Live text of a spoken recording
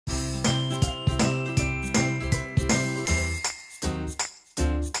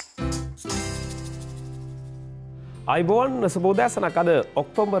අයිබෝන් සුබෝදෑසනක් අද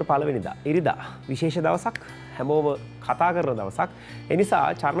ඔක්තෝබර් 1 වෙනිදා ඉරිදා විශේෂ දවසක් හැමෝම කතා කරන දවසක්. ඒ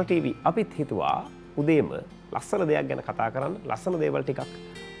නිසා චරණ ටීවී අපිත් හිතුවා උදේම ලස්සන දෙයක් ගැන කතා කරන්න, ලස්සන දේවල් ටිකක්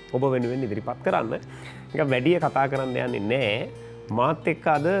ඔබ වෙනුවෙන් ඉදිරිපත් කරන්න. නිකන් වැඩි කතා කරන්න යන්නේ නැහැ. මාත් එක්ක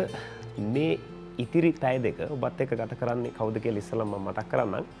අද මේ ඉතිරි පැය දෙක ඔබත් එක්ක ගත කරන්නේ කවුද කියලා ඉස්සෙල්ලා මම මතක්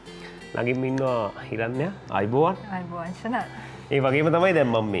කරන්නම්. ළඟින්ම ඉන්නවා හිරන්‍ය. අයිබෝන්. අයිබෝන් ශනල්. ඒ වගේම තමයි දැන්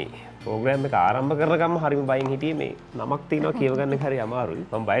මම මේ ප්‍රෝග්‍රෑම් එක ආරම්භ කරනකම් හරිම බයින් හිටියේ මේ නමක් තියෙනවා කියව ගන්න එක හරි අමාරුයි.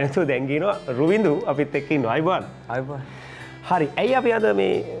 මම බය නැතුව දැන් කියනවා රුවින්දු අපිත් එක්ක ඉන්නවා. අයිබෝන්. අයිබෝන්. හරි. ඇයි අපි අද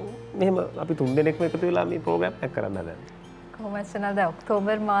මේ මෙහෙම අපි තුන් දෙනෙක්ම එකතු වෙලා මේ ප්‍රෝග්‍රෑම් එක කරන්න හදන්නේ? කොහොමද ශනල් දැන්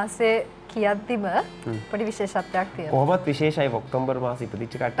ඔක්තෝබර් මාසේ කියද්දිම පොඩි විශේෂත්වයක් තියෙනවා. කොහොමත් විශේෂයි. ඔක්තෝබර් මාසේ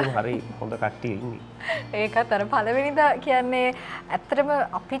ඉපදිච්ච කට්ටියම හරි හොඳ කට්ටිය ඉන්නේ. ඒකත් අර පළවෙනිදා කියන්නේ ඇත්තටම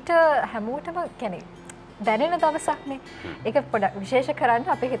අපිට හැමෝටම කියන්නේ දැනෙන දවසක්නේ. ඒක පොඩක් විශේෂ කරන්න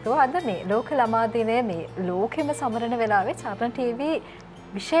අපි හිතුවා අද මේ ලෝක ළමා දිනය මේ ලෝකෙම සමරන වෙලාවේ චරණ ටීවී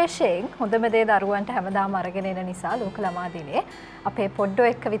විශේෂයෙන් හොඳම දේ දරුවන්ට හැමදාම අරගෙන එන නිසා ලෝක ළමා දිනේ අපේ පොඩ්ඩෝ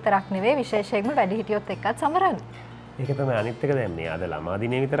එක්ක විතරක් නෙවෙයි විශේෂයෙන්ම වැඩිහිටියොත් එක්කත් සමරන්නේ. ඒක තමයි අනිත් එක දැන් මේ අද ළමා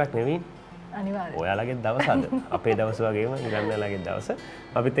දිනේ විතරක් නෙවෙයි. අනිවාර්යයෙන්. ඔයාලගේ දවස අද. අපේ දවස වගේම ඉරන්නලාගේ දවස.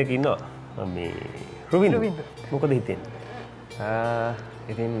 අපිත් එක්ක ඉන්නවා මේ රුවින්දු. මොකද හිතෙන්නේ?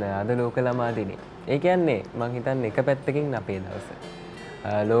 ඉතින් අද ලෝක ළමා දිනේ. ඒ කියන්නේ මං හිතන්නේ එක පැත්තකින් අපේ දවස.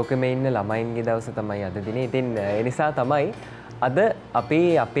 ලෝකෙම ඉන්න ළමයින්ගේ දවස තමයි අද දිනේ. ඉතින් ඒ නිසා තමයි අද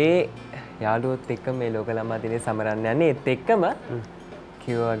අපේ යාළුවොත් එක්ක මේ ලෝක ළමා දිනේ සමරන්න යන්නේ. ඒත් එක්කම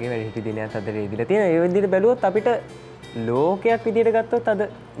කිව්වා වගේ වැඩිහිටි දිනයක් අද ඉදිරියට තියෙනවා. ඒ විදිහට බැලුවොත් අපිට ලෝකයක් විදිහට ගත්තොත් අද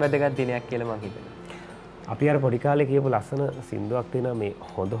වැදගත් දිනයක් කියලා මං හිතනවා. අපි අර පොඩි කාලේ කියපු ලස්සන සින්දුවක් තියෙනවා මේ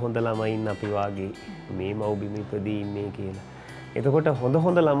හොඳ ළමයින් අපි වාගේ මේ මව්බිම ඉපදී ඉන්නේ කියලා. එතකොට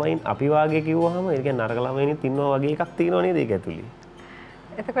හොඳ ළමයින් අපි වාගේ කිව්වහම ඒ කියන්නේ නරක ළමයින්ත් ඉන්නවා වගේ එකක් තියෙනවා නේද ඒක ඇතුලේ?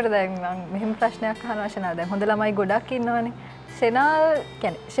 එතකොට දැන් මම මෙහෙම ප්‍රශ්නයක් අහනවා ශනල්. දැන් හොඳ ළමයි ගොඩක් ඉන්නවනේ.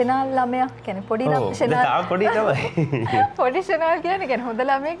 ශෙනල් ළමයා කියන්නේ පොඩි ළමයා පොඩි තමයි. පොඩි ශෙනල් කියන්නේ හොඳ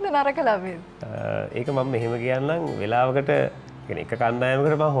ළමයෙක්ද නරක ළමයෙක්ද? ඒක මම මෙහෙම කියන්නම් වෙලාවකට කියන්නේ එක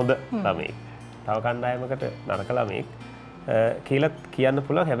කණ්ඩායමකට මම හොඳ ළමයෙක්. තව කණ්ඩායමකට නරක ළමයෙක්. කියලා කියන්න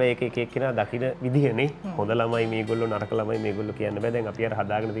පුළුවන්. හැබැයි එක එක්කෙනා දකින විදිහනේ හොඳ ළමයි මේගොල්ලෝ නරක ළමයි මේගොල්ලෝ කියන්න බෑ. දැන් අපි අර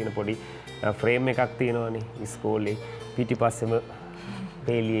හදාගෙන තියෙන පොඩි ෆ්‍රේම් එකක් තියෙනවානේ ඉස්කෝලේ පිටිපස්සෙම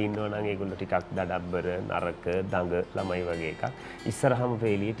පේලියේ ඉන්නවා නම් ඒගොල්ලෝ ටිකක් දඩබ්බර නරක දඟ ළමයි වගේ එකක්. ඉස්සරහම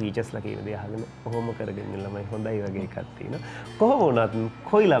පේලියේ ටීචර්ස්ලා කියන දේ අහගෙන ඔහොම කරගෙන ඉන්න ළමයි හොඳයි වගේ එකක් තියෙනවා. කොහොම වුණත්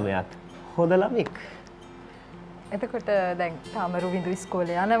කොයි ළමයාත් හොඳ ළමෙක්. එතකොට දැන් තාම රුවින්දු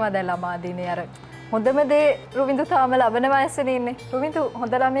ඉස්කෝලේ යනවා. දැන් ළමා දිනේ අර හොඳම දේ රුවින්දු තාම ලබන වයසනේ ඉන්නේ. රුවින්දු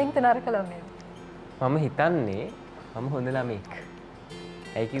හොඳ ළමයෙක්ද නරක ළමයෙක්ද? මම හිතන්නේ මම හොඳ ළමයෙක්.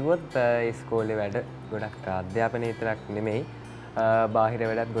 ඒ කිව්වොත් ඉස්කෝලේ වැඩ ගොඩක් අධ්‍යාපනය විතරක් නෙමෙයි බාහිර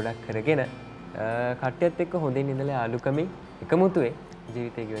වැඩත් ගොඩක් කරගෙන කට්ටියත් එක්ක හොඳින් ඉඳලා යාළුකමින් එකමුතුවේ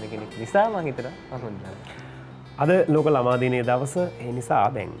ජීවිතය ගෙවන කෙනෙක් නිසා මම හිතනවා මම හොඳ ළමයෙක්. අද ලෝක ළමා දිනයේ දවස. ඒ නිසා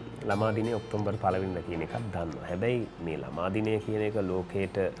දැන් ළමා දිනේ ඔක්තෝබර් 1 වෙනිදා කියන එකක් දන්නවා. හැබැයි මේ ළමා දිනය කියන එක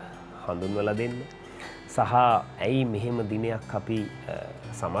ලෝකයට හඳුන්වලා දෙන්න සහ ඇයි මෙහෙම දිනයක් අපි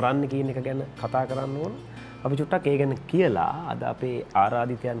සමරන්න කියන එක ගැන කතා කරන්න ඕන. අපි චුට්ටක් ඒ ගැන කියලා අද අපේ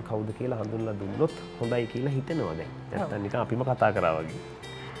ආරාධිතයන් කවුද කියලා හඳුන්වලා දුන්නොත් හොඳයි කියලා හිතෙනවා දැන්. නැත්තම් නිකන් අපිම කතා කරා වගේ.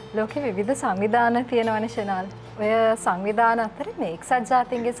 ලෝකේ විවිධ සංවිධාන තියෙනවනේ ශනල්. ඔය සංවිධාන අතරේ මේ එක්සත්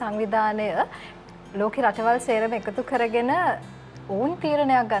ජාතීන්ගේ සංවිධානය ලෝකේ රටවල් සේරම එකතු කරගෙන ඕන්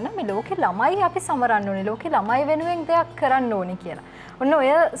තීරණයක් ගන්න මේ ලෝකේ ළමයි අපි සමරන්න ඕනේ. ලෝකේ ළමයි වෙනුවෙන් දෙයක් කරන්න ඕනේ කියලා. ඔන්න ඔය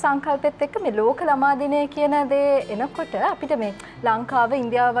සංකල්පෙත් එක්ක මේ ලෝක ළමා දිනය කියන දේ එනකොට අපිට මේ ලංකාව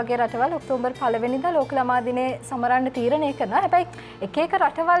ඉන්දියාව වගේ රටවල් ඔක්තෝබර් 1 වෙනිදා ලෝක ළමා දිනේ සමරන්න තීරණය කරනවා. හැබැයි එක එක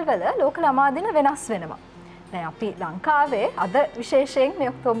රටවල් වල ලෝක ළමා දින වෙනස් වෙනවා. දැන් අපි ලංකාවේ අද විශේෂයෙන්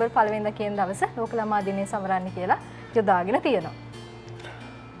මේ ඔක්තෝබර් 1 වෙනිදා කියන දවස ලෝක ළමා දිනේ සමරන්න කියලා යොදාගෙන තියෙනවා.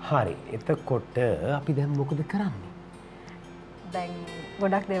 හරි. එතකොට අපි දැන් මොකද කරන්නේ? දැන්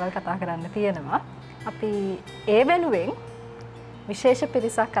ගොඩක් දේවල් කතා කරන්න තියෙනවා. අපි ඒ වෙනුවෙන් විශේෂ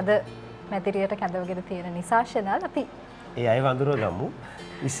පිරිසක් අද මැදිරියට කැඳවගෙන තියෙන නිසා ශනල් අපි ඒ අය වඳුර ගමු.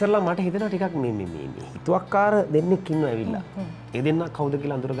 ඉස්සෙල්ලා මට හිතෙනවා ටිකක් මේ හිතුවක්කාර දෙන්නෙක් ඉන්නවා ඇවිල්ලා. ඒ දෙන්නා කවුද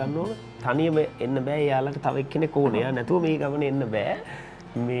කියලා අඳුර ගන්න ඕන. තනියම එන්න බෑ. යාළට තව එක්කෙනෙක් ඕනේ. යා නැතුව මේ ගමනේ එන්න බෑ.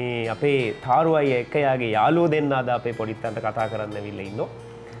 මේ අපේ තාරු අයියා එක්ක යාගේ යාළුවෝ දෙන්නා අද අපේ පොඩිත්තන්ට කතා කරන්න ඇවිල්ලා ඉන්නවා.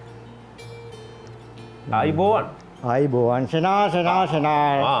 ආයිබෝවන්. ආයිබෝවන් ශනා.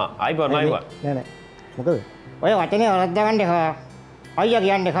 ආයිබෝවන්. නෑ. මොකද? ඔය වචනේ වරද්දා ගන්න එපා. අයියා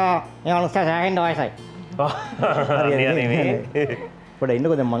කියන්න එපා. මේ අනුස්සා සෑහෙන්න වයසයි. පොඩ්ඩක්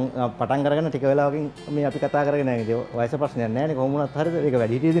ඉන්නකෝ දැන් මම පටන් කරගෙන ටික වෙලාවකින් මේ අපි කතා කරගෙන ඉන්නේ. වයස ප්‍රශ්නයක් නැහැ නේ කොහොම වුණත් හරියද? ඒක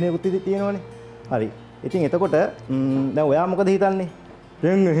වැඩි හිටිය දිනෙකුත් තියෙනවනේ. හරි. ඉතින් එතකොට දැන් ඔයා මොකද හිතන්නේ?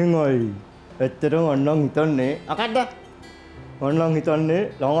 දැන් එහෙමයි. ඇත්තටම ඔන්නම් හිතන්නේ අකඩ ඔන්නම් හිතන්නේ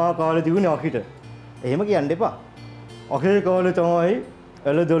ළමා කාලේ තිබුණේ අකිට. එහෙම කියන්න එපා. අකේ කාලේ තමයි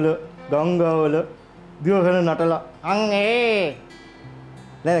එළදොල ගංගාවල දිවහන නටලා අන් ඒ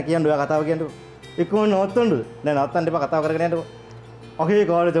නෑ කියන්න ඔයා කතාව කියන්නකො. එක්කම නවත්තන්නද? නෑ නවත්තන්න එපා කතාව කරගෙන යන්නකො. අකේ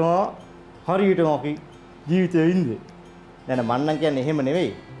කාලේ තමයි හරියටම අපි ජීවිතේ ඉන්නේ. නෑ මම නම් කියන්නේ එහෙම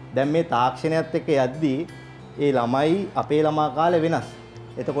නෙවෙයි. දැන් මේ තාක්ෂණයත් එක්ක යද්දී ඒ ළමයි අපේ ළමා කාලේ වෙනස්.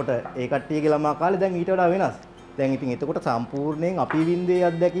 එතකොට ඒ කට්ටියගේ ළමා කාලේ දැන් ඊට වඩා වෙනස්. දැන් ඉතින් එතකොට සම්පූර්ණයෙන් අපි වින්දේ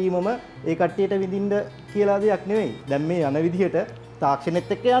අත්දැකීමම ඒ කට්ටියට විඳින්න කියලා දෙයක් නෙවෙයි. දැන් මේ යන විදිහට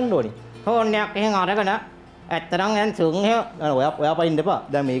තාක්ෂණෙත් එක්ක යන්න ඕනි. ෆෝන්යක් එහෙන් අරගෙන ඇත්තටම දැන් සුන්හ ඔයා පයින් දෙපා.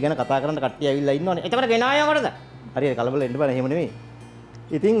 දැන් මේ ගැන කතා කරන්න කට්ටිය ඇවිල්ලා ඉන්නවනේ. එතකොට ගෙනායකොටද? හරියට කලබල වෙන්න බෑ එහෙම නෙවෙයි.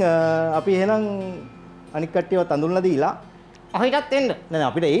 ඉතින් අපි එහෙනම් අනික් කට්ටියවත් අඳුල්ලා දීලා අහිටත් එන්න. නෑ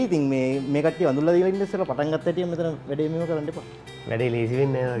අපිට ඒ ඉතින් මේ කට්ටිය අඳුල්ලා දීලා ඉන්න ඉස්සෙල්ලා පටන් ගත්ත හැටියෙන් මෙතන වැඩේ මෙහෙම කරන්න එපා. වැඩේ ලීසි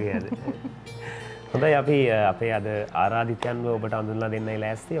වෙන්නේ නැහැ වගේ අද. හොඳයි අපි අපේ අද ආරාධිතයන්ව ඔබට අඳුන්ලා දෙන්නයි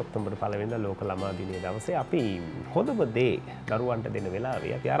ලෑස්ති. ඔක්තෝබර් 1 වෙනිදා ලෝක ළමා දිනයේ දවසේ අපි හොඳම දේ දරුවන්ට දෙන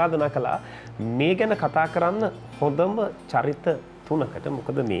වෙලාවේ අපි ආරාධනා කළා මේ ගැන කතා කරන්න හොඳම චරිත 3කට.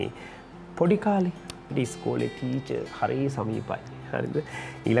 මොකද මේ පොඩි කාලේ ඉතින් ඉස්කෝලේ ටීචර් හරිය සමීපයි. හරිද?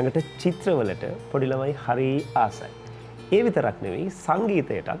 ඊළඟට චිත්‍රවලට පොඩි ළමයි හරිය ආසයි. ඒ විතරක් නෙවෙයි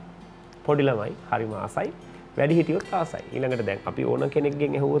සංගීතයටත් පොඩි ළමයි හරිම ආසයි. වැඩිහිටියොත් ආසයි. ඊළඟට දැන් අපි ඕන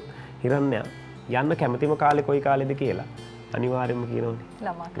කෙනෙක්ගෙන් ඇහුවොත් හිරන්‍යා යන්න කැමතිම කාලේ කොයි කාලෙද කියලා අනිවාර්යයෙන්ම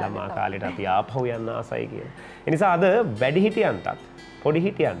කියනෝනේ ළමා කාලේට අපි ආපහු යන්න ආසයි කියලා. ඒ නිසා අද වැඩිහිටියන්ටත්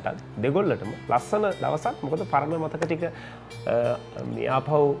පොඩිහිටියන්ටත් දෙගොල්ලටම ලස්සන දවසක්. මොකද පරණ මතක ටික මේ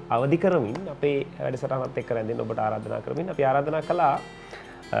ආපහු අවදි කරමින් අපේ වැඩසටහනත් එක්ක රැඳෙන්න ඔබට ආරාධනා කරමින් අපි ආරාධනා කළා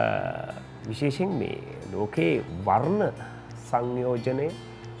විශේෂයෙන් මේ ලෝකේ වර්ණ සංයෝජනය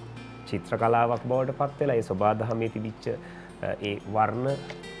චිත්‍ර කලාවක් බවට පත් වෙලා ඒ සබාදහමේ තිබිච්ච ඒ වර්ණ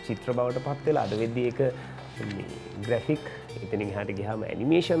චිත්‍ර බවට පත් වෙලා අද වෙද්දී ඒක ග්‍රැෆික් එතනින් එහාට ගියාම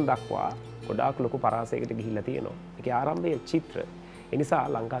ඇනිමේෂන් දක්වා ගොඩාක් ලොකු පරාසයකට ගිහිල්ලා තියෙනවා. ඒකේ ආරම්භය චිත්‍ර. ඒ නිසා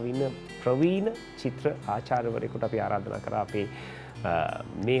ලංකාවේ ඉන්න ප්‍රවීණ චිත්‍ර ආචාර්යවරයෙකුට අපි ආරාධනා කරා අපේ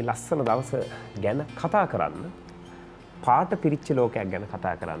මේ ලස්සන දවස ගැන කතා කරන්න. පාට පිරිච්ච ලෝකයක් ගැන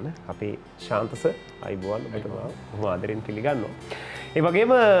කතා කරන්න අපේ ශාන්ත සර් අයිබෝන් ඔබට මම ආදරෙන් පිළිගන්නවා. ඒ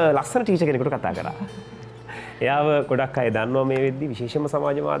වගේම ලස්සන ටීචර් කෙනෙකුට කතා කරා. එයාව ගොඩක් අය දන්නවා මේ වෙද්දි විශේෂම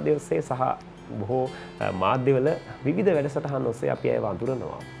සමාජ මාධ්‍ය ඔස්සේ සහ බොහෝ මාධ්‍යවල විවිධ වැඩසටහන් ඔස්සේ අපි අයව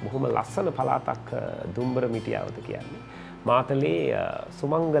අඳුරනවා. බොහොම ලස්සන පළාතක් දුම්බර මිටියාවත කියන්නේ. මාතලේ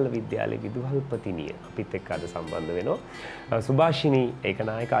සුමංගල විද්‍යාලයේ විදුහල්පතිනිය අපිත් එක්ක අද සම්බන්ධ වෙනවා. සුභාෂිනී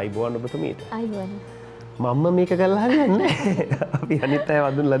ඒකනායක අයිබෝන් ඔබතුමීට. අයිබෝන්. මම මේක කරලා හරියන්නේ අපි අනිත් අය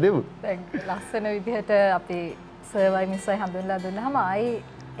වඳුන්ලා දෙමු. දැන් ලස්සන විදිහට අපි සර්වයි මිස්සයි හඳුන්ලා දුන්නාම ආයි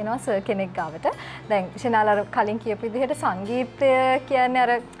එනවා සර් කෙනෙක් ගාවට. දැන් ෂෙනල් අර කලින් කියපු විදිහට සංගීතය කියන්නේ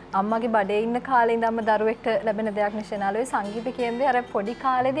අර අම්මගේ බඩේ ඉන්න කාලේ ඉඳන්ම දරුවෙක්ට ලැබෙන දෙයක් නේ ෂෙනල්. ඔය සංගීත කියන්නේ අර පොඩි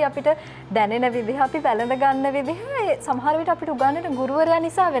කාලේදී අපිට දැනෙන විදිහ අපි වැළඳ ගන්න විදිහ සමහර විට අපිට උගන්වන ගුරුවරයා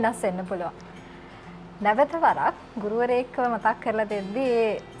නිසා වෙනස් වෙන්න පුළුවන්. නැවත වරක් ගුරුවරයෙක්ව මතක් කරලා දෙද්දී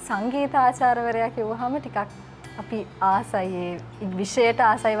ඒ සංගීත ආචාර්යවරයා කිව්වහම ටිකක් අපි ආසයි ඒ විෂයට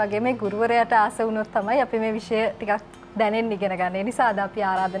ආසයි වගේ මේ ගුරුවරයාට ආස වුණොත් තමයි අපි මේ විෂය ටිකක් දැනෙන්න ඉගෙන ගන්න. ඒ නිසා අද අපි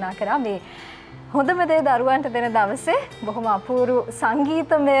ආරාධනා කරා මේ හොඳම දේ දරුවන්ට දෙන දවසේ බොහොම අපූර්ව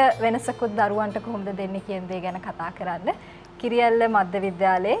සංගීතමය වෙනසකුත් දරුවන්ට කොහොමද දෙන්නේ කියන දේ ගැන කතා කරන්න. කිරියල්ල මධ්‍ය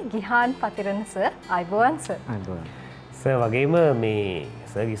විද්‍යාලයේ ගිහාන් පතිරණ සර් අයිබෝන් සර්. අයිබෝන්. සර් වගේම මේ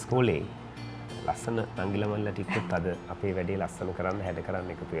සර්ගේ ඉස්කෝලේ ලස්සන නංගිලමල්ලා ටිකත් අද අපේ වැඩේ ලස්සන කරන්න හැඩ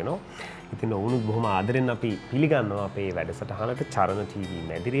කරන්න එකතු වෙනවා. ඉතින් ඔවුනුත් බොහොම ආදරෙන් අපි පිළිගන්නවා අපේ වැඩසටහනට චරණ TV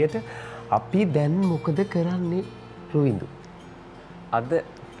මැදිරියට. අපි දැන් මොකද කරන්නේ රුවින්දු? අද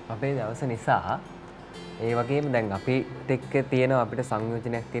අපේ දවස නිසා ඒ වගේම දැන් අපිට එක්ක තියෙන අපිට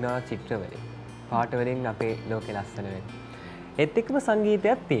සංයෝජනයක් තියෙනවා චිත්‍රවලින්. පාට වලින් අපේ ලෝකේ ලස්සන වෙන්නේ. ඒත් එක්කම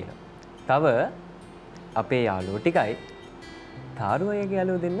සංගීතයක් තියෙනවා. තව අපේ යාළුවෝ ටිකයි තාරු අයගේ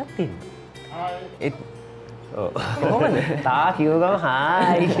යාළුවෝ දෙන්නත් තියෙනවා. කොහොමද? තා කිව්ව ගම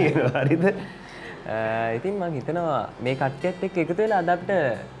හායි කියනවා. හරිද? ඉතින් මම හිතනවා මේ කට්ටියත් එක්ක එකතු වෙලා අද අපිට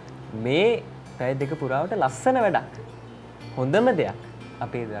මේ පැය දෙක පුරාවට ලස්සන වැඩක් හොඳම දෙයක්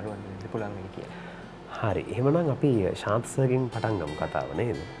අපේ දරුවන්ට දෙන්න පුළුවන් වෙයි කියලා. හරි. එහෙමනම් අපි ශාන්ත සර්ගෙන් පටන් ගමු කතාව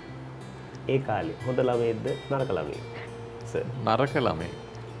නේද? ඒ කාලේ හොඳ ළමයිද නරක ළමයිද? සර් නරක ළමයි.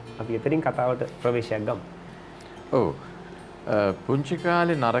 අපි එතනින් කතාවට ප්‍රවේශයක් ගමු. ඔව්. පුංචි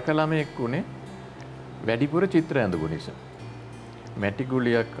කාලේ නරක ළමයෙක් උනේ වැඩිපුර චිත්‍ර ඇඳපු නිසා. මැටි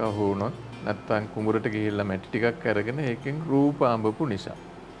ගුලියක් අහු වුණොත් නැත්තම් කුඹරට ගිහිල්ලා මැටි ටිකක් අරගෙන ඒකෙන් රූප අඹපු නිසා.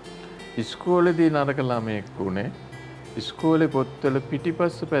 ඉස්කෝලේදී නරක ළමයෙක් උනේ ඉස්කෝලේ පොත්වල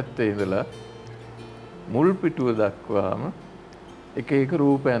පිටිපස්ස පැත්තේ ඉඳලා මුල් පිටුව දක්වාම එක එක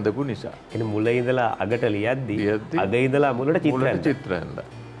රූප ඇඳපු නිසා. කියන්නේ මුල ඉඳලා අගට ලියද්දී අග ඉඳලා මුලට චිත්‍ර ඇඳලා.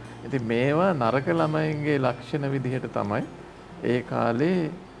 ඉතින් මේවා නරක ළමයින්ගේ ලක්ෂණ විදිහට තමයි ඒ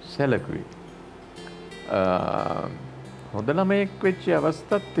කාලේ සැලකුවේ. හොඳ ළමයෙක් වෙච්ච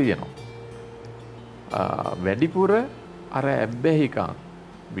අවස්ථාවක් තියෙනවා. වැඩිපුර අර ඇබ්බැහිකම්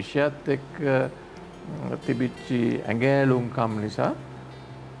විෂයත් එක්ක තිබිච්ච ඇඟෑලුම්කම් නිසා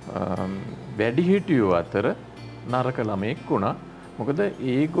වැඩිහිටියෝ අතර නරක ළමයෙක් වුණා. මොකද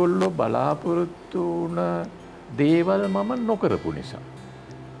ඒගොල්ලෝ බලාපොරොත්තු වුණ දේවල් මම නොකරපු නිසා.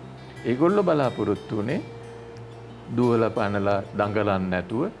 ඒගොල්ලෝ බලාපොරොත්තු වුණේ දුවලා පනලා දඟලන්න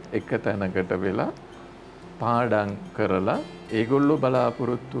නැතුව එක තැනකට වෙලා පාඩම් කරලා ඒගොල්ලෝ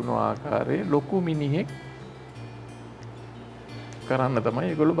බලාපොරොත්තු වුණු ආකාරයේ ලොකු මිනිහෙක් කරන්න තමයි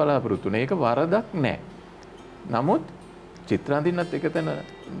ඒගොල්ලෝ බලාපොරොත්තු වෙන්නේ. ඒක වරදක් නෑ. නමුත් චිත්‍ර අඳින්නත් එක තැන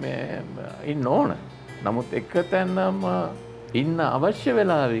ඉන්න ඕන. නමුත් එක තැනම ඉන්න අවශ්‍ය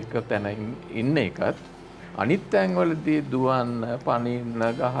වෙලාවෙ එක තැන ඉන්න එකත් අනිත් තැන්වලදී දුවන්න, පනින්න,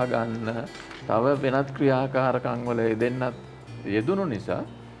 ගහ ගන්න, තව වෙනත් ක්‍රියාකාරකම් වල යෙදෙන්නත් යෙදුණු නිසා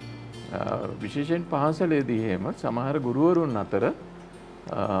විශේෂයෙන් පාසලේදී එහෙම සමහර ගුරුවරුන් අතර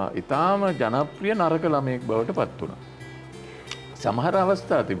ඊටාම ජනප්‍රිය නරක ළමයෙක් බවට පත් වුණා. සමහර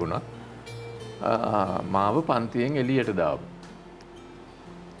අවස්ථා තිබුණා මාව පන්තියෙන් එළියට දාපු.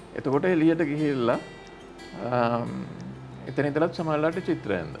 එතකොට එළියට ගිහිල්ලා එතන ඉඳලා සමහරලාට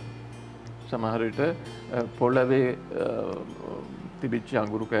චිත්‍ර ඇඳලා සමහර විට පොළවේ තිබිච්ච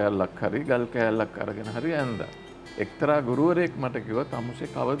අඟුරු කෑල්ලක් හරි ගල් කෑල්ලක් අරගෙන හරි ඇඳලා. එක්තරා ගුරුවරයෙක් මට කිව්වා තමුසේ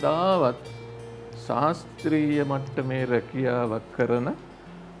කවදාවත් ශාස්ත්‍රීය මට්ටමේ රැකියාවක් කරන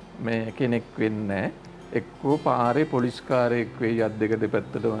මේ කෙනෙක් වෙන්නේ එක්කෝ පාරේ පොලිස්කාරයෙක් වෙයි යත් දෙක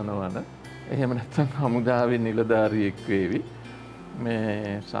දෙපැත්තට වනවන. එහෙම නැත්නම් හමුදාවේ නිලධාරියෙක් වේවි.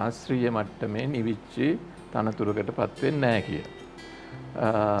 මේ ශාස්ත්‍රීය මට්ටමේ නිවිච්ච තනතුරකටපත් වෙන්නේ නැහැ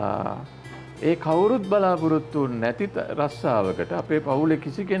කියලා. ඒ කවුරුත් බලාපොරොත්තු නැති රස්සාවකට අපේ පවුලේ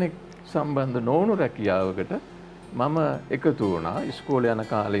කිසි කෙනෙක් සම්බන්ධ නොවුණු රැකියාවකට මම එකතු වුණා ඉස්කෝලේ යන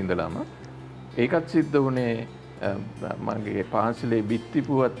කාලේ ඉඳලම. ඒකත් සිද්ධ වුණේ මගේ පාසලේ බිත්ති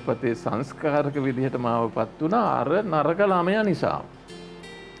පුවත්පතේ සංස්කාරක විදිහට මාවපත් වුණා අර නරක ළමයා නිසා.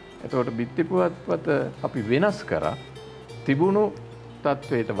 එතකොට බිත්ති පුවත්පත අපි වෙනස් කරා තිබුණු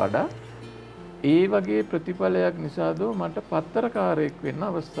තත්වයට වඩා ඒ වගේ ප්‍රතිඵලයක් නිසාද මට පත්තරකාරයෙක් වෙන්න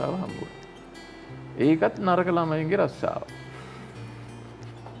අවස්ථාව හම්බුණා. ඒකත් නරක ළමයින්ගේ රස්සාව.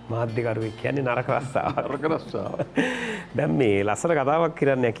 මාධ්‍යකරුවෙක් කියන්නේ නරක රස්සාව. නරක රස්සාව. දැන් මේ ලස්සන කතාවක්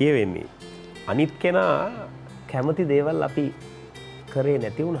කියන්න කියවෙන්නේ. අනිත් කෙනා කැමති දේවල් අපි කරේ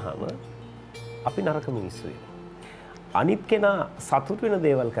නැති වුනහම අපි නරක මිනිස්සු වෙනවා. අනිත් කෙනා සතුට වෙන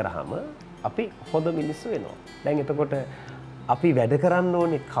දේවල් කරාම අපි හොඳ මිනිස්සු වෙනවා. දැන් එතකොට අපි වැඩ කරන්න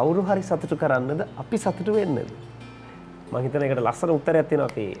ඕනේ කවුරු හරි සතුටු කරන්නද අපි සතුටු වෙන්නද? මම හිතන එකට ලස්සන උත්තරයක්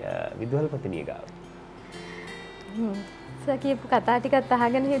තියෙනවා අපේ විදුහල්පතිනිය ගාව. කියපු කතා ටිකත්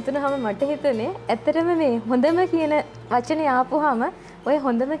අහගෙන හිතුනහම මට හිතුනේ ඇත්තටම මේ හොඳම කියන වචනේ ආපුවාම ඔය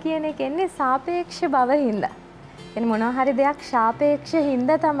හොඳම කියන එක එන්නේ සාපේක්ෂ බව හින්දා. එන්නේ මොනවා හරි දෙයක් සාපේක්ෂ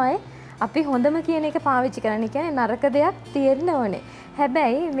හින්දා තමයි අපි හොඳම කියන එක පාවිච්චි කරන්නේ. කියන්නේ නරක දෙයක් තියෙන්න ඕනේ.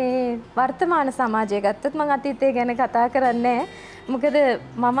 හැබැයි මේ වර්තමාන සමාජය ගත්තොත් මම අතීතය ගැන කතා කරන්නේ මොකද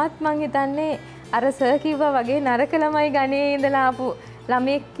මමත් මං හිතන්නේ අර සර් කිව්වා වගේ නරක ළමයි ගණේ ඉඳලා ආපු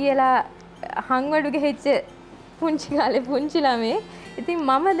ළමෙක් කියලා හංවඩු ගෙහිච්ච පුංචි කාලේ පුංචි ළමේ. ඉතින්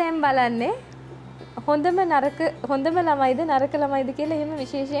මම දැන් බලන්නේ හොඳම ළමයිද නරක ළමයිද කියලා එහෙම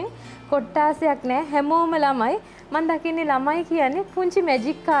විශේෂයෙන් කොට්ටාසයක් නැහැ. හැමෝම ළමයි. මම දකින්නේ ළමයි කියන්නේ පුංචි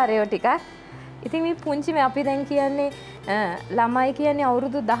මැජික් කාරයෝ ටිකක්. ඉතින් මේ පුංචි අපි දැන් කියන්නේ ළමයි කියන්නේ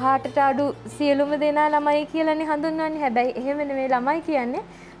අවුරුදු 18ට අඩු සියලුම දෙනා ළමයි කියලානේ හඳුන්වන්නේ. හැබැයි එහෙම නෙමෙයි ළමයි කියන්නේ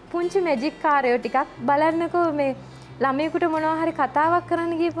පුංචි මැජික් කාරයෝ ටිකක්. බලන්නකෝ මේ ළමයෙකුට මොනවා හරි කතාවක්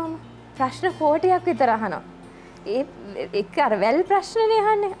කරන්න ගියපම ප්‍රශ්න කෝටියක් විතර අහනවා. ඒක අර වැල් ප්‍රශ්නනේ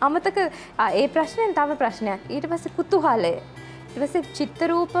අහන්නේ. අමතක ඒ ප්‍රශ්නෙන් තව ප්‍රශ්නයක්. ඊට පස්සේ කුතුහලය. ඊට පස්සේ චිත්ත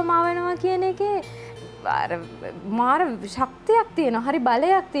රූපමවනවා කියන එකේ අර මාර ශක්තියක් තියෙනවා. හරි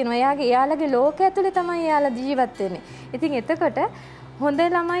බලයක් තියෙනවා. එයාලගේ ලෝකය ඇතුලේ තමයි එයාලා ජීවත් වෙන්නේ. ඉතින් එතකොට හොඳ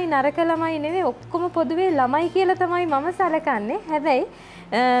ළමයි නරක ළමයි නෙවෙයි ඔක්කොම පොදුවේ ළමයි කියලා තමයි මම සලකන්නේ. හැබැයි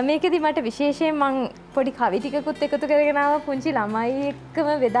මේකෙදි මට විශේෂයෙන් මං පොඩි කවි ටිකකුත් එකතු කරගෙන ආවා පුංචි ළමයි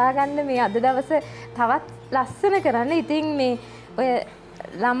එක්කම බෙදා ගන්න මේ අද දවසේ තවත් ලස්සන කරන්න. ඉතින් මේ ඔය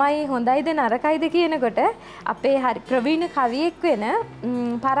ළමයි හොඳයිද නරකයිද කියනකොට අපේ හරි ප්‍රවීණ කවියෙක් වෙන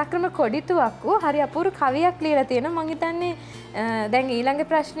පරාක්‍රම කොඩිතුවක්කු හරි අපූර්ව කවියක් ලියලා තියෙනවා. මං හිතන්නේ දැන් ඊළඟ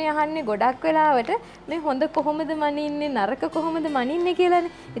ප්‍රශ්නේ අහන්නේ ගොඩක් වෙලාවට මේ හොඳ කොහොමද මනින්නේ නරක කොහොමද මනින්නේ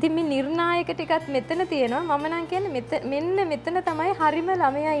කියලානේ. ඉතින් මේ නිර්ණායක ටිකත් මෙතන තියෙනවා. මම නම් කියන්නේ මෙන්න මෙතන තමයි හරිම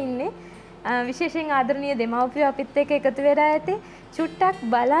ළමයා ඉන්නේ. විශේෂයෙන් ආදරණීය දෙමව්පියෝ අපිත් එක්ක එකතු වෙලා ඇති. චුට්ටක්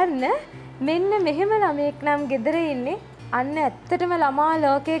බලන්න මෙන්න මෙහෙම ළමයෙක් නම් ගෙදර ඉන්නේ අන්න ඇත්තටම ළමා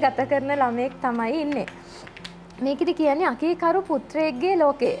ලෝකේ ගත කරන ළමයෙක් තමයි ඉන්නේ. මේකද කියන්නේ අකීකරු පුත්‍රයෙක්ගේ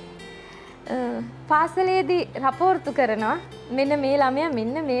ලෝකය. පාසලේදී රපෝර්තු කරනවා මෙන්න මේ ළමයා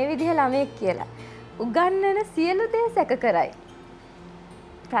මෙන්න මේ විදිහ ළමයෙක් කියලා. උගන්වන සියලු දේ සැක කරයි.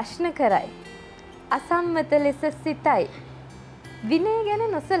 ප්‍රශ්න කරයි. අසම්මත ලෙස සිතයි. විනය ගැන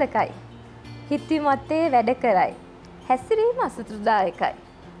නොසලකයි. හිතවිමතේ වැඩ කරයි. හැසිරීම අසතුටුදායකයි.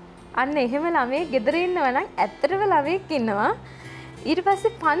 අන්න එහෙම ළමයෙක් ගෙදර ඉන්නවා නම් ඇත්තටම ළමයෙක් ඉන්නවා. ඊට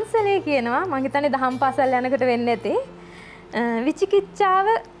පස්සේ පන්සලේ කියනවා මං හිතන්නේ දහම් පාසල් යනකොට වෙන්නේ නැති විචිකිච්ඡාව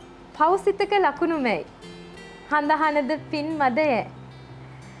පෞසිතක ලකුණුමයි. හඳහනද පින් මදය.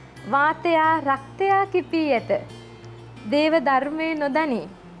 වාතයා රක්තයා කිපී ඇත. දේව ධර්මයේ නොදනි.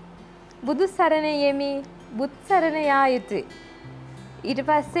 බුදු සරණ යෙමි බුත් සරණ යා යුතුය. ඊට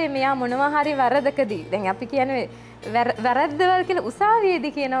පස්සේ මෙයා මොනවා හරි වරදකදී දැන් අපි කියන්නේ වැරද්දවල් කියලා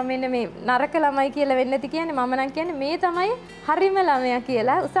උසාවියේදී කියනවා මෙන්න මේ නරක ළමයි කියලා වෙන්නේ නැති කියන්නේ මම නම් කියන්නේ මේ තමයි හරිම ළමයා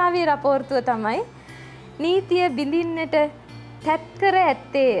කියලා උසාවියේ රපෝර්තුව තමයි නීතිය බිඳින්නට තැත් කර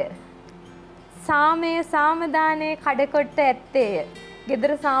ඇත්තේය. සාමය සාමදානයේ කඩකොට ඇත්තේය.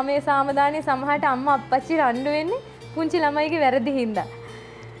 ගෙදර සාමය සාමදානයේ සමහරට අම්මා අප්පච්චි රණ්ඩු වෙන්නේ පුංචි ළමයිගේ වැරදි හින්දා.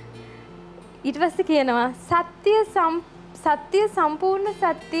 ඊට පස්සේ කියනවා සත්‍ය සම්පූර්ණ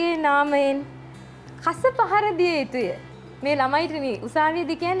සත්‍යයේ නාමයෙන් කස පහර දිය යුතුය. මේ ළමයිට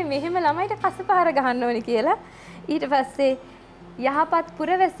උසාවියේදී කියන්නේ මෙහෙම ළමයිට කස පහර ගහන්න ඕනි කියලා. ඊට පස්සේ යහපත්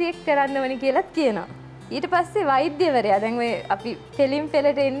පුරවැසියෙක් කරන්න ඕනි කියලාත් කියනවා. ඊට පස්සේ වෛද්‍යවරයා දැන් ඔය අපි පෙලින්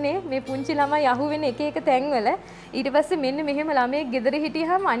පෙලට එන්නේ මේ පුංචි ළමයි අහුවෙන එක එක තැන්වල ඊට පස්සේ මෙන්න මෙහෙම ළමයෙක් ගෙදර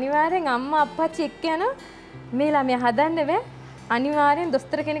හිටියාම අනිවාර්යෙන් අම්මා අප්පච්චි එක්ක යන මේ ළමයා හදන්න බෑ අනිවාර්යෙන්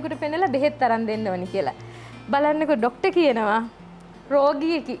දොස්තර කෙනෙකුට පෙන්නලා බෙහෙත් අරන් දෙන්න ඕනි කියලා. බලන්නකො ડોක්ටර් කියනවා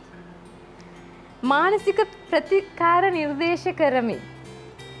රෝගියෙකි මානසික ප්‍රතිකාර නිර්දේශ කරමි.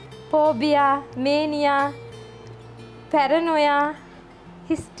 Phobia, මේනියා, පැරනොයා,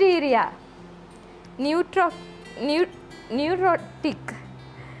 hysteria, නියුරොටික්,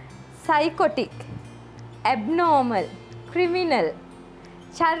 psychotic, abnormal, criminal,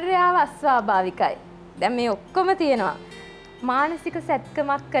 චර්යාව අස්වාභාවිකයි. දැන් මේ ඔක්කොම තියෙනවා. මානසික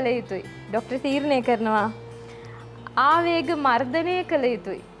සැත්කමක් කළ යුතුයි. ડોක්ටර් තීරණය කරනවා ආවේග මර්ධනය කළ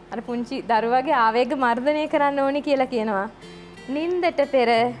යුතුයි. අර පුංචි දරුවගේ ආවේග මර්ධනය කරන්න ඕනි කියලා කියනවා. නින්දට පෙර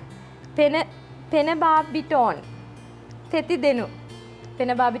පෙන බාබිටෝන් පෙති දෙනු.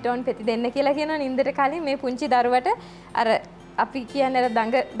 පෙන බාබිටෝන් පෙති දෙන්න කියලා කියනවා නින්දට කලින් මේ පුංචි දරුවට අර අපි කියන්නේ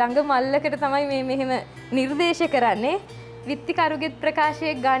දඟ මල්ලකට තමයි මේ මෙහෙම නිර්දේශ කරන්නේ. විත්තිකරුගෙත්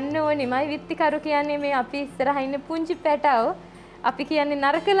ප්‍රකාශය ගන්න ඕනිමයි. විත්තිකරු කියන්නේ මේ අපි ඉස්සරහා ඉන්න පුංචි පැටව. අපි කියන්නේ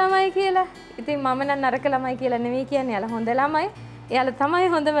නරක ළමයි කියලා. ඉතින් මම නම් නරක ළමයි කියලා නෙමෙයි කියන්නේ. යාලා හොඳ ළමයි. එයාලා තමයි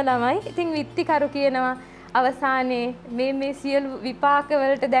හොඳම ළමයි. ඉතින් විත්තිකරු කියනවා අවසානයේ මේ සියලු විපාක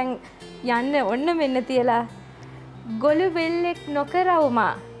වලට දැන් යන්න ඔන්න මෙන්න තියලා ගොළු බෙල්ලෙක්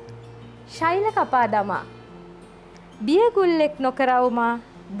නොකරවුමා ශෛල කපා දමා බියගුල්ලෙක් නොකරවුමා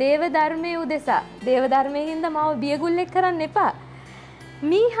දේව ධර්මයේ උදෙසා දේව ධර්මයේ හින්දා මාව බියගුල්ලෙක් කරන්න එපා.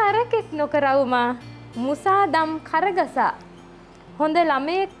 මීහරකෙක් නොකරවුමා මුසාදම් කරගසා හොඳ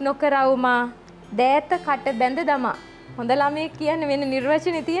ළමයෙක් නොකරවුමා දෑත කට බැඳ දමා. හොඳ ළමයෙක් කියන්නේ වෙන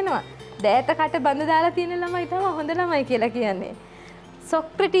නිර්වචනේ තියෙනවා. දෑත කට බඳ දාලා තියෙන ළමයි තමයි හොඳ ළමයි කියලා කියන්නේ.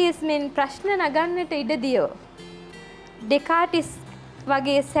 සොක්‍රටිස් මෙන් ප්‍රශ්න නගන්නට ඉඩ දියෝ. ඩෙකාටිස්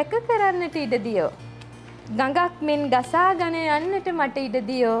වගේ සැක කරන්නට ඉඩ දියෝ. ගඟක් මෙන් ගසාගෙන යන්නට මට ඉඩ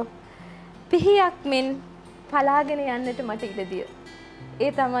දියෝ. පිහියක් මෙන් පලාගෙන යන්නට මට ඉඩ දියෝ.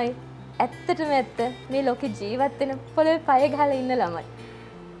 ඒ තමයි ඇත්තටම ඇත්ත මේ ලෝකේ ජීවත් වෙන පොළවේ පය ගහලා ඉන්න ළමයි.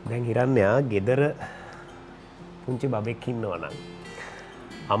 දැන් හිරන්යා ගෙදර පුංචි බබෙක් ඉන්නවා නම්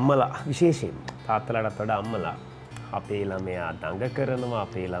අම්මලා විශේෂයෙන් තාත්තලාටත් වඩා අම්මලා අපේ ළමයා දඟ කරනවා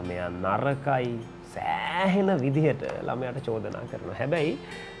අපේ ළමයා නරකයි සෑහෙන විදිහට ළමයාට චෝදනා කරනවා. හැබැයි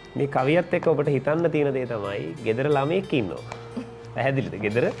මේ කවියත් එක්ක ඔබට හිතන්න තියෙන දේ තමයි ගෙදර ළමයෙක් ඉන්නවා. පැහැදිලිද?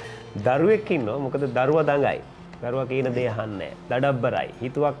 ගෙදර දරුවෙක් ඉන්නවා. මොකද දරුවා දඟයි. දරුවා කියන දේ අහන්නේ නැහැ. දඩබ්බරයි,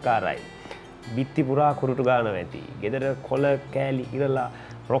 හිතුවක්කාරයි. බිත්ති පුරා කුරුටු ගන්නවා ඇති. ගෙදර කොළ කෑලි ඉරලා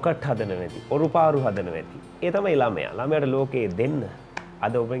රොකට් හදනවා ඇති. ඔරුපාරු හදනවා ඇති. ඒ තමයි ළමයා. ළමයාට ලෝකේ දෙන්න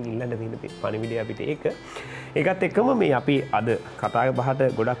අද ඔබෙන් ඉල්ලන්න තියෙන පණිවිඩය අපිට ඒක. ඒකත් එක්කම මේ අපි අද කතා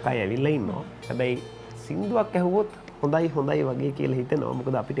බහට ගොඩක් අය ඇවිල්ලා ඉන්නවා. හැබැයි සින්දුවක් ඇහුවොත් හොඳයි වගේ කියලා හිතෙනවා.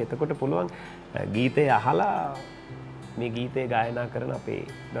 මොකද අපිට එතකොට පුළුවන් ගීතය අහලා මේ ගීතය ගායනා කරන අපේ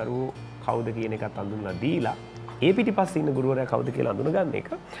දරුවෝ කවුද කියන එකත් අඳුනලා දීලා ඒ පිටිපස්සේ ඉන්න ගුරුවරයා කවුද කියලා අඳුන ගන්න එක.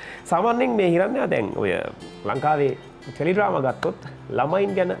 සාමාන්‍යයෙන් මේ හිරන්යා දැන් ඔය ලංකාවේ ටෙලිඩ්‍රාමා ගත්තොත්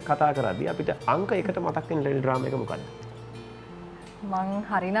ළමයින් ගැන කතා කරද්දී අපිට අංක 1ට මතක් වෙන ටෙලිඩ්‍රාමා එක මොකද්ද? මං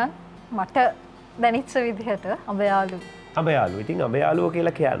හරිනම් මට දැනෙච්ච විදිහට අබයාලු අබයාලුව. ඉතින් අබයාලුව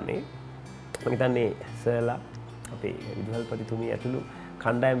කියලා කියන්නේ මම හිතන්නේ සර්ලා අපේ විදුහල්පතිතුමිය ඇතුළු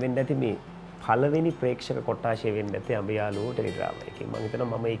කණ්ඩායම් වෙන්න ඇති මේ පළවෙනි ප්‍රේක්ෂක කොට්ටාශය වෙන්න ඇති අබයාලුව ටෙලිඩ්‍රාමා එකේ. මම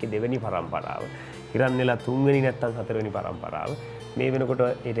හිතනවා මම ඒකේ දෙවෙනි පරම්පරාව. හිරන්නෙලා තුන්වෙනි නැත්තම් හතරවෙනි පරම්පරාව. මේ වෙනකොට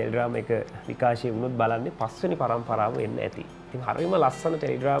ඒ ටෙලිඩ්‍රාමා එක විකාශය වුණොත් බලන්නේ පස්වෙනි පරම්පරාව වෙන්න ඇති. ඉතින් හරියම ලස්සන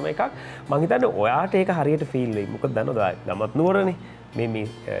ටෙලිඩ්‍රාමා එකක්. මම හිතන්නේ ඔයාට ඒක හරියට ෆීල් වෙයි. මොකද දන්නවද ගමත් නුවරනේ. මේ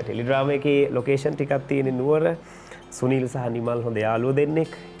ටෙලිඩ්‍රාමා එකේ ලොකේෂන් ටිකක් තියෙන නුවර. සුනිල් සහ නිමල් හොඳ යාළුවෝ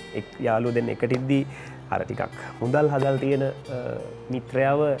දෙන්නෙක්. යාළුවෝ දෙන්න එකට ඉද්දී අර ටිකක් මුදල් හදල් තියෙන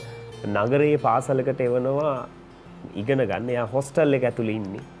මිත්‍රයව නගරයේ පාසලකට එවනවා ඉගෙන ගන්න. එයා හොස්ටල් එක ඇතුළේ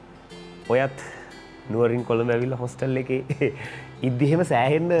ඉන්නේ. ඔයත් නුවරින් කොළඹ ඇවිල්ලා හොස්ටල් එකේ ඉද්දි එහෙම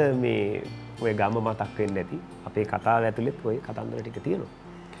සෑහෙන්න මේ ඔය ගම මතක් වෙන්න ඇති. අපේ කතාව ඇතුළෙත් ඔය කතන්දර ටික තියෙනවා.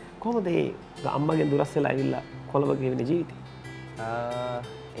 කොහොමද ඒ අම්මගෙන් දුරස් වෙලා ඇවිල්ලා කොළඹ ගෙවෙන ජීවිතේ?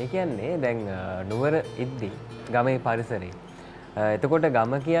 ඒ කියන්නේ දැන් නුවර ඉද්දි ගමේ පරිසරේ. එතකොට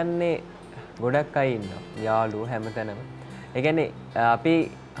ගම කියන්නේ ගොඩක් අය ඉන්නවා. යාළුවෝ හැමතැනම. ඒ කියන්නේ අපි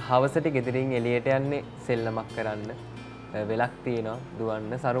හවසට ගෙදරින් එළියට යන්නේ සෙල්ලමක් කරන්න. වෙලක් තියනවා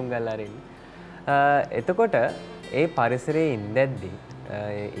දුවන්න සරුංගල් අරින්න. එතකොට ඒ පරිසරයේ ඉඳද්දී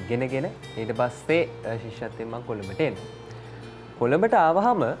ඉගෙනගෙන ඊට පස්සේ ශිෂ්‍යත්වයෙන් මම කොළඹට එනවා. කොළඹට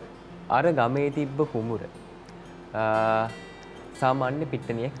ආවහම අර ගමේ තිබ්බ කුමුර සාමාන්‍ය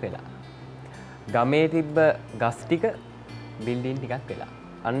පිට්ටනියක් වෙලා. ගමේ තිබ්බ ගස් ටික බිල්ඩින් ටිකක් වෙලා.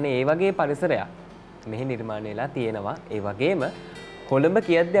 අන්න ඒ වගේ පරිසරයක් මෙහි නිර්මාණය වෙලා තියෙනවා. ඒ වගේම කොළඹ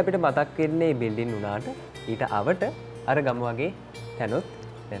කියද්දී අපිට මතක් වෙන්නේ බිල්ඩින් උනාට ඊට අවට අර ගම වගේ තැනොත්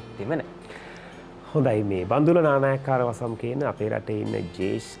නැත්තිම නැහැ. හොඳයි මේ බන්දුල නානායක්කාර වසම් කියන අපේ රටේ ඉන්න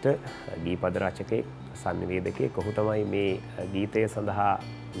ජ්‍යෙෂ්ඨ ගීපද රචකයෙක් සංනිවේදකයෙක් ඔහු තමයි මේ ගීතය සඳහා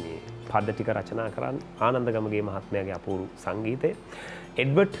මේ පද ටික රචනා කරන්නේ. ආනන්දගමගේ මහත්මයාගේ අපූර්ව සංගීතය.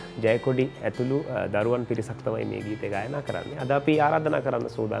 එඩ්වර්ඩ් ජයකොඩි ඇතුළු දරුවන් පිරිසක් තමයි මේ ගීතය ගායනා කරන්නේ. අද අපි ආරාධනා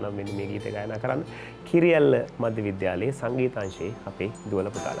කරන්න සූදානම් වෙන්නේ මේ ගීතය ගායනා කරන්න කිරියල්ල මධ්‍ය විද්‍යාලයේ සංගීතාංශයේ අපේ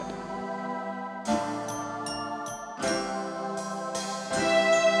දුවල පුතාලට.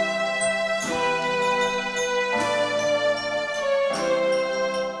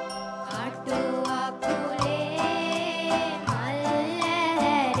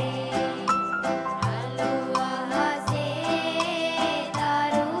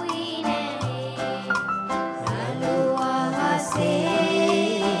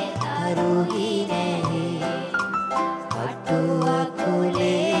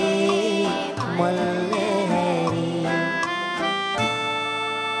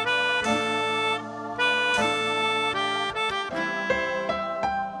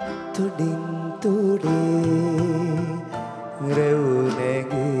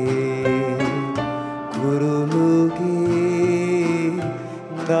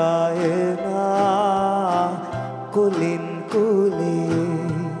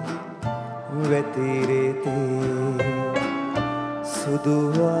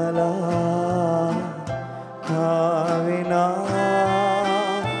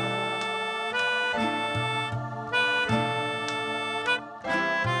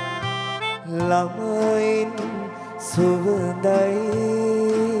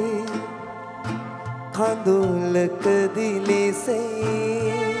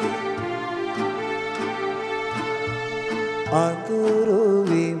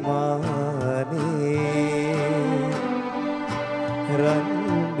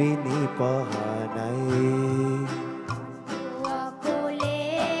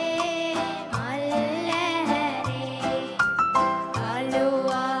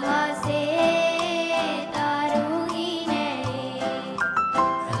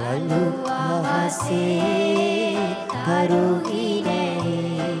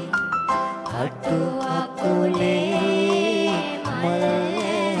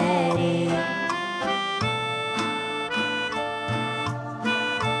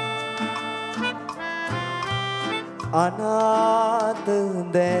 අනාත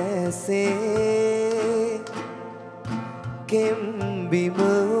දැසේ කෙම්බිම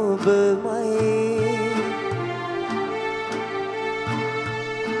ඔබමයි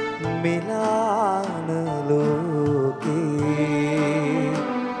මිලාන ලෝකේ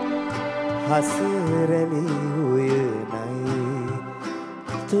හසරලි උයනයි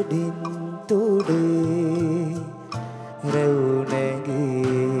තුඩින් තුඩේ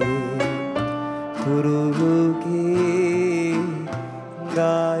රැවුනගේ කුරුළුගේ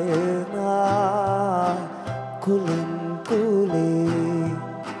ගායනා කුලින් කුලේ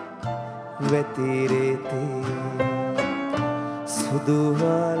වැතිරෙතේ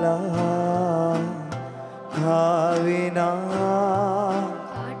සුදුවලා භාවිනා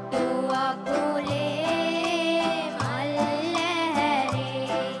කටුව කුලේ මල්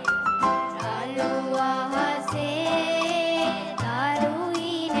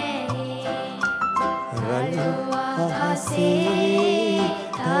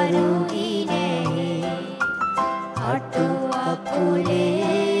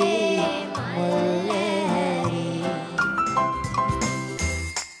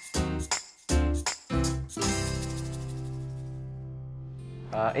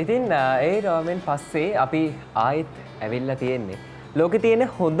ඉතින් ඒ රෝමෙන් පස්සේ අපි ආයෙත් ඇවිල්ලා තියෙන්නේ ලෝකේ තියෙන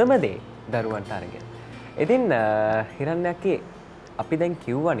හොඳම දේ දරුවන්ට අරගෙන. ඉතින් හිරණ්‍යක්කේ අපි දැන්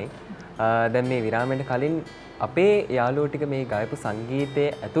කිව්වනේ දැන් මේ විරාමයට කලින් අපේ යාළුවෝ ටික මේ ගායපු සංගීතයේ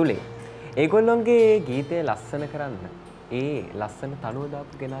ඇතුලේ ඒගොල්ලොන්ගේ ගීතය ලස්සන කරන්න ඒ ලස්සන තනුව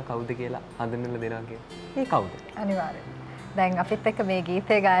දාපු කෙනා කවුද කියලා හඳුන්වලා දෙනවා කියන්නේ. ඒ කවුද? අනිවාර්යයෙන්. දැන් අපිත් එක්ක මේ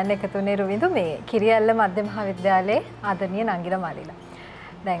ගීතය ගායන එකතුනේ රුවිඳු මේ කිරියැල්ල මධ්‍ය මහාවිද්‍යාලයේ ආදරණීය නංගිල මලිලා.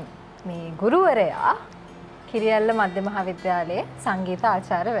 දැන් මේ ගුරුවරයා කිරියැල්ල මධ්‍ය මහාවිද්‍යාලයේ සංගීත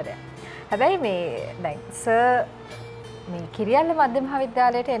ආචාර්යවරයා. හැබැයි මේ දැන් මේ කිරියැල්ල මධ්‍ය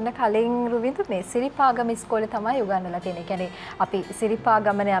මහාවිද්‍යාලයට එන්න කලින් රුවිඳු මේ සිරිපාගම ඉස්කෝලේ තමයි උගන්වලා තියෙන්නේ. කියන්නේ අපි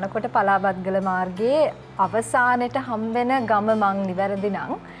සිරිපාගමන යනකොට පලාබත්ගල මාර්ගයේ අවසානයේ හම්බෙන ගම මං නිවැරදි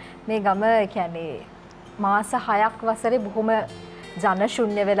නම් මේ ගම කියන්නේ මාස 6ක් වසරේ බොහොම ජන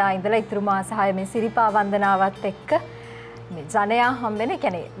ශුන්‍ය වෙලා ඉඳලා ඉතුරු මාස 6 මේ සිරිපා වන්දනාවත් එක්ක මේ ජනයා හම්බෙන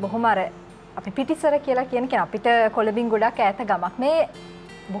කියන්නේ බොහොම අර අපි පිටිසර කියලා කියන අපිට කොළඹින් ගොඩක් ඈත ගමක්. මේ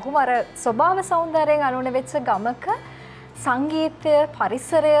බොහොම අර ස්වභාව සෞන්දර්යයෙන් අනුන වෙච්ච ගමක සංගීතය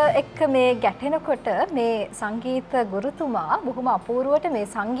පරිසරය එක්ක මේ ගැටෙනකොට මේ සංගීත ගුරුතුමා බොහොම අපූර්වට මේ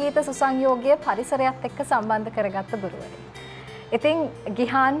සංගීත සුසංයෝගය පරිසරයත් එක්ක සම්බන්ධ කරගත්ත ගුරුවරයෙක්. ඉතින්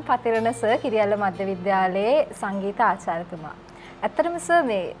ගිහාන් පතිරණ සර් කිරියැල්ල මධ්‍ය විද්‍යාලයේ සංගීත ආචාර්යතුමා. ඇත්තටම සර්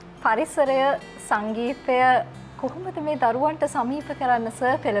මේ පරිසරය සංගීතය කොහොමද මේ දරුවන්ට සමීප කරන්න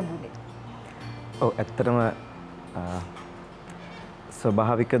සර් පෙළඹුණේ? ඔව් ඇත්තටම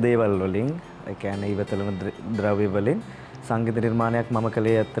ස්වභාවික දේවල් වලින් ඒ කියන්නේ ඉවතලම ද්‍රව්‍ය වලින් සංගීත නිර්මාණයක් මම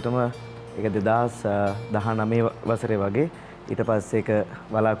කළේ ඇත්තටම ඒක 2019 වසරේ වගේ. ඊට පස්සේ ඒක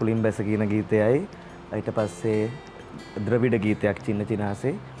වලාකුලින් බැස කියන ගීතයයි ඊට පස්සේ ද්‍රවිඩ ගීතයක් චින්න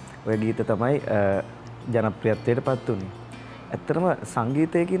චිනාසේ ඔය ගීත තමයි ජනප්‍රියත්වයට පත් වුණේ. ඇත්තටම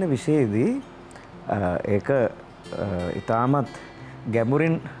සංගීතය කියන විෂයේදී ඒක ඊටමත්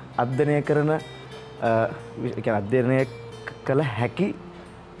ගැඹුරින් අධ්‍යයනය කරන අධ්‍යයනය කළ හැකි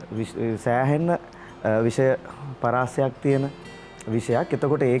සෑහෙන විෂය පරාසයක් තියෙන විෂයක්.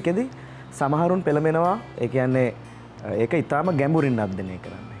 එතකොට ඒකෙදි සමහරුන් පෙළඹෙනවා. ඒ කියන්නේ ඒක ඊටම ගැඹුරින් අධ්‍යයනය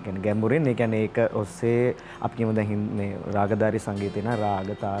කරන්න. ඒ කියන්නේ ගැඹුරින් ඒ කියන්නේ ඒක ඔස්සේ අපි කියමු දැන් මේ රාගධාරී සංගීතේ නා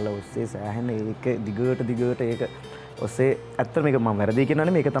රාග තාල ඔස්සේ සෑහෙන ඒක දිගට ඒක ඔස්සේ ඇත්තට මේක මම වැරදි කියනවා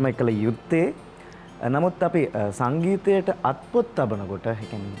නෙමෙයි. මේක තමයි කළ යුත්තේ. නමුත් අපි සංගීතයට අත්පොත් තබනකොට ඒ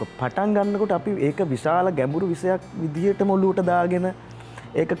කියන්නේ පටන් ගන්නකොට අපි ඒක විශාල ගැඹුරු විෂයක් විදිහටම ඔලුවට දාගෙන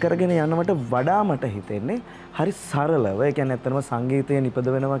ඒක කරගෙන යනවට වඩා මට හිතෙන්නේ හරි සරලව. ඒ කියන්නේ ඇත්තටම සංගීතය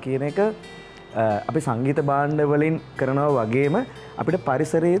නිපද වෙනවා කියන එක අපි සංගීත භාණ්ඩ වලින් කරනවා වගේම අපිට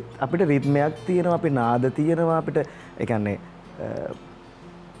පරිසරයේ අපිට රිද්මයක් තියෙනවා, අපි නාද තියෙනවා, අපිට ඒ කියන්නේ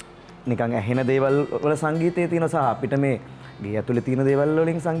නිකන් ඇහෙන දේවල් වල සංගීතය තියෙනවා සහ අපිට මේ ගේ ඇතුලේ තියෙන දේවල්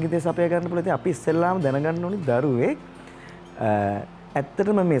වලින් සංගීතය සපයා ගන්න පුළුවන්. ඉතින් අපි ඉස්සෙල්ලාම දැනගන්න ඕනි දරුවේ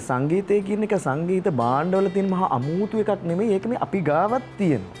ඇත්තටම මේ සංගීතය කියන එක සංගීත භාණ්ඩවල තියෙන මහා අමුතු එකක් නෙමෙයි. ඒක මේ අපි ගාවත්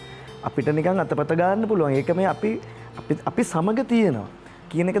තියෙනවා. අපිට නිකන් අතපත ගන්න පුළුවන්. ඒක මේ අපි සමග තියෙනවා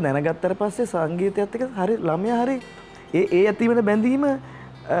කියන එක දැනගත්තට පස්සේ සංගීතයත් එක්ක හරි ළමයා හරි ඒ ඇති වෙන බැඳීම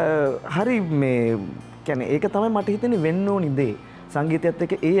හරි මේ කියන්නේ ඒක තමයි මට හිතෙන්නේ වෙන්න ඕනි දේ. සංගීතයත්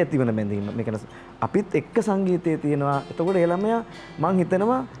එක්ක ඒ ඇති වෙන බැඳීම. මේ කියන්නේ අපිත් එක්ක සංගීතය තියෙනවා. එතකොට ඒ ළමයා මං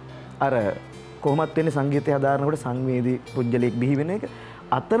හිතනවා අර කොහොමත් වෙන්නේ සංගීතය හදාරනකොට සංවේදී පුජ්‍යලයක් බිහි වෙන එක.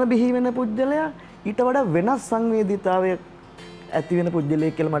 අතන බිහි වෙන පුජ්‍යලයා ඊට වඩා වෙනස් සංවේදීතාවයක් ඇති වෙන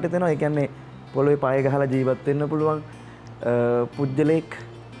පුජ්‍යලයක් කියලා මට හිතෙනවා. ඒ කියන්නේ පොළොවේ පාය ගහලා ජීවත් වෙන්න පුළුවන් පුජ්‍යලයක්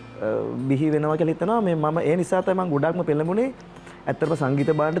බිහි වෙනවා කියලා හිතනවා. මේ මම ඒ නිසා තමයි මම ගොඩක්ම පෙළඹුණේ. ඇත්තටම සංගීත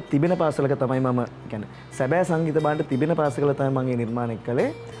භාණ්ඩ තිබෙන පාසලක තමයි මම කියන්නේ සැබෑ සංගීත භාණ්ඩ තිබෙන පාසලක තමයි මම මේ නිර්මාණය කළේ.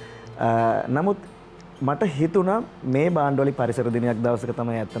 නමුත් මට හිතුණා මේ භාණ්ඩ වලින් පරිසර දිනයක් දවසක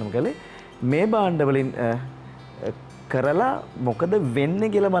තමයි ඇත්තටම කළේ. මේ භාණ්ඩ වලින් කරලා මොකද වෙන්නේ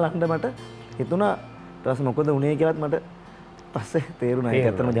කියලා බලන්න මට හිතුණා. ඊට පස්සේ මොකද වුනේ කියලාත් මට පස්සේ තේරුණා. ඒක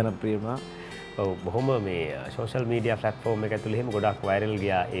ඇත්තටම ජනප්‍රිය වුණා. ඔව් බොහොම මේ සෝෂල් මීඩියා ප්ලැට්ෆෝම් එක ඇතුළේ එහෙම ගොඩක් වයිරල්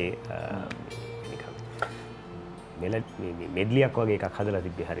ගියා ඒ මෙඩ්ලියක් වගේ එකක් හදලා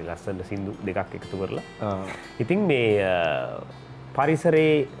තිබ්බේ. හරි ලස්සන සින්දු දෙකක් එකතු කරලා. ඉතින් මේ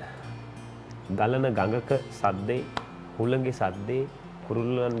පරිසරයේ ගලන ගඟක සද්දේ, හුළඟේ සද්දේ,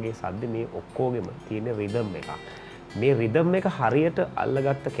 කුරුල්ලන්ගේ සද්දේ මේ ඔක්කොගෙම තියෙන රිද්ම් එකක්. මේ රිද්ම් එක හරියට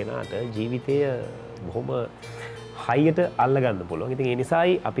අල්ලගත්ත කෙනාට ජීවිතය බොහොම හයියට අල්ලගන්න පුළුවන්. ඉතින් ඒ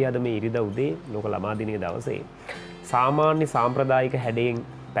නිසායි අපි අද මේ ඉරිදා උදේ ලෝක ළමා දිනයේ දවසේ සාමාන්‍ය සාම්ප්‍රදායික හැඩයෙන්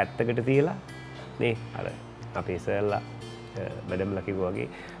පැත්තකට තියලා මේ අර අපේ ඉස්සෙල්ලා මැඩම්ලා කිව්වා වගේ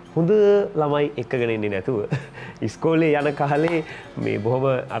හොඳ ළමයි එක්කගෙන ඉන්නේ නැතුව ඉස්කෝලේ යන කාලේ මේ බොහොම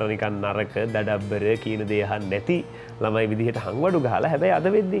අර නිකන් නරක දඩබ්බර කියන දේ අහන්න නැති ළමයි විදිහට හංවඩු ගහලා හැබැයි අද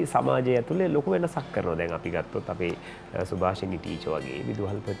වෙද්දී සමාජය ඇතුලේ ලොකු වෙනසක් කරනවා. දැන් අපි ගත්තොත් අපේ සුභාෂිනී ටීචර් වගේ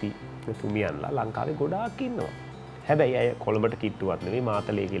විදුහල්පති තුමියන්ලා ලංකාවේ ගොඩාක් ඉන්නවා. හැබැයි අය කොළඹට කිට්ටුවක් නෙවෙයි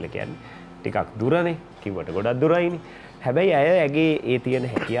මාතලේ කියලා කියන්නේ ටිකක් දුරනේ කිව්වට ගොඩක් දුරයිනේ. හැබැයි අය ඇගේ ඒ තියෙන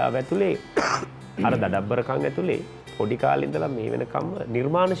හැකියාව ඇතුලේ අර දඩබ්බරකම් ඇතුලේ පොඩි කාලේ ඉඳලා මේ වෙනකම්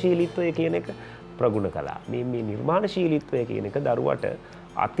නිර්මාණශීලීත්වය කියන එක ප්‍රගුණ කළා. මේ නිර්මාණශීලීත්වය කියන එක දරුවට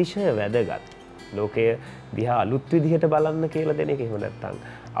අතිශය වැදගත්. ලෝකය දිහා අලුත් විදිහට බලන්න කියලා දෙන එක. එහෙම නැත්නම්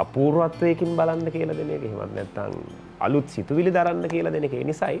අපූර්වත්වයකින් බලන්න කියලා දෙන එක. එහෙම නැත්නම් අලුත් සිතුවිලි දරන්න කියලා දෙන එක. ඒ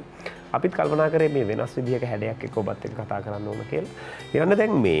නිසායි අපිත් කල්පනා කරේ මේ වෙනස් විදිහක හැඩයක් එක්ක ඔබත් එක්ක කතා කරන්න ඕන කියලා. ඊළඟ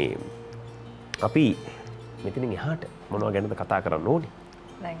දැන් මේ අපි මෙතනින් එහාට මොනවා ගැනද කතා කරන්න ඕනේ?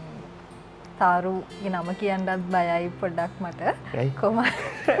 දැන් තාරුගේ නම කියන්නත් බයයි පොඩ්ඩක් මට. කොහොමද?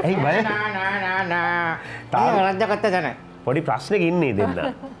 ඇයි බය? තාරු වරද්දගත්ත දැන. පොඩි ප්‍රශ්නයක් ඉන්නේ දෙන්න.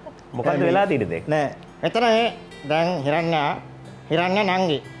 මොකද්ද වෙලා තියෙන්නේ? නෑ. එතන දැන් හිරඤ්ඤ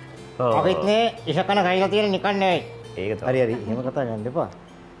නංගි. අපිත් නේ ඉෂකන ගයිලා තියෙන නිකන් නෙවෙයි. ඒක තමයි. හරි එහෙම කතා කරන්න එපා.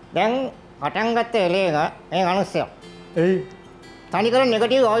 දැන් පටන් ගත්ත එලේක මේ මිනිස්සයා. එයි. තනිකර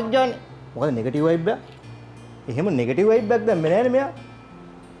නෙගටිව් වයිබ් ගන්න. මොකද නෙගටිව් වයිබ් එක? එහෙම නෙගටිව් වයිබ් එකක් දැම්මේ නෑනේ මෙයා.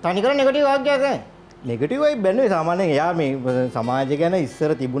 තනිකර නෙගටිව් වයිබ් එකක් නේ. නෙගටිව් වයිබ් බන්නේ සාමාන්‍යයෙන් එයා මේ සමාජය ගැන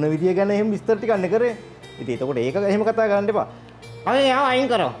ඉස්සර තිබුණ විදිය ගැන එහෙම විස්තර ටිකක් නේ කරේ. ඉතින් එතකොට ඒක එහෙම කතා කරන්න එපා. අපි යාව අයින්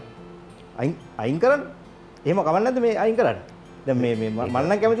කරමු. අයින් කරන්න? එහෙම කවන්න නැද්ද මේ අයින් කරන්න? දැන් මේ මම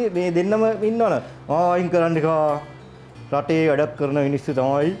නම් කැමති මේ දෙන්නම ඉන්නවනේ. අයින් කරන්න එක. රටේ වැඩක් කරන මිනිස්සු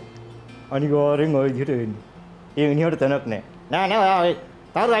තමයි අනිවාර්යෙන් ওই විදිහට වෙන්නේ. ඒ මිනිහට තැනක් නැහැ. නෑ ඔයා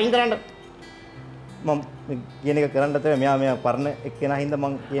තාරු අයින් කරන්න. මම කියන එක කරන්න තමයි මෙයා පරණ එක්කෙනා හින්දා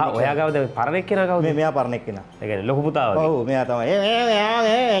මම කියන්නේ. ඔයා ගාවද පරණ එක්කෙනා ගාවද? මෙයා පරණ එක්කෙනා. ඒ කියන්නේ ලොකු පුතා වගේ. ඔව් මෙයා තමයි.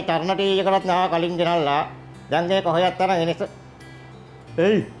 මේ චරණ ටීවී එකකට නා කලින් ගෙනල්ලා දැන් මේ කොහොයත් තරම් මිනිස්සු.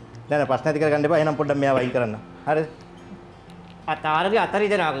 එයි නෑ ප්‍රශ්න ඇති කරගන්න එපා. එහෙනම් පොඩ්ඩක් මෙයා වයින් කරන්න. හරිද? තාරුගේ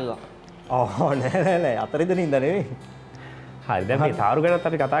අතරිදෙනා කිව්වා. නෑ අතරිදෙන හින්දා නෙවෙයි. හරි දැන් මේ තාරු ගැනත්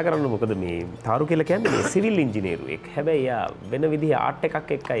අපි කතා කරන්න. මොකද මේ තාරු කියලා කියන්නේ මේ සිවිල් ඉංජිනේරුවෙක්. හැබැයි යා වෙන විදිහේ ආර්ට්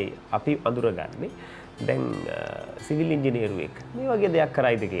එකක් එක්කයි අපි අඳුරගන්නේ. දැන් සිවිල් ඉංජිනේරුවෙක් මේ වගේ දෙයක්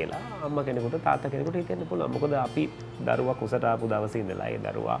කරයිද කියලා අම්මා කෙනෙකුට තාත්තා කෙනෙකුට හිතෙන්න පුළුවන්. මොකද අපි දරුවා කුසට ආපු දවසේ ඉඳලා ඒ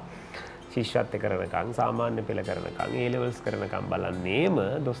දරුවා ශිෂ්‍යත්ව කරනකම් සාමාන්‍ය පෙළ කරනකම් A levels කරනකම් බලන්නේම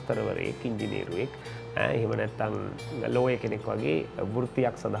දොස්තරවරයෙක් ඉංජිනේරුවෙක් එහෙම නැත්නම් ලෝය කෙනෙක් වගේ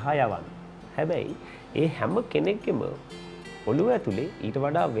වෘත්තියක් සඳහා යවන්න. හැබැයි ඒ හැම කෙනෙක්ගේම ඔළුව ඇතුලේ ඊට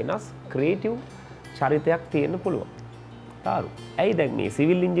වඩා වෙනස් ක්‍රියේටිව් චරිතයක් තියෙන්න පුළුවන්. තාරු. ඇයි දැන් මේ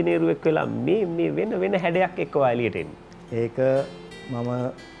සිවිල් ඉංජිනේරුවෙක් වෙලා මේ වෙන හැඩයක් එක්ක එළියට එන්නේ? ඒක මම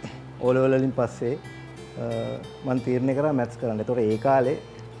O level වලින් පස්සේ මම තීරණය කරා මැත්ස් කරන්න. ඒතකොට ඒ කාලේ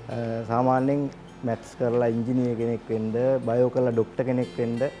සාමාන්‍යයෙන් මැත්ස් කරලා ඉංජිනේර කෙනෙක් වෙන්න, බයෝ කරලා ડોක්ටර් කෙනෙක්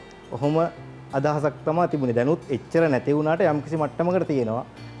වෙන්න ඔහොම අදහසක් තමයි තිබුණේ. දැනුත් එච්චර නැති වුණාට යම්කිසි මට්ටමකට තියෙනවා.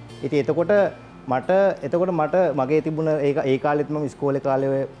 ඉතින් එතකොට මට මගේ තිබුණ ඒ කාලෙත් මම ඉස්කෝලේ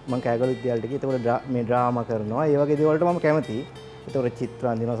කාලේ මම කෑගල විද්‍යාලයට ගියා. එතකොට මේ ඩ්‍රාමා කරනවා. ඒ වගේ දේවල්ට මම කැමතියි. එතකොට චිත්‍ර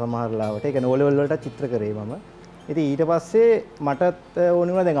අඳිනවා සමහර ලාවට. ඒ කියන්නේ O level වලට චිත්‍ර කරේ මම. ඉතින් ඊට පස්සේ මටත්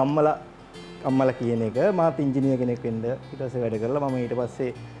ඕනේ වුණා දැන් අම්මලා කියන එක මාත් ඉංජිනේර කෙනෙක් වෙන්න ඊට පස්සේ වැඩ කරලා මම ඊට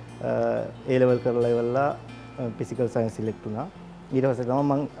පස්සේ A level කරලා ඉවරලා ෆිසිකල් සයන්ස් සිලෙක්ට් වුණා. ඊට පස්සේ තමයි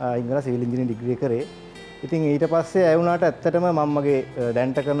මම ඉංග්‍රීසි සිවිල් ඉංජිනේරින් ඩිග්‍රී කරේ. ඉතින් ඊට පස්සේ ඇය වුණාට ඇත්තටම මම මගේ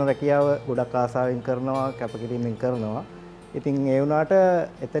දැනට කරන රැකියාව ගොඩක් ආසාවෙන් කරනවා, කැපකිරීමෙන් කරනවා. ඉතින් ඒ වුණාට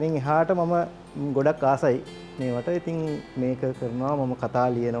එතනින් එහාට මම ගොඩක් ආසයි මේවට. ඉතින් මේක කරනවා, මම කතා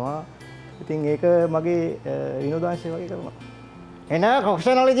ලියනවා. ඉතින් ඒක මගේ විනෝදාංශය වගේ කරනවා. එන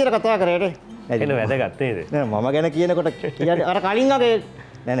ප්‍රොෆෙෂනල් විදියට කතා කරේට එන වැදගත් නේද? නෑ මම ගැන කියනකොට කියන්නේ අර කලින් වගේ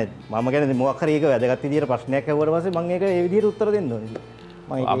නෑ මම ගැන මොකක් හරි ඒක වැදගත් විදියට ප්‍රශ්නයක් අහුවට පස්සේ මම ඒක ඒ විදියට උත්තර දෙන්න ඕනේ.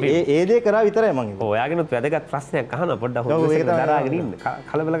 ඒ දේ කරා විතරයි මම. ඔයාගෙනුත් වැදගත් ප්‍රශ්නයක් අහන්න පොඩ්ඩක් හොඳට දරාගෙන ඉන්න.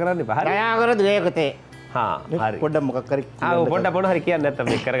 කලබල කරන්න එපා. හරි. දයාකර දුවේකතේ. හා හරි. පොඩ්ඩක් මොකක් හරි පොඩ්ඩක් මොන හරි කියන්න නැත්තම්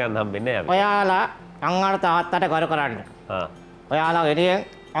මේක කරගන්න හම්බෙන්නේ නැහැ. ඔයාලා අංගල තාත්තට කර කරන්න. ඔයාලා ගෙඩියෙන්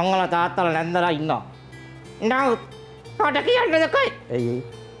අංගල තාත්තලා නැන්දලා ඉන්නවා. නෑ මට කියන්න දෙකයි. එයි.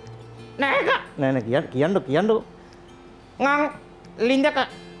 නෑ කියන්න. මං ලින්දක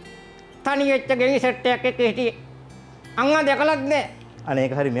තනි වෙච්ච ගෙයි සෙට් එකක් එක්ක හිටියේ. අංගා දැකලත් නෑ. අනේ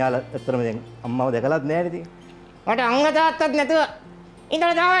ඒක හරි මෙයාලා ඇත්තටම දැන් අම්මව දැකලත් නෑ නේද? මට අංග තාත්තත් නැතුව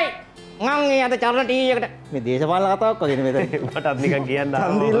ඉඳලා තමයි මං මේ අද චරණ ටීවී එකට මේ දේශපාලන කතාවක් වගේ නෙමෙයි මටත් නිකන් කියන්න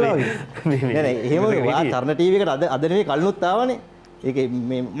නෑ එහෙම වා චරණ ටීවී එකට අද නෙමෙයි කලිනුත් ආවනේ. ඒකේ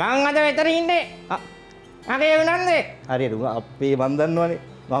මේ මං අද මෙතන ඉන්නේ. මගේ උනන්දේ. හරියට අපේ මන් දන්නවනේ.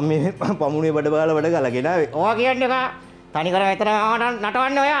 මම මේ පමුණේ බඩ බාලා වැඩ ගාලා ගෙනාවේ. ඔයා කියන්නේ තනි කර විතර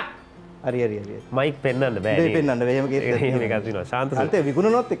නටවන්නේ ඔයා. හරි. මයික් පෙන්වන්න බෑ. දෙයි පෙන්වන්න බෑ. එහෙම කිව්ත් මේකක් තියෙනවා. ශාන්ත සර්. අන්තේ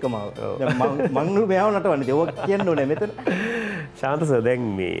විකුණනොත් එක්කම ආව. දැන් මං මෙයාව නටවන්නේ. ඒක කියන්න ඕනේ මෙතන. ශාන්ත සර් දැන්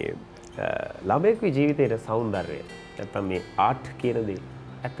මේ ළමයෙකුගේ ජීවිතයේ సౌందර්යය නැත්නම් මේ ආර්ට් කියන දේ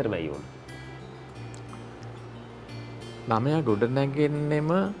ඇත්තටම ඇයි ඕන? ළමයා ගොඩ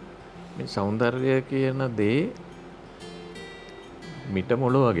නැගෙන්නෙම මේ సౌందර්යය කියන දේ මිට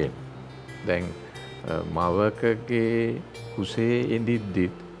මොළවගෙන. දැන් මවකගේ කුසේ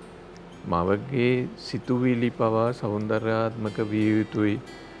ඉඳිද්දිත් මවගේ සිතුවිලි පවා సౌందర్యාත්මක විය යුතුයි,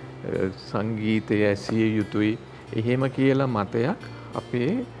 සංගීතය ඇසිය යුතුයි, එහෙම කියලා මතයක්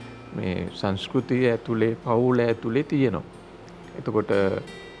අපේ මේ සංස්කෘතිය ඇතුලේ, පවුල ඇතුලේ තියෙනවා. එතකොට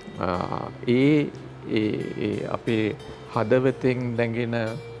ඒ අපේ හදවතෙන් දැඟෙන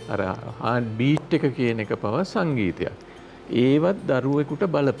අර හાર્ට් බීට් එක කියන එක පවා සංගීතයක්. ඒවත් දරුවෙකුට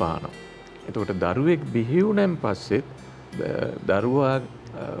බලපානවා. එතකොට දරුවෙක් බිහි වුණාන් පස්සෙත් දරුවා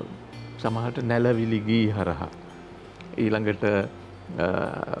සමහරට නැලවිලි ගී හරහා ඊළඟට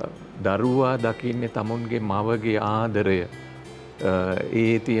දරුවා දකින්නේ තමුන්ගේ මවගේ ආදරය,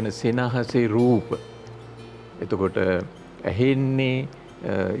 ඒ තියෙන සෙනහසේ රූප. එතකොට ඇහෙන්නේ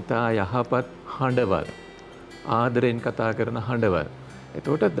ඊටා යහපත් හඬවල්, ආදරෙන් කතා කරන හඬවල්.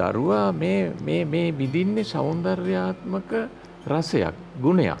 එතකොට දරුවා මේ විඳින්නේ సౌందర్యාත්මක රසයක්,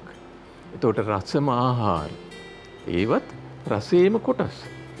 ගුණයක්. එතකොට රසම ආහාර, ඒවත් රසේම කොටස්.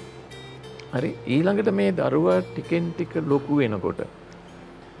 හරි. ඊළඟට මේ දරුවා ටිකෙන් ටික ලොකු වෙනකොට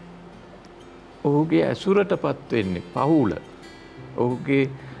ඔහුගේ ඇසුරටපත් වෙන්නේ පවුල. ඔහුගේ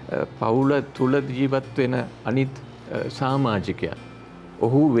පවුල තුල ජීවත් වෙන අනිත් සමාජිකයන්.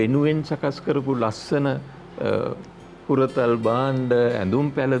 ඔහු වෙනුවෙන් සකස් කරපු ලස්සන පුරතල් භාණ්ඩ,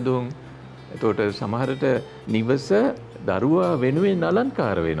 ඇඳුම් පැළඳුම්. එතකොට සමහරට නිවස දරුවා වෙනුවෙන්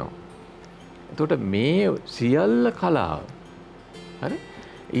අලංකාර වෙනවා. එතකොට මේ සියල්ල කලාව. හරි.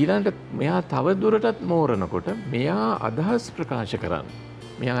 ඊළඟට මෙයා තව දුරටත් මෝරනකොට මෙයා අදහස් ප්‍රකාශ කරන්නේ,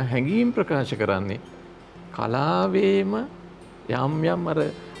 මෙයා හැඟීම් ප්‍රකාශ කරන්නේ කලාවේම යම් අර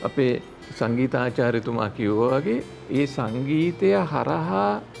අපේ සංගීතාචාර්යතුමා කිව්වා වගේ ඒ සංගීතය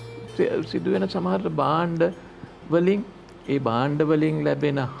හරහා සිදුවෙන සමහර භාණ්ඩ වලින්, ඒ භාණ්ඩ වලින්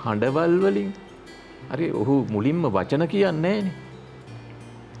ලැබෙන හඬවල් වලින්. හරි. ඔහු මුලින්ම වචන කියන්නේ නැහනේ.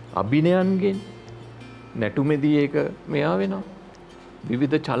 අභිනයන්ගෙන් නැටුමේදී ඒක මෙයා වෙනවා.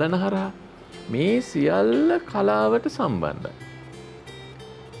 විවිධ චලන හරහා මේ සියල්ල කලාවට සම්බන්ධයි.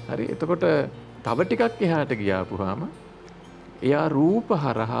 හරි. එතකොට තව ටිකක් එහාට ගියාපුවාම එයා රූප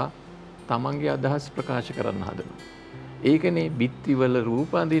හරහා තමන්ගේ අදහස් ප්‍රකාශ කරන්න හදනවා. ඒකනේ බිත්තිවල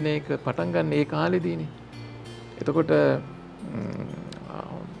රූප අඳින එක පටන් ගන්න ඒ කාලෙදීනේ. එතකොට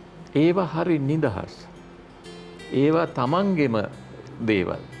ඒවා හරි නිදහස්. ඒවා තමන්ගේම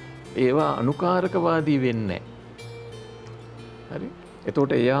දේවල්. ඒවා අනුකාරකවාදී වෙන්නේ නැහැ. හරි.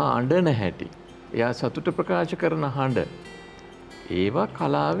 එතකොට එයා අඬන හැටි, එයා සතුට ප්‍රකාශ කරන හඬ, ඒවා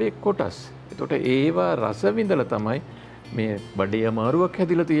කලාවේ කොටස්. එතකොට ඒවා රස විඳලා තමයි මේ බඩේ අමාරුවක්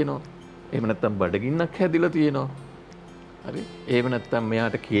හැදිලා තියෙනවා. එහෙම නැත්නම් බඩගින්නක් හැදිලා තියෙනවා. හරි. එහෙම නැත්නම්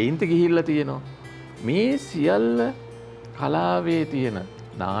මෙයාට කේන්ති ගිහිල්ලා තියෙනවා. මේ සියල්ල කලාවේ තියෙන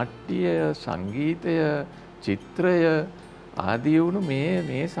නාට්‍ය, සංගීතය, චිත්‍රය ආදී වුණු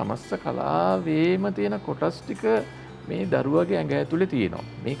මේ සමස්ත කලාවේම තියෙන කොටස් ටික මේ දරුවගේ ඇඟ ඇතුලේ තියෙනවා.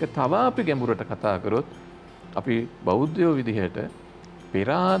 මේක තව අපි ගැඹුරට කතා කරොත් අපි බෞද්ධයෝ විදිහට පෙර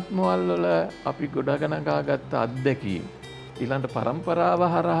ආත්මවල වල අපි ගොඩනගාගත්ත අත්දැකීම්, ඊළඟ પરම්පරාව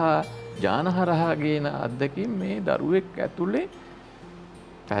හරහා, ඥාන හරහා ගේන අත්දැකීම් මේ දරුවෙක් ඇතුලේ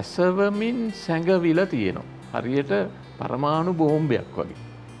පැසවමින් සැඟවිලා තියෙනවා. හරියට පරමාණු බෝම්බයක් වගේ.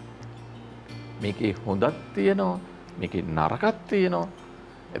 මේකේ හොඳක් තියෙනවා, මේකේ නරකක් තියෙනවා.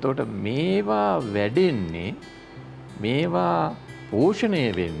 එතකොට මේවා වැඩෙන්නේ, මේවා පෝෂණය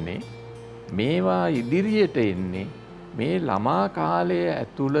වෙන්නේ, මේවා ඉදිරියට එන්නේ මේ ළමා කාලයේ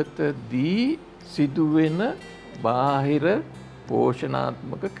ඇතුළතදී සිදුවෙන බාහිර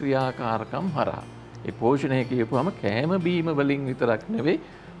පෝෂණාත්මක ක්‍රියාකාරකම් හරහා. ඒ පෝෂණය කියපුවම කෑම බීම වලින් විතරක් නෙවෙයි,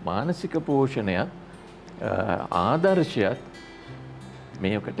 මානසික පෝෂණයත් ආදර්ශයත්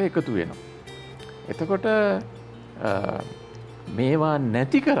මේකට එකතු වෙනවා. එතකොට මේවා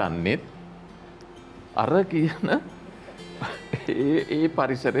නැති කරන්නේත් අර කියන ඒ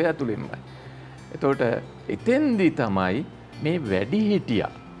පරිසරය ඇතුළෙන්මයි. එතකොට එතෙන්දි තමයි මේ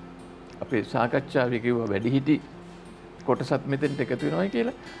වැඩිහිටියා, අපේ සාකච්ඡාවේ කිව්වා වැඩිහිටි කොටසත් මෙතෙන්ට එකතු වෙනවා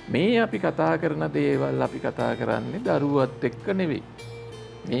කියලා. මේ අපි කතා කරන දේවල් අපි කතා කරන්නේ දරුවත් එක්ක නෙවෙයි.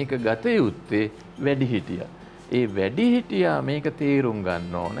 මේක ගත යුත්තේ වැඩිහිටියා. ඒ වැඩිහිටියා මේක තේරුම්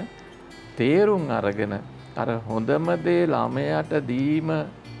ගන්න ඕන. තේරුම් අරගෙන අර හොඳම දේ ළමයාට දීම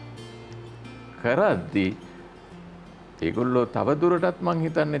කරද්දී ඒගොල්ලෝ තවදුරටත් මං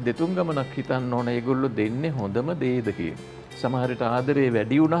හිතන්නේ දෙතුන් ගමනක් හිතන්න ඕන ඒගොල්ලෝ දෙන්නේ හොඳම දේද කියලා. සමහර විට ආදරේ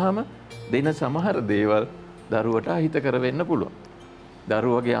වැඩි වුණාම දෙන සමහර දේවල් දරුවට අහිත කර වෙන්න පුළුවන්.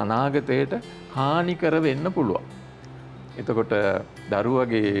 දරුවගේ අනාගතයට හානි කර වෙන්න පුළුවන්. එතකොට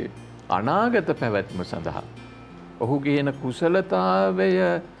දරුවගේ අනාගත පැවැත්ම සඳහා ඔහුගේ එන කුසලතාවය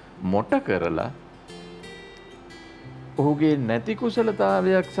මොට කරලා ඔහුගේ නැති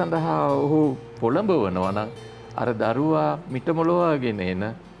කුසලතාවයක් සඳහා ඔහු පොළඹවනවා නම් අර දරුවා මිටමොලවාගෙන එන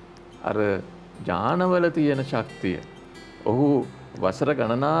අර ඥානවල තියෙන ශක්තිය ඔහු වසර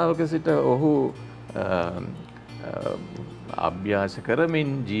ගණනාවක සිට ඔහු අභ්‍යාස කරමින්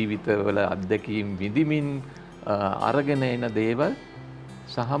ජීවිතවල අත්දැකීම් විඳිමින් අරගෙන එන දේවල්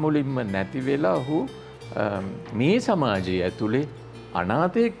සහ මුලින්ම නැති වෙලා ඔහු මේ සමාජය ඇතුලේ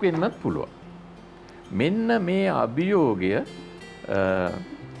අනාථයෙක් වෙන්නත් පුළුවන්. මෙන්න මේ අභියෝගය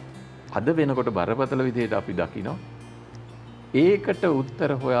අද වෙනකොට බරපතල විදිහට අපි දකිනවා. ඒකට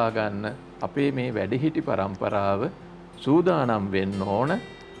උත්තර හොයාගන්න අපේ මේ වැඩිහිටි පරම්පරාව සූදානම් වෙන්න ඕන.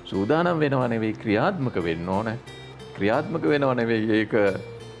 සූදානම් වෙනව නෙවෙයි ක්‍රියාත්මක වෙන්න ඕන. ක්‍රියාත්මක වෙනව නෙවෙයි ඒක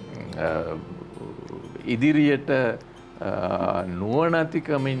ඉදිරියට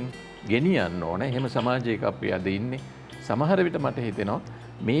නුවණැතිකමින් ගෙනියන්න ඕන. එහෙම සමාජයක අපි අද ඉන්නේ. සමහර විට මට හිතෙනවා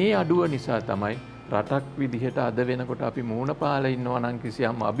මේ අඩුව නිසා තමයි රටක් විදිහට අද වෙනකොට අපි මූණ පාලා ඉන්නවා නම්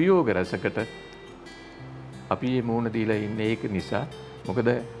කිසියම් අභියෝග රසකට අපි මේ මූණ දීලා ඉන්නේ ඒක නිසා. මොකද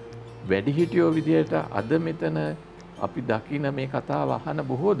වැඩිහිටියෝ විදිහට අද මෙතන අපි දකින මේ කතාව අහන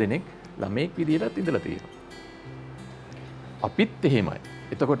බොහෝ දෙනෙක් ළමෙක් විදිහටත් ඉඳලා තියෙනවා. අපිත් එහෙමයි.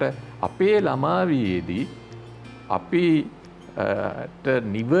 එතකොට අපේ ළමාවියේදී අපිට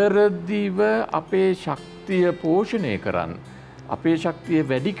නිවැරදිව අපේ ශක්තිය පෝෂණය කරන්න අපේ ශක්තිය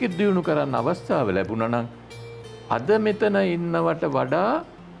වැඩි දියුණු කරන්න අවස්ථාව ලැබුණා නම් අද මෙතන ඉන්නවට වඩා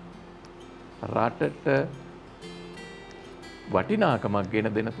රටට වටිනාකමක්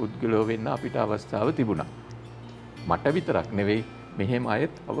ගෙන දෙන පුද්ගලයෝ වෙන්න අපිට අවස්ථාව තිබුණා. මට විතරක් නෙවෙයි මෙහෙම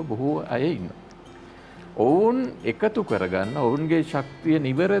අයත් බොහෝ අය ඉන්නවා. ඔවුන් එකතු කරගන්න ඔවුන්ගේ ශක්තිය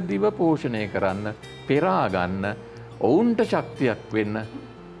නිවැරදිව පෝෂණය කරන්න පෙරා ගන්න ඔවුන්ට ශක්තියක් වෙන්න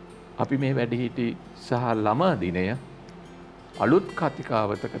අපි මේ වැඩිහිටි සහ ළමා දිනය අලුත්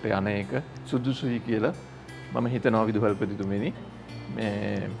කතිකාවතකට යන එක සුදුසුයි කියලා මම හිතනවා විදුහල්පතිතුමනි.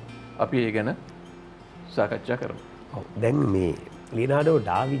 මේ අපි ඒ ගැන සාකච්ඡා කරමු. දැන් මේ ලියනාඩෝ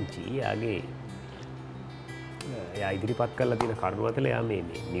ඩා වින්චි යාගේ එයා ඉදිරිපත් කරලා තියෙන කරුණු අතර එයා මේ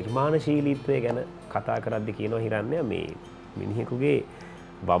නිර්මාණශීලීත්වය ගැන කතා කරද්දී කියනවා හිරන්නේ මේ මිනිහෙකුගේ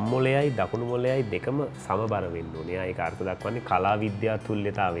වම් මොළයයි දකුණු මොළයයි දෙකම සමබර වෙන්න ඕනේ. එයා ඒක අර්ථ දක්වන්නේ කලා විද්‍යා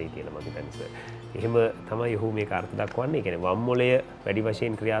තුල්්‍යතාවය කියලා මම හිතන්නේ. එහෙම තමයි ඔහු මේක අර්ථ දක්වන්නේ. ඒ කියන්නේ වම් මොළය වැඩි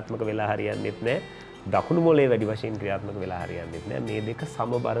වශයෙන් ක්‍රියාත්මක වෙලා හරියන්නේත් නැහැ. දකුණු මොළය වැඩි වශයෙන් ක්‍රියාත්මක වෙලා හරියන්නේත් නැහැ. මේ දෙක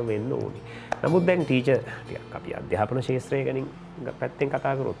සමබර වෙන්න ඕනේ. නමුත් දැන් ටීචර් ටිකක් අපි අධ්‍යාපන ශාස්ත්‍රය ගැන පැත්තෙන්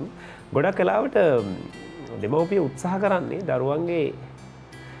කතා කරොත් ගොඩක් වෙලාවට දෙමව්පිය උත්සාහ කරන්නේ දරුවන්ගේ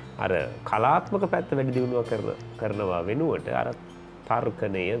අර කලාත්මක පැත්ත වැඩි දියුණුව කරනවා වෙනුවට අර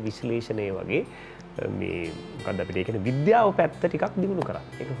තර්කණය විශ්ලේෂණය වගේ මේ මොකක්ද අපිට ඒ කියන්නේ විද්‍යාව පැත්ත ටිකක් දියුණු කරා.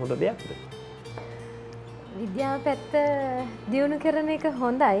 ඒක හොඳ දෙයක්ද? විද්‍යාව පැත්ත දියුණු කරන එක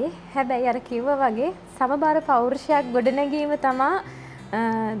හොඳයි. හැබැයි අර කිව්වා වගේ සමබර පෞරුෂයක් ගොඩනැගීම තමයි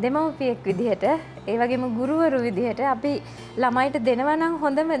දෙමව්පියෙක් විදිහට ඒ වගේම ගුරුවරු විදිහට අපි ළමයිට දෙනවා නම්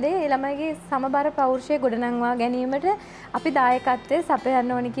හොඳම දේ ඒ ළමයිගේ සමබර පෞරුෂය ගොඩනංවා ගැනීමට අපි දායකත්වයේ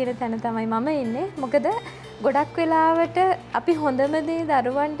සපයන්න ඕනි කියන තැන තමයි මම ඉන්නේ. මොකද ගොඩක් වෙලාවට අපි හොඳම දේ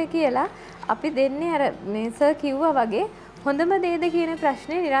දරුවන්ට කියලා අපි දෙන්නේ අර මේ සර් කිව්වා වගේ හොඳම දේද කියන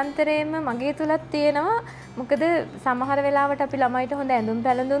ප්‍රශ්නේ නිරන්තරයෙන්ම මගේ තුලත් තියෙනවා. මොකද සමහර වෙලාවට අපි ළමයිට හොඳ ඇඳුම්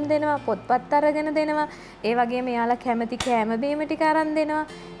පැළඳුම් දෙනවා, පොත්පත් අරගෙන දෙනවා, ඒ වගේම එයාලා කැමති කෑම බීම ටික අරන් දෙනවා.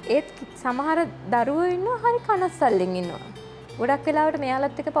 ඒත් සමහර දරුවෝ ඉන්නවා හරි කනස්සල්ලෙන් ඉන්නවා. ගොඩක් වෙලාවට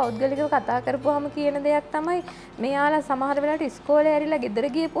මෙයාලත් එක්ක පෞද්ගලිකව කතා කරපුවාම කියන දෙයක් තමයි මෙයාලා සමහර වෙලාවට ඉස්කෝලේ ඇරිලා ගෙදර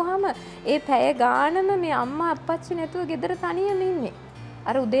ගියපුවාම ඒ පැය ගානම මේ අම්මා අප්පච්චි නැතුව ගෙදර තනියම ඉන්නේ.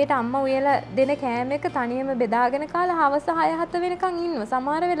 අර උදේට අම්මා උයලා දෙන කෑම එක තනියම බෙදාගෙන කාලා හවස 6-7 වෙනකන් ඉන්නවා.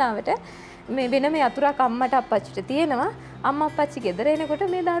 සමහර වෙලාවට මේ වෙනම යතුරක් අම්මට අප්පච්චිට තියෙනවා. අම්මා අප්පච්චි ගෙදර එනකොට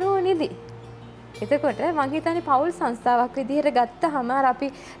මේ දරුවෝ නිදි. එතකොට මං හිතන්නේ පෞල් සංස්ථාවක් විදිහට ගත්තහම අර අපි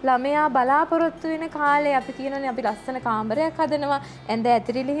ළමයා බලාපොරොත්තු වෙන කාලේ අපි කියනනේ අපි ලස්සන කාමරයක් හදනවා, ඇඳ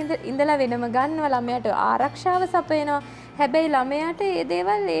ඇතිරිලි ඉඳලා වෙනම ගන්නවා, ළමයාට ආරක්ෂාව සපයනවා. හැබැයි ළමයාට මේ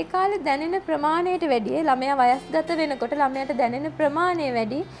දේවල් ඒ කාලේ දැනෙන ප්‍රමාණයට වැඩිය ළමයා වයස්ගත වෙනකොට ළමයාට දැනෙන ප්‍රමාණය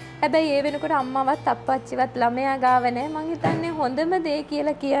වැඩි. හැබැයි ඒ වෙනකොට අම්මවත් අප්පච්චිවත් ළමයා ගාව නැහැ. මං හිතන්නේ හොඳම දේ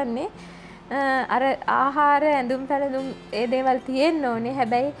කියලා කියන්නේ අර ආහාර ඇඳුම් පැළඳුම් ඒ දේවල් තියෙන්න ඕනේ.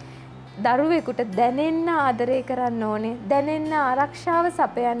 හැබැයි දරුවෙකුට දැනෙන්න ආදරය කරන්න ඕනේ, දැනෙන්න ආරක්ෂාව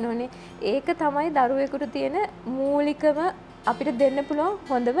සපයන්න ඕනේ. ඒක තමයි දරුවෙකුට තියෙන මූලිකම අපිට දෙන්න පුළුවන්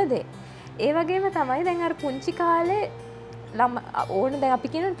හොඳම දේ. ඒ වගේම තමයි දැන් අර පුංචි කාලේ ඕන දැන් අපි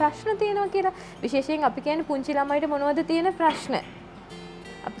කියන ප්‍රශ්න තියෙනවා කියලා. විශේෂයෙන් අපි කියන්නේ පුංචි ළමයිට මොනවද තියෙන ප්‍රශ්න?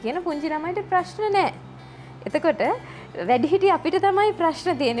 අපි කියන පුංචි ළමයිට ප්‍රශ්න නැහැ. එතකොට වැඩිහිටි අපිට තමයි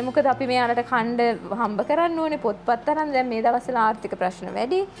ප්‍රශ්න තියෙන්නේ. මොකද අපි මෙයාලට කණ්ඩ හම්බ කරන්න ඕනේ, පොත්පත් අරන්. දැන් මේ දවස්වල ආර්ථික ප්‍රශ්න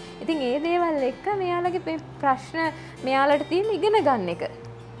වැඩි. ඉතින් ඒ දේවල් එක්ක මෙයාලගේ මේ ප්‍රශ්න මෙයාලට තියෙන ඉගෙන ගන්න එක.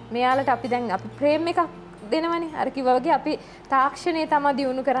 මෙයාලට අපි දැන් අපි ප්‍රේම එකක් දෙනවනේ. අර කිව්වා වගේ අපි තාක්ෂණය තමයි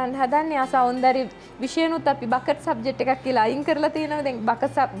දියුණු කරන්න හදන්නේ. ආ සෞන්දර්ය විෂයනුත් අපි බකට් සබ්ජෙක්ට් එකක් කියලා අයින් කරලා තියෙනවා. දැන්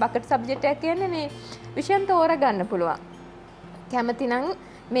බකට් සබ්ජෙක්ට් එකක් කියන්නේ මේ විෂයන් තෝරගන්න පුළුවන්. කැමතිනම්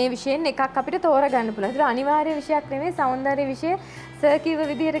මේ විෂයෙන් එකක් අපිට තෝරගන්න පුළුවන්. ඒක අනිවාර්ය විෂයක් නෙමෙයි සෞන්දර්ය විෂය. සර් කිව්ව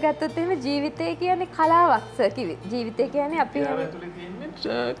විදිහට ගත්තොත් එහෙම ජීවිතය කියන්නේ කලාවක් සර් කිව්වේ. ජීවිතය කියන්නේ අපි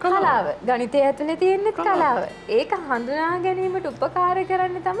කලාව. ගණිතය ඇතුලේ තියෙන කලාව. ඒක හඳුනා ගැනීමට උපකාර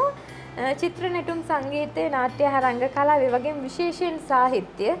කරන්න තමයි චිත්‍ර නැටුම් සංගීතය නාට්‍ය රංග කලාව වගේම විශේෂයෙන්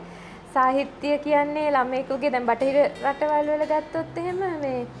සාහිත්‍ය. සාහිත්‍ය කියන්නේ ළමයෙකුගේ දැන් බටහිර රටවල් වල ගත්තොත් එහෙම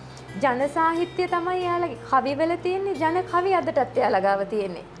මේ ජන සාහිත්‍ය තමයි යාළගේ කවිවල තියෙන්නේ. ජන කවි අදටත් යාළා ගාව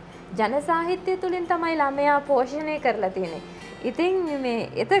තියෙන්නේ. ජන සාහිත්‍ය තුලින් තමයි ළමයා පෝෂණය කරලා තියෙන්නේ. ඉතින් මේ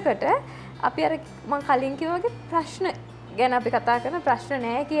එතකොට අපි අර මම කලින් කිව්වා වගේ ප්‍රශ්න ගැන අපි කතා කරන ප්‍රශ්න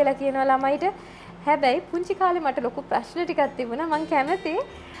නෑ කියලා කියනවා ළමයිට. හැබැයි පුංචි කාලේ මට ලොකු ප්‍රශ්න ටිකක් තිබුණා. මම කැමති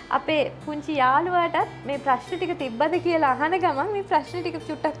අපේ පුංචි යාළුවාටත් මේ ප්‍රශ්න ටික තිබ්බද කියලා අහන ගමන් මේ ප්‍රශ්න ටික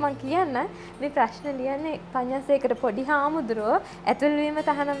චුට්ටක් මම කියන්න. මේ ප්‍රශ්න ලියන්නේ පඤ්ඤාසේකර පොඩි හාමුදුරුවෝ ඇතුල්වීම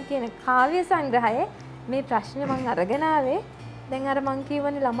තහනම් කියන කාව්‍ය සංග්‍රහයේ මේ ප්‍රශ්න මම අරගෙන ආවේ. දැන් අර මං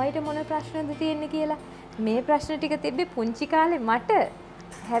කියවනේ ළමයිට මොන ප්‍රශ්නද තියෙන්නේ කියලා. මේ ප්‍රශ්න ටික තිබ්බේ පුංචි කාලේ මට.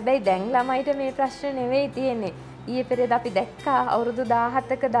 හැබැයි දැන් ළමයිට මේ ප්‍රශ්න නෙවෙයි තියෙන්නේ. ඊයේ පෙරේද අපි දැක්කා අවුරුදු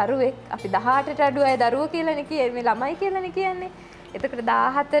 17ක දරුවෙක්. අපි 18ට අඩු අය දරුවෝ කියලානේ කියන්නේ. මේ ළමයි කියලානේ කියන්නේ. එතකොට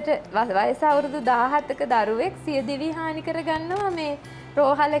 17ට වයස අවුරුදු 17ක දරුවෙක් සියදිවි හානි කරගන්නවා මේ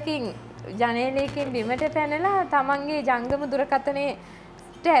රෝහලකින් ජනේලයකින් බිමට පැනලා තමන්ගේ ජංගම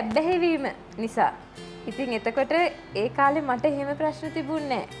දුරකථනයට ඇබ්බැහිවීම නිසා. ඉතින් එතකොට ඒ කාලේ මට එහෙම ප්‍රශ්න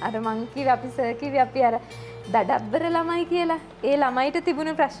තිබුණේ නැහැ. අර මං කිව්වේ අපි සර් කිව්වේ අපි අර දඩබ්බර ළමයි කියලා. ඒ ළමයිට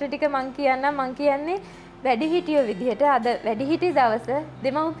තිබුණ ප්‍රශ්න ටික මං කියන්නම්. මං කියන්නේ වැඩිහිටියෝ විදිහට අද වැඩිහිටි දවස,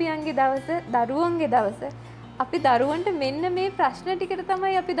 දෙමව්පියන්ගේ දවස, දරුවන්ගේ දවස. අපි දරුවන්ට මෙන්න මේ ප්‍රශ්න ටිකට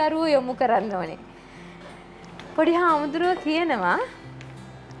තමයි අපි දරුවෝ යොමු කරන්න ඕනේ. පොඩි හාමුදුරුවෝ කියනවා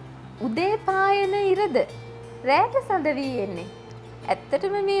උදේ පායන ඉරද රැට සඳ වී එන්නේ.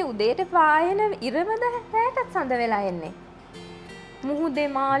 ඇත්තටම මේ උදේට පායන ඉරමද රැටත් සඳ වෙලා එන්නේ. මුහුදේ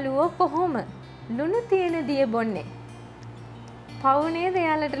මාළුවෝ කොහොම ලුණු තියෙන දිය බොන්නේ. පවුනේ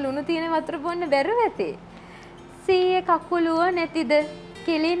දෙයාලට ලුණු තියෙන වතුර බොන්න බැරුව ඇති. සීයේ කකුලුව නැතිද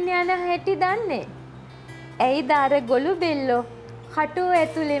කෙලින් යන හැටි දන්නේ. ඇයිද අර ගොළු බෙල්ලෝ කටුව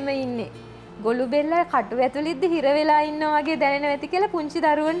ඇතුළෙම ඉන්නේ. ගොළු බෙල්ල කටුව ඇතුළෙද්දි හිර වෙලා ඉන්නවා වගේ දැනෙනවා ඇති කියලා පුංචි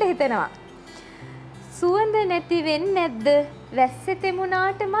දරුවන්ට හිතෙනවා. සුවඳ නැති වෙන්නේ නැද්ද වැස්සේ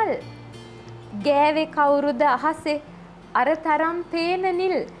තෙමුණාට මල්. ගෑවේ කවුරුද අහසේ අර තරම් පේන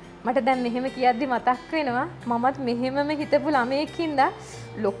නිල්. මට දැන් මෙහෙම කියද්දි මතක් වෙනවා මමත් මෙහෙමම හිතපු ළමයෙක් හින්දා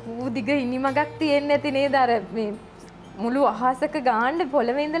ලොකු දිග ඉනිමගක් තියෙන්නේ නැති නේද අර මේ මුළු අහසක ගාන්න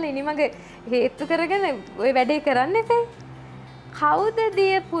පොළවේ ඉඳලා ඉනිමග හේතු කරගෙන ওই වැඩේ කරන්න එපේ. කවුද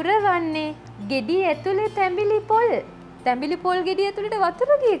දිය පුරවන්නේ ගෙඩි ඇතුලේ තැඹිලි පොල්. තැඹිලි පොල් ගෙඩි ඇතුලේ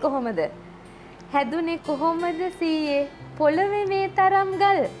වතුර ගියේ කොහොමද? හැදුනේ කොහොමද සීයේ පොළවේ මේ තරම්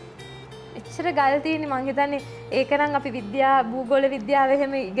ගල්. එච්චර ගල් තියෙන්නේ මං හිතන්නේ ඒකනම් අපි භූගෝල විද්‍යාව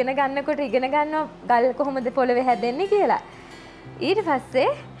එහෙම ඉගෙන ගන්නකොට ඉගෙන ගන්නවා ගල් කොහොමද පොළවේ හැදෙන්නේ කියලා. ඊට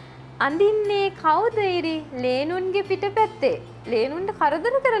පස්සේ අඳින්නේ කවුද ඉරි ලේනුන්ගේ පිටපැත්තේ. ලේනුන්ට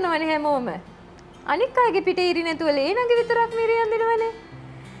කරදර කරනවනේ හැමෝම. අනික් අයගේ පිටේ ඉරි නැතුව ලේනගේ විතරක් මිරි අඳිනවනේ.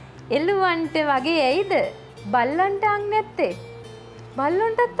 එළුවන්ට වගේ ඇයිද බල්ලන්ට අං නැත්තේ.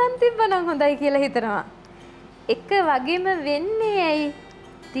 බල්ලොන්ටත් අං තිබ්බනම් හොඳයි කියලා හිතනවා. එක වගේම වෙන්නේ ඇයි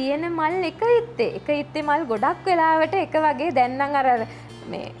තියෙන මල් එක ඉත්තේ මල් ගොඩක් වෙලාවට එක වගේ දැන් නම් අර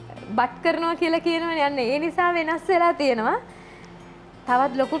මේ බට් කරනවා කියලා කියනවනේ යන්නේ ඒ නිසා වෙනස් වෙලා තියෙනවා.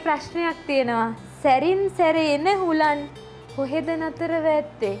 තවත් ලොකු ප්‍රශ්නයක් තියෙනවා. සැරින් සැරේ එන හුලන් කොහෙද නතර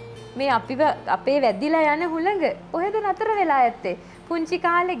වෙත්තේ? මේ අපේ වැදිලා යන හුළඟ කොහෙද නතර වෙලා ඇත්තේ? පුංචි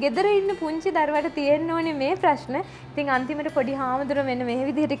කාලේ ගෙදර ඉන්න පුංචි දරුවට තියෙන්න ඕනේ මේ ප්‍රශ්න. ඉතින් අන්තිමට පොඩි හාමුදුරුවෝ මෙන්න මේ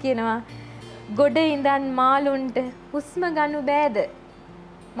විදිහට කියනවා. ගොඩ ඉඳන් මාළුන්ට හුස්ම ගන්නු බෑද?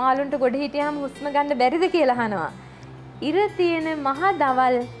 මාළුන්ට ගොඩ හිටියාම හුස්ම ගන්න බැරිද කියලා අහනවා. ඉර තියෙන මහ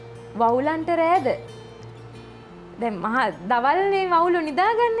දවල් වවුලන්ට රෑද? දැන් මහ දවල්නේ වවුලු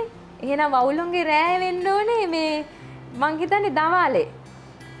නිදාගන්නේ. එහෙනම් වවුලුන්ගේ රෑ වෙන්න ඕනේ මේ මං හිතන්නේ දවාලේ.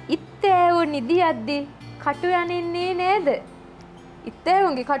 ඉත්තෑවෝ නිදියද්දි කටු යනින්නේ නේද?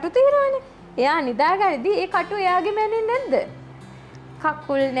 ඉත්තෑවෝගේ කටු තියෙනවනේ. එයා නිදාගනිද්දී ඒ කටු එයාගේ මැනින්නේ නැද්ද?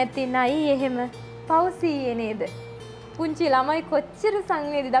 කකුල් නැති නයි එහෙම පවුසීයේ නේද? පුංචි ළමයි කොච්චර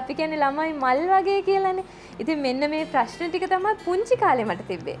සංවේදීද? අපි කියන්නේ ළමයි මල් වගේ කියලානේ. ඉතින් මෙන්න මේ ප්‍රශ්න ටික තමයි පුංචි කාලේ මට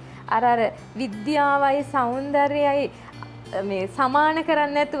තිබ්බේ. අර විද්‍යාවයි සෞන්දර්යයයි මේ සමාන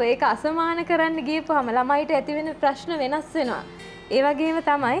කරන්නේ නැතුව ඒක අසමාන කරන්න ගියපුවාම ළමයිට ඇති වෙන ප්‍රශ්න වෙනස් වෙනවා. ඒ වගේම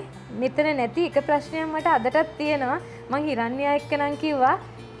තමයි මෙතන නැති එක ප්‍රශ්නයක් මට අදටත් තියෙනවා. මං හිරන්‍යා එක්ක නම් කිව්වා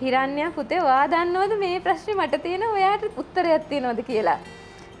හිරන්‍යා පුතේ ඔයා දන්නවද මේ ප්‍රශ්නේ මට තියෙන ඔයාට උත්තරයක් තියෙනවද කියලා.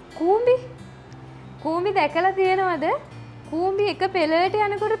 කූඹි දැකලා තියෙනවද? කූඹි එක පෙළට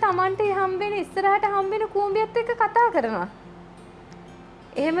යනකොට Tamante හම්බෙන ඉස්සරහට හම්බෙන කූඹියත් එක්ක කතා කරනවා.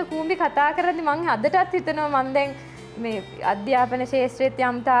 එහෙම කූඹි කතා කරද්දි මං අදටත් හිතනවා මං දැන් මේ අධ්‍යාපන ශාස්ත්‍රයේත්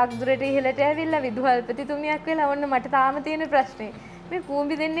යම් තාක් දුරට ඉහළට ඇවිල්ලා විදුහල්පතිතුමියක් වෙලා ඔන්න මට තාම තියෙන ප්‍රශ්නේ මේ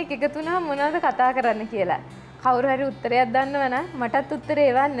කූඹි දෙන්නෙක් එකතු වුණාම මොනවද කතා කරන්න කියලා. කවුරු හරි උත්තරයක් දන්නවනම් මටත් උත්තරේ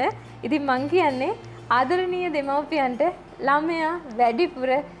එවන්න. ඉතින් මං කියන්නේ ආදරණීය දෙමව්පියන්ට ළමයා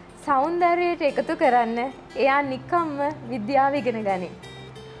වැඩිපුර සෞන්දර්යයට එකතු කරන්න එයා නිකම්ම විද්‍යාව ඉගෙන ගනි.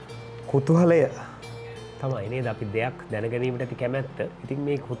 කුතුහලය තමයි නේද අපි දෙයක් දැනගැනීමට ඇති කැමැත්ත. ඉතින්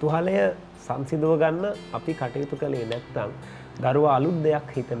මේ කුතුහලය සංසිඳව ගන්න අපි කටයුතු කළේ නැත්නම් දරුවා අලුත් දෙයක්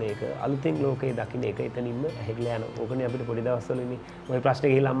හිතන එක, අලුතෙන් ලෝකේ දකින්න එක එතනින්ම ඇහිලා යනවා. ඕකනේ අපිට පොඩි දවස්වල ඉන්නේ. ওই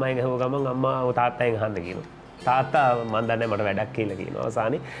ප්‍රශ්නේ ගිහිල්ලා අම්මාගෙන් අහුව ගමන් අම්මා ඔය තාත්තගෙන් අහන්න කියනවා. තාත්තා මන් දන්නේ මට වැඩක් කියලා කියනවා.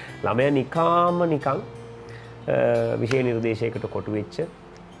 අවසානයේ ළමයා නිකන් විශේෂ නිර්දේශයකට කොටු වෙච්ච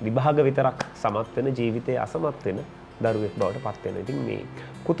විභාග විතරක් සමත් වෙන ජීවිතයේ අසමත් වෙන දරුවෙක් බවට පත් වෙනවා. ඉතින් මේ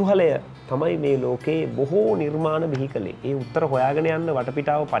කුතුහලය තමයි මේ ලෝකේ බොහෝ නිර්මාණ බිහි කළේ. ඒ උත්තර හොයාගෙන යන්න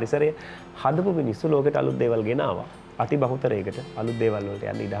වටපිටාව පරිසරය හදපු මිනිස්සු ලෝකෙට අලුත් දේවල් ගෙනාවා. අති බහුතරයකට අලුත් දේවල්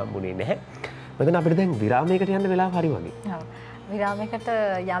වලට යන්න ඉඩ හම්බුනේ නැහැ. මෙතන අපිට දැන් විරාමයකට යන්න වෙලාව හරි වගේ. ඔව්. විරාමයකට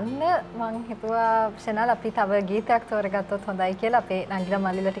යන්න මම හිතුවා Shenal අපි තව ගීතයක් තෝරගත්තොත් හොඳයි කියලා අපේ නංගිලා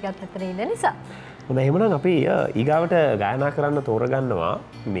මල්ලිලා ටිකත් මෙතන ඉන්න නිසා. හොඳයි එහෙනම් අපි ඊගාවට ගායනා කරන්න තෝරගන්නවා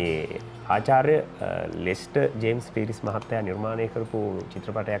මේ ආචාර්ය ලෙස්ටර් ජේම්ස් පීරිස් මහත්තයා නිර්මාණය කරපු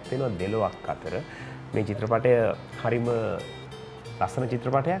චිත්‍රපටයක් තියෙනවා දෙලොවක් අතර. මේ චිත්‍රපටය හරිම ලස්සන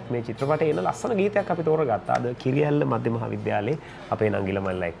චිත්‍රපටයක්. මේ චිත්‍රපටයේ එන ලස්සන ගීතයක් අපි තෝරගත්තා. අද කිරියැල්ල මධ්‍ය මහාවිද්‍යාලයේ අපේ නංගිලා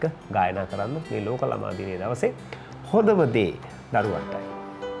මල්ලිලා එක්ක ගායනා කරන්න මේ ලෝක ළමා දිනයේ දවසේ හොඳම දේ දරුවන්ටයි.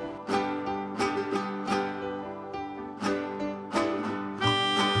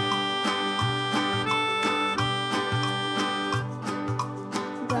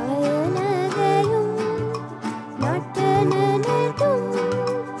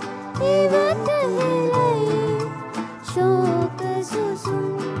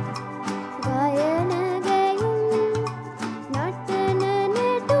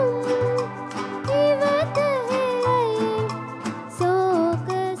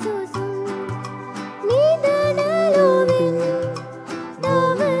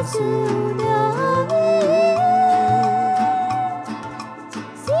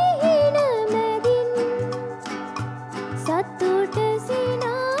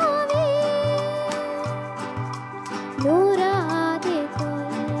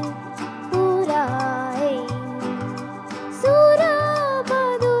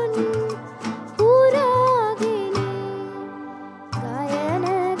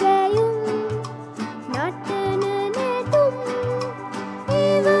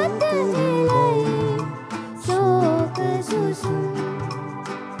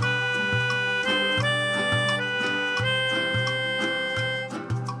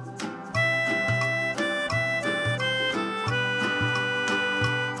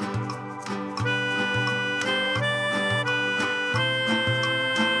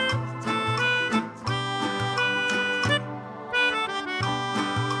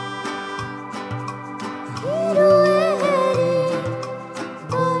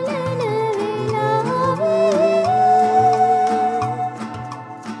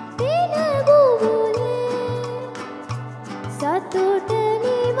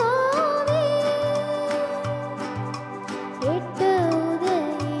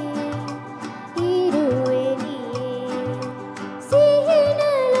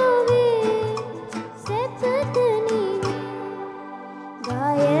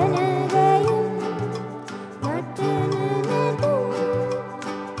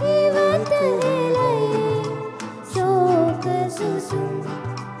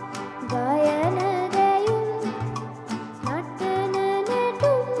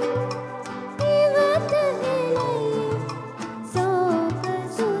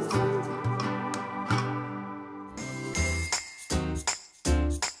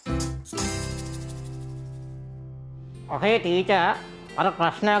 Okay, teacher. අර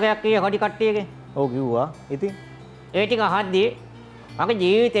ප්‍රශ්නයක් කිය හොඩි කට්ටියගේ. ඔව් කිව්වා. ඉතින් ඒ ටික අහද්දී මගේ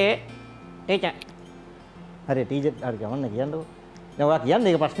ජීවිතේ ටීචර්. හරි ටීචර් හරි ගමන්න කියන්නකෝ. දැන් ඔයා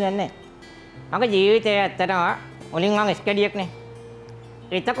කියන්නේ ඒක ප්‍රශ්නයක් නෑ. මගේ ජීවිතේ ඇත්තටම මුලින් මම ස්කඩියෙක් නේ.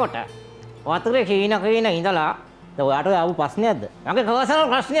 එතකොට වතුරේ කීන ඉඳලා දැන් ඔයාට ආපු ප්‍රශ්නයක්ද? මගේ පර්සනල්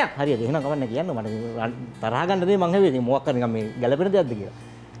ප්‍රශ්නයක්. හරියට එහෙනම් ගමන්න කියන්න මට තරහ ගන්න දෙයක් මං හැවෙන්නේ මොකක් කරන්නේ මේ ගැළපෙන දෙයක්ද කියලා.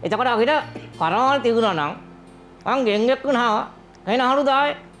 එතකොට අපිට කරවල් තිබුණා නම් මං ගෙන්ගෙක් වුණා එන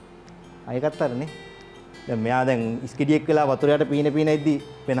හරුදායි. ඒකත් අරනේ. දැන් මෙයා දැන් ස්කිඩියෙක් වෙලා වතුර යට පීන ඉද්දි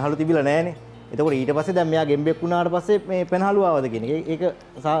පෙනහළු තිබිලා නැහනේ. එතකොට ඊට පස්සේ දැන් මෙයා ගෙම්බෙක් වුණාට පස්සේ මේ පෙනහළු ආවද කියන එක.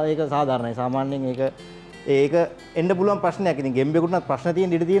 ඒක සාධාරණයි. සාමාන්‍යයෙන් ඒක එන්න පුළුවන් ප්‍රශ්නයක්. ඉතින් ගෙම්බෙකුට නම් ප්‍රශ්න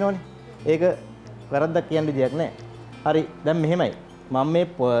තියෙන්න ඉඩ තියෙනවනේ. ඒක වැරද්දක් කියන්න විදියක් නැහැ. හරි දැන් මෙහෙමයි. මම මේ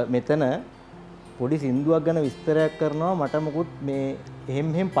මෙතන පොඩි සින්දුවක් ගැන විස්තරයක් කරනවා මට මොකුත් මේ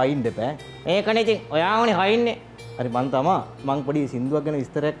එහෙම පයින් දෙපෑ. ඒකනේ ඉතින් ඔයාමනේ හයින්නේ. හරි මං පොඩි සින්දුවක් ගැන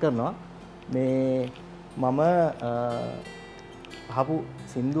විස්තරයක් කරනවා. මේ මම අහපු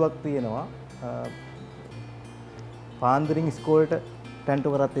සින්දුවක් තියෙනවා පාන්දරින් ඉස්කෝලේට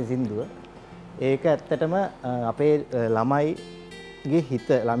ටැන්ටු කරත්තේ සින්දුව. ඒක ඇත්තටම අපේ ළමයෙක්ගේ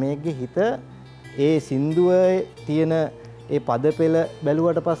හිත ඒ සින්දුවේ තියෙන ඒ පද පෙළ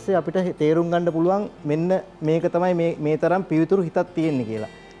බැලුවට පස්සේ අපිට තේරුම් ගන්න පුළුවන් මෙන්න මේක තමයි මේ තරම් පිවිතුරු හිතක් තියෙන්නේ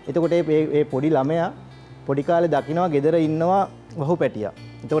කියලා. එතකොට මේ පොඩි ළමයා පොඩි කාලේ දකින්නවා ගෙදර ඉන්නවා වහුපැටියා.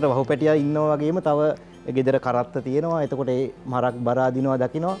 එතකොට වහුපැටියා ඉන්නවා වගේම තව ගෙදර කරත්ත තියෙනවා. එතකොට ඒ මරක් බර අදිනවා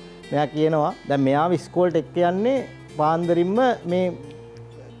දකින්නවා. මෙයා කියනවා දැන් මෙයාව ඉස්කෝලේට එක්ක යන්නේ පාන්දරින්ම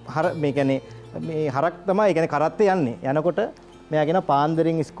මේ කියන්නේ මේ හරක් තමයි ඒ කියන්නේ කරත්තේ යන්නේ. යනකොට මෙයා කියන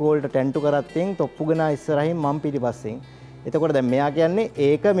පාන්දරින් ඉස්කෝලේට ටැන්ටු කරත්තෙන් තොප්පුගෙන ඉස්සරහින් මම් පිටිපස්සෙන්. එතකොට දැන් මෙයා කියන්නේ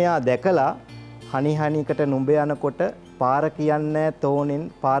ඒක මෙයා දැකලා හනිකට නුඹ යනකොට පාර කියන්නේ තෝනෙන්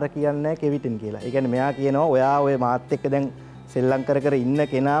පාර කියන්නේ කෙවිටින් කියලා. ඒ කියන්නේ මෙයා කියනවා ඔයා ඔය මාත් එක්ක දැන් සෙල්ලම් කර ඉන්න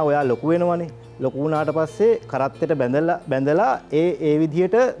කෙනා ඔයා ලොකු වෙනවනේ. ලොකු වුණාට පස්සේ කරත්තෙට බැඳලා ඒ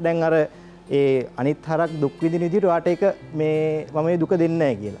විදිහට දැන් අර ඒ අනිත් හරක් දුක් විඳින විදිහට ඔයාට ඒක මේ මම මේ දුක දෙන්නේ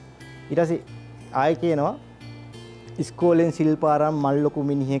නැහැ කියලා. ඊට පස්සේ ආයෙ කියනවා ඉස්කෝලෙන් සිල්පාරම් මල් ලොකු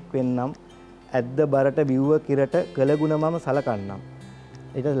මිනිහෙක් වෙන්නම් ඇද්ද බරට බිව්ව කිරට කළගුණ මම සලකන්නම්.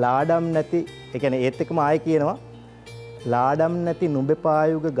 ඒක ලාඩම් නැති ඒ කියන්නේ ඒත් එක්කම ආයෙ කියනවා ලාඩම් නැති නුඹේ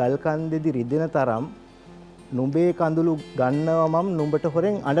පායුග ගල් කන්දෙදි රිදෙන තරම් නුඹේ කඳුළු ගන්නවා මම නුඹට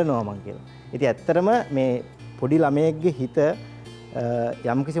හොරෙන් අඬනවා මං කියලා. ඉතින් ඇත්තටම මේ පොඩි ළමයෙක්ගේ හිත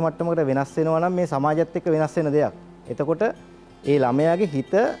යම්කිසි මට්ටමකට වෙනස් වෙනවා නම් මේ සමාජයත් එක්ක වෙනස් වෙන දෙයක්. එතකොට ඒ ළමයාගේ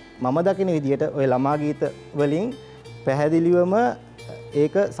හිත මම දකින විදිහට ওই ළමා ගීත වලින් පැහැදිලිවම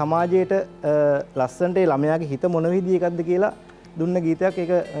ඒක සමාජයට ලස්සනට ඒ ළමයාගේ හිත මොන විදිහකටද කියලා දුන්න ගීතයක්.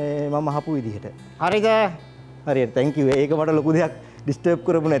 ඒක මම අහපු විදිහට. හරිද? හරියට thank you. ඒක මට ලොකු දෙයක් disturb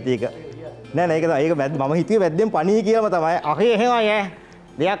කරපු නැති එක. නෑ ඒක මම හිතුවේ වැද්දෙන් පණී කියම තමයි. අහේ එහෙමයි ඈ.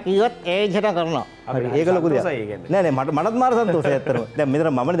 දෙයක් කිව්වොත් ඒ විදිහට කරනවා. හරි ඒක ලොකු දෙයක්. නෑ මටත් මාර සන්තෝෂයි ඇත්තටම. දැන් මෙතන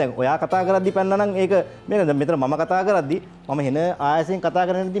මමනේ දැන් ඔයා කතා කරද්දි පැන්නා නම් ඒක මේක දැන් මෙතන මම කතා කරද්දි මම හෙන ආයසෙන් කතා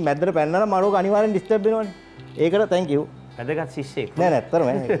කරනදී මැද්දට පැන්නා නම් මරෝක අනිවාර්යෙන් disturb වෙනවනේ. ඒකට thank you. වැදගත් ශිෂ්‍යෙක්. නෑ ඇත්තටම.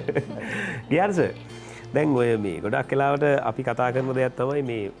 ගියාද සර්? දැන් ඔය මේ ගොඩක් වෙලාවට අපි කතා කරන දෙයක් තමයි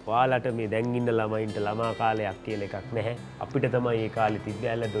මේ ඔයාලට මේ දැන් ඉන්න ළමයින්ට ළමා කාලයක් කියලා එකක් නැහැ. අපිට තමයි ඒ කාලේ තිබ්බ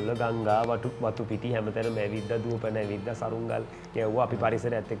ඇල දොළ ගංගා වතු පිටි හැමතැනම ඇවිද්දා දූපන ඇවිද්දා සරුංගල් යවුවා අපි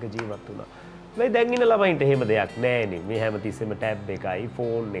පරිසරයත් එක්ක ජීවත් වුණා. මේ දැන් ඉන්න ළමයින්ට එහෙම දෙයක් නැහැනේ. මේ හැමතිස්සෙම ටැබ් එකයි,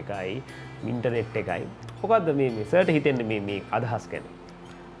 ෆෝන් එකයි, ඉන්ටර්නෙට් එකයි. මොකද්ද මේ සර්ට හිතෙන්නේ මේ අදහස් ගැන?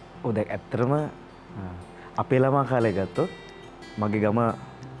 ඔව් දැන් ඇත්තටම අපේ ළමා කාලේ ගත්තොත් මගේ ගම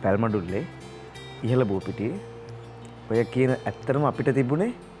පැල්මඩුල්ලේ ඉහළ බෝපිටියේ ඔය කියන ඇත්තටම අපිට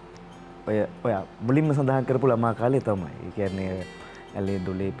තිබුණේ ඔය මුලින්ම සඳහන් කරපු ළමා කාලේ තමයි. ඒ කියන්නේ ඇලේ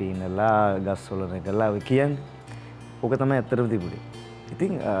දොලේ පීනලා ගස් වල නැගලා ඔය කියන්නේ ඕක තමයි ඇත්තටම තිබුණේ.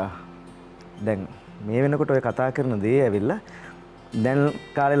 ඉතින් දැන් මේ වෙනකොට ඔය කතා කරන දේ ඇවිල්ලා දැන්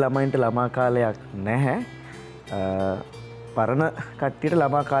කාලේ ළමයින්ට ළමා කාලයක් නැහැ. පරණ කට්ටියට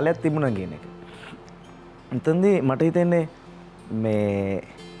ළමා කාලයක් තිබුණා කියන එක. එතනදී මට හිතෙන්නේ මේ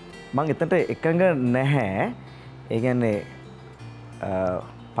මං එතනට එකඟ නැහැ. ඒ කියන්නේ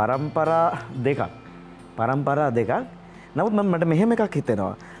පරම්පරා දෙකක්. නමුත් මට මෙහෙම එකක්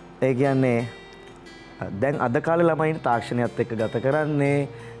හිතෙනවා. ඒ කියන්නේ දැන් අද කාලේ ළමයින්ට තාක්ෂණයත් එක්ක ගත කරන්නේ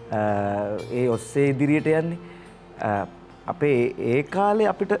ඒ ඔස්සේ ඉදිරියට යන්නේ. අපේ ඒ කාලේ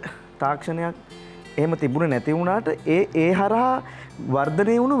අපිට තාක්ෂණයක් එහෙම තිබුණේ නැති වුණාට ඒ හරහා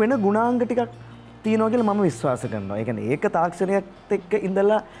වර්ධනය වුණු වෙන ගුණාංග ටිකක් තියෙනවා කියලා මම විශ්වාස කරනවා. ඒ කියන්නේ ඒක තාක්ෂණයත් එක්ක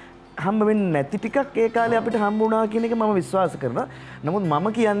ඉඳලා හම්බ වෙන්නේ නැති ටිකක් ඒ කාලේ අපිට හම්බ වුණා කියන එක මම විශ්වාස කරනවා. නමුත් මම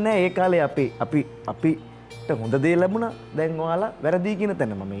කියන්නේ ඒ කාලේ අපිට හොඳ දේ ලැබුණා. දැන් ඔයාලා වැරදි කියන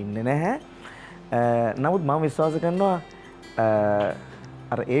තැන මම ඉන්නේ නැහැ. නමුත් මම විශ්වාස කරනවා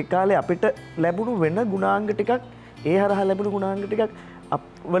අර ඒ කාලේ අපිට ලැබුණු වෙන ගුණාංග ටිකක් ඒ හරහා ලැබුණු ගුණාංග ටිකක්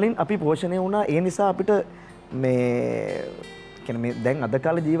වලින් අපි පෝෂණය වුණා. ඒ නිසා අපිට මේ කියන්නේ මේ දැන් අද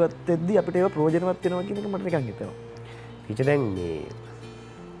කාලේ ජීවත් වෙද්දී අපිට ඒවා ප්‍රයෝජනවත් වෙනවා කියන එක මට නිකන් හිතෙනවා. ටීචර් දැන් මේ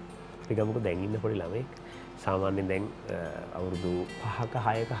අපි ගමුකෝ දැන් ඉන්න පොඩි ළමෙක් සාමාන්‍යයෙන් දැන් අවුරුදු 5ක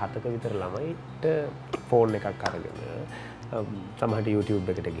 6ක 7ක විතර ළමයිට ෆෝන් එකක් අරගෙන සමහරට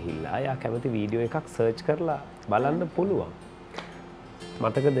YouTube එකට ගිහිල්ලා එයා කැමති වීඩියෝ එකක් සර්ච් කරලා බලන්න පුළුවන්.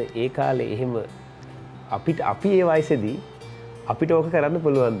 මතකද ඒ කාලේ එහෙම අපි ඒ වයසේදී අපිට ඕක කරන්න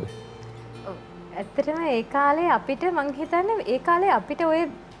පුළුවන්ද? ඇත්තටම ඒ කාලේ අපිට මං හිතන්නේ ඒ කාලේ අපිට ওই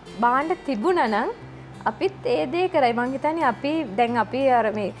බාණ්ඩ තිබුණා නම් අපිත් ඒ දේ කරයි. මං හිතන්නේ අපි දැන් අපි අර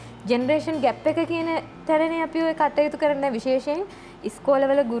මේ ජෙනරේෂන් ගැප් එක කියන තරනේ අපි ওই කටයුතු කරන විශේෂයෙන්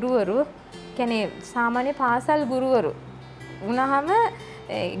ඉස්කෝලවල ගුරුවරු කියන්නේ සාමාන්‍ය පාසල් ගුරුවරු වුණාම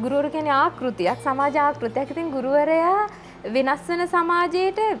ගුරුවරු කියන්නේ ආකෘතියක් සමාජ ආකෘතියක්. ඉතින් ගුරුවරයා වෙනස් වෙන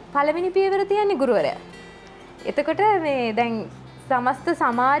සමාජයට පළවෙනි පියවර තියන්නේ ගුරුවරයා. එතකොට මේ දැන් සමස්ත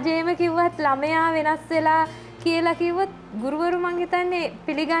සමාජයේම කිව්වත් ළමයා වෙනස් වෙලා කියලා කිව්වොත් ගුරුවරු මං හිතන්නේ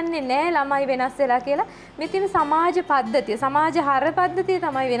පිළිගන්නේ නැහැ ළමයි වෙනස් වෙලා කියලා. මේ තියෙන සමාජ පද්ධතිය සමාජ හර පද්ධතිය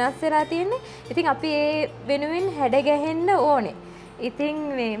තමයි වෙනස් වෙලා තියෙන්නේ. ඉතින් අපි ඒ වෙනුවෙන් හැඩ ගැහෙන්න ඕනේ. ඉතින්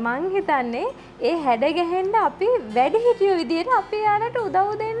මේ මං හිතන්නේ ඒ හැඩ ගැහෙන්න අපි වැඩිහිටියෝ විදියට අපි යාලට උදව්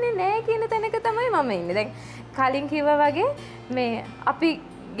දෙන්නේ නැහැ කියන තැනක තමයි මම ඉන්නේ. දැන් කලින් කිව්වා වගේ මේ අපි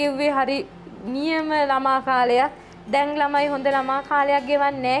ගෙව්වේ හරි නියම ළමා කාලයක්. දැන් ළමයි හොඳ ළමා කාලයක්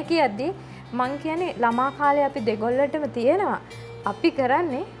ගෙවන්නේ නැහැ කියද්දී මං කියන්නේ ළමා කාලේ අපි දෙගොල්ලටම තියෙනවා. අපි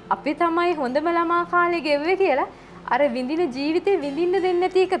කරන්නේ අපි තමයි හොඳම ළමා කාලේ ගෙව්වේ කියලා අර විඳින ජීවිතේ විඳින්න දෙන්නේ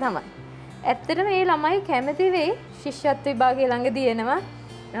නැති එක තමයි. ඇත්තටම මේ ළමයි කැමති වෙයි ශිෂ්‍යත්ව විභාගය ළඟදී එනවා.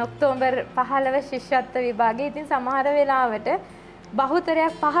 ඔක්තෝබර් 15 ශිෂ්‍යත්ව විභාගය. ඉතින් සමහර වෙලාවට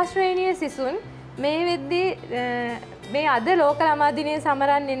බහුතරයක් පහ ශ්‍රේණියේ සිසුන් මේ වෙද්දී මේ අද ලෝක ළමා දිනය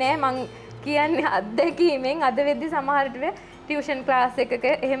සමරන්නේ නැහැ. මං කියන්නේ අත්දැකීමෙන් අද වෙද්දී සමහරට ටියුෂන් ක්ලාස් එකක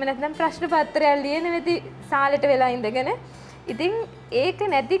එහෙම නැත්නම් ප්‍රශ්න පත්‍රයක් ලියන වෙද්දී සාලෙට වෙලා ඉඳගෙන ඉතින් ඒක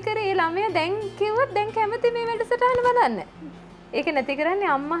නැති කරේ ළමයා දැන් කිව්වොත් දැන් කැමති මේ වැඩසටහන බලන්න. ඒක නැති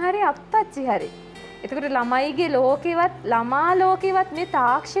කරන්නේ අම්මා හරි අප්පච්චි හරි. එතකොට ළමයිගේ ලෝකෙවත් ළමා ලෝකෙවත් මේ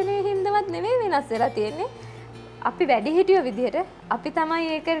තාක්ෂණයේ හින්දාවත් නෙමෙයි වෙනස් වෙලා තියෙන්නේ. අපි වැඩිහිටියෝ විදිහට අපි තමයි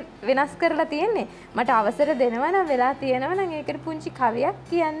ඒක වෙනස් කරලා තියෙන්නේ. මට අවසර දෙනවා නම් වෙලා තියෙනවා නම් ඒකට පුංචි කවියක්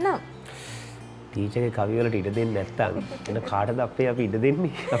කියන්නම්. ටීචර්ගේ කවි වලට ඉඩ දෙන්නේ නැත්තම් එන කාටද අපි ඉඩ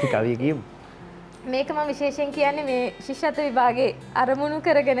දෙන්නේ? අපි කවිය කියමු. මේක මම විශේෂයෙන් කියන්නේ මේ ශිෂ්‍යත්ව විභාගේ අරමුණු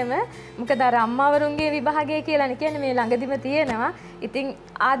කරගෙනම මොකද අර අම්මාවරුන්ගේ විභාගය කියලා කියන්නේ මේ ළඟදිම තියෙනවා. ඉතින්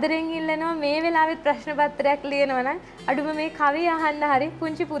ආදරෙන් ඉල්ලනවා මේ වෙලාවෙත් ප්‍රශ්න පත්‍රයක් ලියනවා නම් අඩුම මේ කවිය අහන්න හරි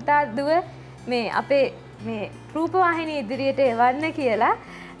පුංචි පුතා දුව මේ අපේ මේ රූපවාහිනිය ඉදිරියට එවන්න කියලා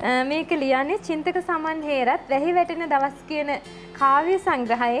මේක ලියන්නේ චින්තක සමන් හේරත් වැහි වැටෙන දවස් කියන කාව්‍ය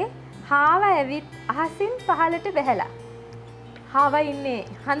සංග්‍රහයේ හාව ඇවිත් අහසින් පහළට බැහැලා. හාව ඉන්නේ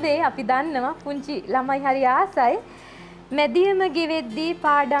හඳේ අපි දන්නවා පුංචි ළමයි හරි ආසයි. මැදියම ගෙවෙද්දී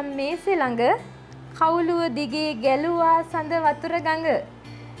පාඩම් මේසෙ ළඟ කවුළුව දිගේ ගැලුවා සඳ වතුර ගඟ.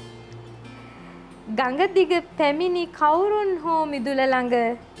 ගඟ දිග පැමිණි කවුරුන් හෝ මිදුල ළඟ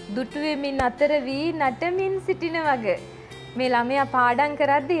දුටුවෙමින් අතර වී නටමින් සිටින වග. මේ ළමයා පාඩම්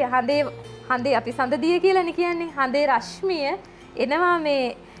කරද්දී හඳේ අපි සඳදිය කියලානේ කියන්නේ. හඳේ රශ්මිය එනවා මේ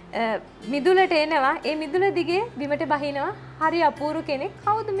මිදුලට එනවා. ඒ මිදුල දිගේ බිමට බහිනවා. හරි අපූරු කෙනෙක්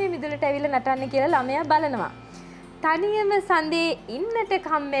කවුද මේ මිදුලට ඇවිල්ලා නටන්නේ කියලා ළමයා බලනවා. තනියම සඳේ ඉන්නට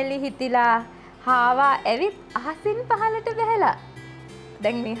කම්මැලි හිතිලා හාවා ඇවිත් අහසින් පහළට බැහැලා.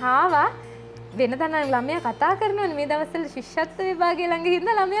 දැන් මේ හාවා වෙනතන ළමයා කතා කරනවනේ මේ දවස්වල ශිෂ්‍යත්ව විභාගය ළඟ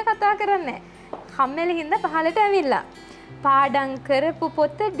හින්දා ළමයා කතා කරන්නේ නැහැ. කම්මැලි හින්දා පහළට ඇවිල්ලා. පාඩම් කරපු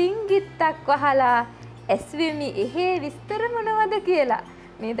පොත ඩිංගිත්තක් වහලා ඇස්වෙමි එහෙ විස්තර මොනවද කියලා.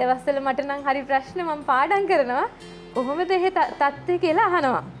 මේ දවස්වල මට නම් හරි ප්‍රශ්න මම පාඩම් කරනවා. කොහොමද එහෙ තත්ත්වය කියලා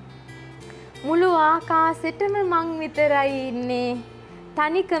අහනවා. මුළු ආකාශෙටම මං විතරයි ඉන්නේ.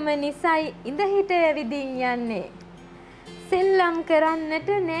 තනිකම නිසයි ඉඳ හිට ඇවිදින් යන්නේ. සෙල්ලම් කරන්නට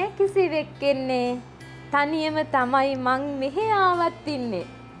නෑ කිසිවෙක් එන්නේ. තනියම තමයි මං මෙහෙ ආවත් ඉන්නේ.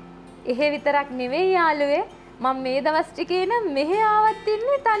 එහෙ විතරක් නෙවෙයි යාළුවේ. මම මේ දවස් ටිකේ නම් මෙහෙ ආවත්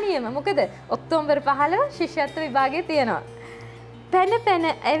ඉන්නේ තනියම. මොකද ඔක්තෝබර් 15 ශිෂ්‍යත්ව විභාගය තියෙනවා. පැන පැන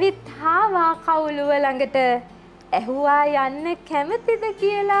ඇවිත් හාවා කවුළුව ළඟට ඇහුවා යන්න කැමතිද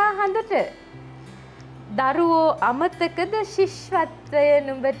කියලා හඳට. දරුවෝ අමතකද ශිෂ්‍යත්වය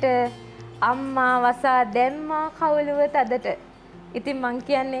නුඹට අම්මා වසා දැම්මා කවුළුව තදට. ඉතින් මං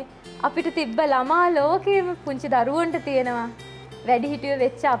කියන්නේ අපිට තිබ්බ ළමා ලෝකයේම පුංචි දරුවන්ට තියෙනවා. වැඩිහිටියෝ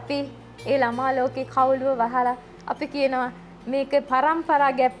වෙච්ච අපි ඒ ළමා ලෝකේ කවුළුව වහලා අපි කියනවා මේක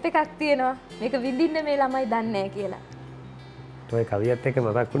පරම්පරා ගැප් එකක් තියෙනවා. මේක විඳින්න මේ ළමයි දන්නේ නැහැ කියලා. ඔය කවියත් එක්ක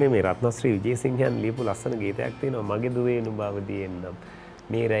මතක් වුණේ මේ රත්නශ්‍රී විජේසිංහයන් ලියපු ලස්සන ගීතයක් තියෙනවා මගේ දුවේ නුඹවදී එන්නම්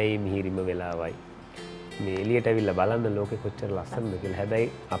මේ රැයි මිහිරිම වෙලාවයි මේ එළියට ඇවිල්ලා බලන්න ලෝකෙ කොච්චර ලස්සනද කියලා. හැබැයි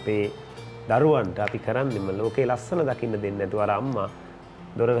අපේ දරුවන්ට අපි කරන්නේම ලෝකේ ලස්සන දකින්න දෙන්නේ නැතුව අර අම්මා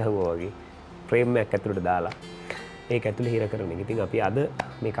දොර වැහුවා වගේ ෆ්‍රේම් එකක් ඇතුළට දාලා ඒක ඇතුළේ හිර කරන එක. ඉතින් අපි අද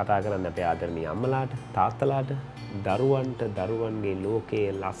මේ කතා කරන්නේ අපේ ආදරණීය අම්මලාට තාත්තලාට දරුවන්ට දරුවන්ගේ ලෝකයේ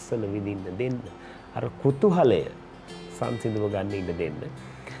ලස්සන විඳින්න දෙන්න අර කුතුහලය සංසිඳව ගන්න ඉන්න දෙන්න.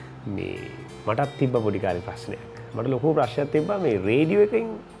 මේ මටත් තිබ්බ පොඩි කාලේ ප්‍රශ්නයක්. මට ලොකු ප්‍රශ්නයක් තිබ්බා මේ රේඩියෝ එකෙන්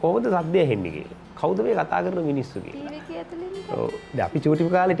කොහොමද සද්දය ඇහෙන්නේ කියලා. කවුද මේ කතා කරන මිනිස්සු කියලා. ටීවී එක ඇතුලේ ඔව්. දැන් අපි චූටි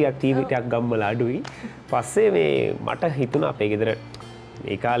කාලේ ටිකක් ටීවී ටිකක් ගම්මල අඩුයි. පස්සේ මේ මට හිතුණා අපේ ගෙදර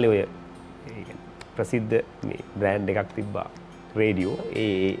මේ කාලේ ඔය ප්‍රසිද්ධ මේ බ්‍රෑන්ඩ් එකක් තිබ්බා රේඩියෝ.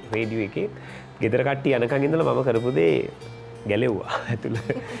 ඒ රේඩියෝ එකේ ගෙදර කට්ටිය යනකන් ඉඳලා මම කරපු දේ ගැලෙව්වා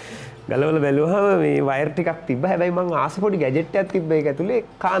ඇතුළේ. ගලවල බැලුවහම මේ වයර් ටිකක් තිබ්බා. හැබැයි මං ආස පොඩි ගැජට් එකක් තිබ්බ ඒක ඇතුලේ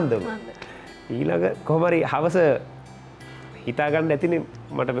කාන්දම. ඊළඟ කොහොම හරි හවස හිතා ගන්න ඇතිනේ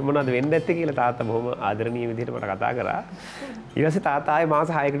මට මොනවද වෙන්න ඇත්තේ කියලා තාත්තා බොහොම ආදරණීය විදිහට මට කතා කරා. ඊට පස්සේ තාත්තා ආයේ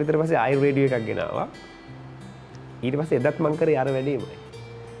මාස 6කට විතර පස්සේ ආයෙ රේඩියෝ එකක් ගෙනාවා. ඊට පස්සේ එදත් මං කරේ අර වැඩේමයි.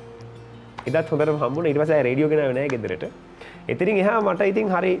 එදත් හොඳටම හම්බුණා. ඊට පස්සේ ආයෙ රේඩියෝ ගෙනාවේ නැහැ ගෙදරට. එතනින් එහා මට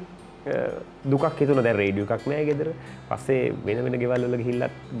ඉතින් හරි දුකක් හිතුණා. දැන් රේඩියෝ එකක් නැහැ ගෙදර. පස්සේ වෙන වෙන ගෙවල් වල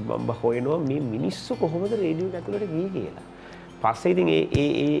ගිහිල්ලා මම හොයනවා මේ මිනිස්සු කොහොමද රේඩියෝ එක ඇතුළට ගියේ කියලා. පස්සේ ඉතින්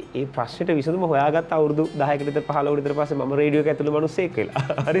ඒ ප්‍රශ්නෙට විසඳුම හොයාගත්ත අවුරුදු 10කට විතර 15කට විතර පස්සේ මම රේඩියෝ එක ඇතුළේ මිනිස්සෙක් වෙලා.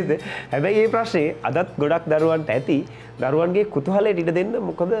 හරිද? හැබැයි මේ ප්‍රශ්නේ අදත් ගොඩක් දරුවන්ට ඇති. දරුවන්ගේ කුතුහලයට ඉඩ දෙන්න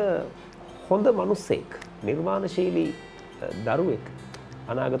මොකද හොඳ මිනිස්සෙක් නිර්මාණශීලී දරුවෙක්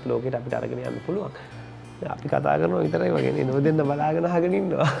අනාගත ලෝකයට අපිට අරගෙන යන්න පුළුවන්. අපි කතා කරනවා විතරයි වගේ නේ නොදෙන්න බලාගෙන අහගෙන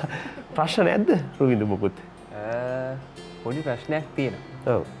ඉන්නවා. ප්‍රශ්න නැද්ද රුවින්දු මොකුත්? පොඩි ප්‍රශ්නයක්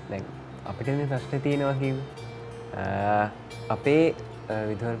තියෙනවා. ඔව්. දැන් අපිට මේ ප්‍රශ්නේ තියෙනවා කිව්වේ. අපේ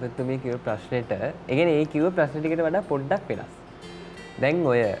විදුහල්පතිතුමිය කිව්ව ප්‍රශ්නෙට, ඒ කියන්නේ ඒ කිව්ව ප්‍රශ්න ටිකට වඩා පොඩ්ඩක් වෙනස්. දැන්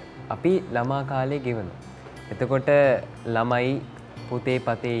ඔය අපි ළමා කාලේ ගෙවනවා. එතකොට ළමයි පුතේ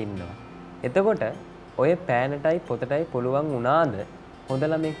පතේ ඉන්නවා. එතකොට ඔය පෑනටයි පොතටයි පුළුවන් වුණාද හොඳ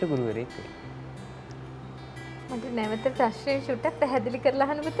ළමයෙක්ට ගුරුවරයෙක් වෙන්න? මට නැවත ප්‍රශ්නේ චුට්ටක් පැහැදිලි කරලා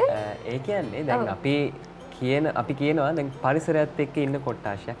අහන්න පුතේ. ඒ කියන්නේ දැන් අපි කියනවා දැන් පරිසරයත් එක්ක ඉන්න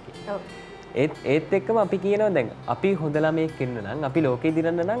කොට්ටාශයක් කියලා. ඔව්. ඒත් එක්කම අපි කියනවා දැන් අපි හොඳ ළමයෙක් වෙන්න නම් අපි ලෝකේ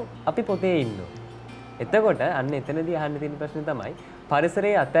දිරන්න නම් අපි පොතේ ඉන්න ඕනේ. එතකොට අන්න එතනදී අහන්න තියෙන ප්‍රශ්නේ තමයි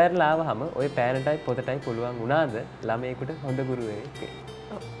පරිසරයේ අතෑරලා ආවහම ওই පෑනටයි පොතටයි පුළුවන් වුණාද ළමයෙකුට හොඳ ගුරුවරයෙක් වෙන්න?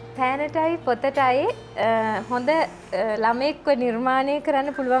 පෑනටයි පොතටයි හොඳ ළමයෙක්ව නිර්මාණය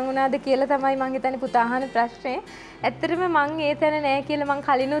කරන්න පුළුවන් වුණාද කියලා තමයි මං හිතන්නේ පුතා අහන ප්‍රශ්නේ. ඇත්තටම මං ඒ තැන නෑ කියලා මං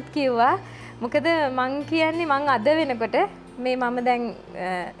කලිනුත් කිව්වා. මොකද මං කියන්නේ මං අද වෙනකොට මේ මම දැන්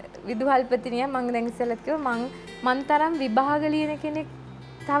විදුහල්පතිනිය මං දැන් ඉස්සෙල්ලත් කිව්වා මං තරම් විභාග ලියන කෙනෙක්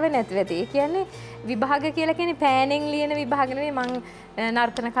තව නැතුව ඇති. ඒ කියන්නේ විභාග කියලා කියන්නේ පෑනෙන් ලියන විභාග නෙවෙයි. මං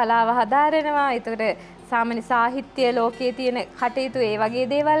නර්තන කලාව හදාරනවා. ඒතකොට සාමාන්‍ය සාහිත්‍ය ලෝකයේ තියෙන කටයුතු ඒ වගේ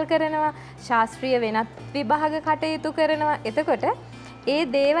දේවල් කරනවා. ශාස්ත්‍රීය වෙනත් විභාග කටයුතු කරනවා. එතකොට ඒ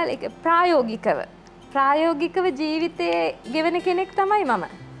දේවල් ප්‍රායෝගිකව ජීවිතයේ ගෙවන කෙනෙක් තමයි මම.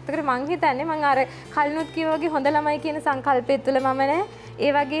 එතකොට මං හිතන්නේ මං අර කලිනුත් කිව්වා වගේ හොඳ ළමයි කියන සංකල්පය තුළ මම නෑ.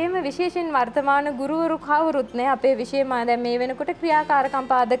 ඒ වගේම විශේෂයෙන් වර්තමාන ගුරුවරු කවුරුත් නෑ. අපේ විෂයම දැන් මේ වෙනකොට ක්‍රියාකාරකම්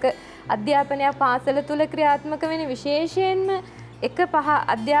පාදක අධ්‍යාපනයක් පාසල තුළ ක්‍රියාත්මක වෙන විශේෂයෙන්ම 1-5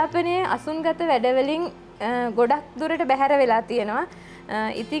 අධ්‍යාපනයේ අසුන්ගත වැඩවලින් ගොඩක් දුරට බැහැර වෙලා තියෙනවා.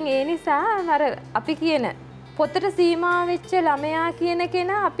 ඉතින් ඒ නිසා අර අපි කියන පොතට සීමා වෙච්ච ළමයා කියන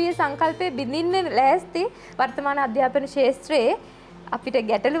කෙනා අපේ සංකල්පයේ බිඳින්න ලෑස්ති. වර්තමාන අධ්‍යාපන ශාස්ත්‍රයේ අපිට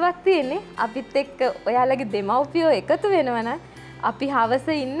ගැටලුවක් තියෙන්නේ අපිත් එක්ක ඔයාලගේ දෙමව්පියෝ එකතු වෙනවනම් අපි හවස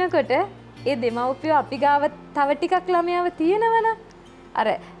ඉන්නකොට ඒ දෙමව්පියෝ අපි ගාව තව ටිකක් ළමයාව තියෙනවනම් අර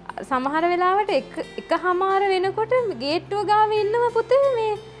සමහර වෙලාවට එකමාර වෙනකොට ගේට්ටුව ගාව ඉන්නව පුතේ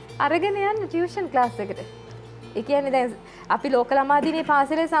මේ අරගෙන යන්න ටියුෂන් ක්ලාස් එකට. ඒ කියන්නේ දැන් අපි ලෝක ළමා දිනේ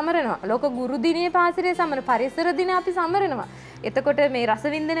පාසලේ සමරනවා. ලෝක ගුරු දිනේ පාසලේ සමරන පරිසර දිනේ අපි සමරනවා. එතකොට මේ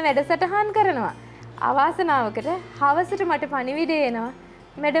රසවින්දන වැඩසටහන් කරනවා. අවාසනාවකට හවසට මට පණිවිඩය එනවා.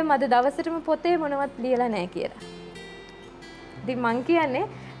 මැඩම් අද දවසටම පොතේ මොනවත් ලියලා නැහැ කියලා. ඉතින් මං කියන්නේ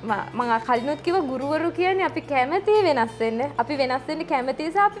මම කලිනුත් කිව්වා ගුරුවරු කියන්නේ අපි කැමති වෙනස් වෙන්න. අපි වෙනස් වෙන්න කැමති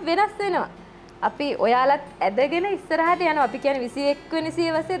නිසා අපි වෙනස් වෙනවා. අපි ඔයාලත් ඇදගෙන ඉස්සරහට යනවා. අපි කියන්නේ 21 වෙනි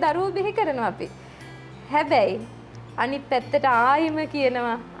සියවසේ දරුවෝ බිහි කරනවා අපි. හැබැයි අනිත් පැත්තට ආයිම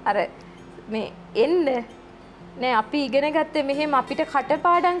කියනවා අර මේ එන්න නෑ අපි ඉගෙන ගත්තේ මෙහෙම අපිට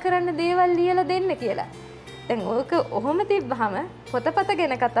කටපාඩම් කරන්න දේවල් ලියලා දෙන්න කියලා. දැන් ඕක ඔහොම තිබ්බහම පොතපත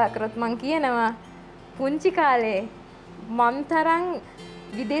ගැන කතා කරොත් මං කියනවා පුංචි කාලේ මම් තරම්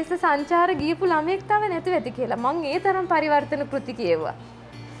විදේශ සංචාර ගියපු ළමෙක් තව නැතුව ඇති කියලා. මං ඒ තරම් පරිවර්තන කෘති කියෙව්වා.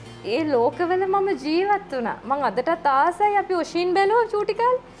 ඒ ලෝකවල මම ජීවත් වුණා. මං අදටත් ආසයි අපි ඔෂින් බැලුවා චූටි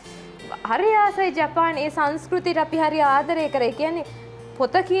කාලේ. හරි ආසයි ජපාන් ඒ සංස්කෘතියට අපි හරි ආදරය කරේ. කියන්නේ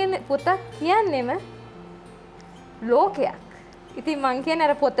පොත කියන්නේම ලෝකයක්. ඉතින් මං කියන්නේ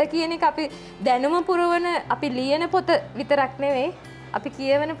අර පොත කියන එක අපි දැනුම පුරවන අපි ලියන පොත විතරක් නෙවෙයි. අපි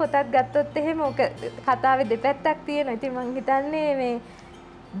කියවන පොතත් ගත්තොත් එහෙම ඕක කතාවේ දෙපැත්තක් තියෙනවා. ඉතින් මං හිතන්නේ මේ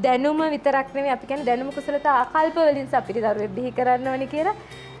දැනුම විතරක් නෙවෙයි අපි කියන්නේ දැනුම කුසලතා ආකල්ප වලින් අපිට දරුවෙක් බිහි කරන්න ඕනේ කියලා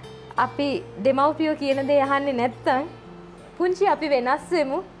අපි දෙමව්පියෝ කියන දේ අහන්නේ නැත්තම් පුංචි අපි වෙනස්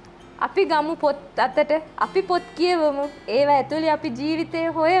වෙමු. අපි ගමු පොත් අතට අපි පොත් කියවමු. ඒව ඇතුලේ අපි ජීවිතය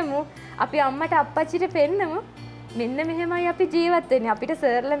හොයමු. අපි අම්මට අප්පච්චිට පෙන්නමු. මෙන්න මෙහෙමයි අපි ජීවත් වෙන්නේ. අපිට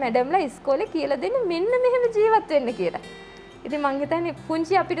සර්ලා මැඩම්ලා ඉස්කෝලේ කියලා දෙන්නේ මෙන්න මෙහෙම ජීවත් වෙන්න කියලා. ඉතින් මං හිතන්නේ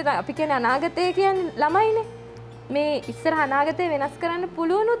පුංචි අපිට අපි කියන්නේ අනාගතය කියන්නේ ළමයිනේ. මේ ඉස්සර අනාගතය වෙනස් කරන්න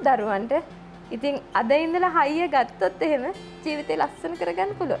පුළුවනුත් දරුවන්ට. ඉතින් අද ඉඳලා හයිය ගත්තොත් එහෙම ජීවිතේ ලස්සන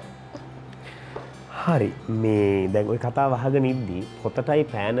කරගන්න පුළුවන්. හරි මේ දැන් ওই කතාව අහගෙන ඉද්දී පොතටයි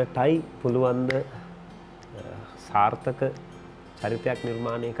පෑනටයි පුළුවන් ද සාර්ථක චරිතයක්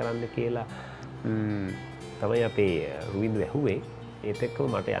නිර්මාණය කරන්න කියලා තමයි අපේ රුවින්දු ඇහුවේ. ඒත්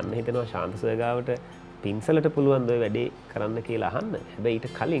එක්කම මට යන්න හිතෙනවා ශාන්ත සර් ගාවට පින්සලට පුළුවන් ද වැඩේ කරන්න කියලා අහන්න. හැබැයි ඊට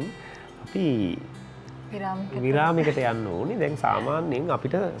කලින් අපි විරාමයකට යන්න ඕනේ. දැන් සාමාන්‍යයෙන්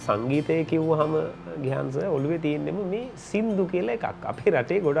අපිට සංගීතය කිව්වහම ගිහන් සර් ඔළුවේ තියෙන්නම මේ සින්දු කියලා එකක්. අපේ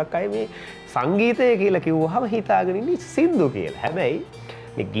රටේ ගොඩක් අය මේ සංගීතය කියලා කිව්වහම හිතාගෙන ඉන්නේ සින්දු කියලා. හැබැයි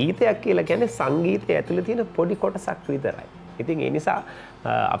මේ ගීතයක් කියලා කියන්නේ සංගීතය ඇතුලේ තියෙන පොඩි කොටසක් විතරයි. ඉතින් ඒ නිසා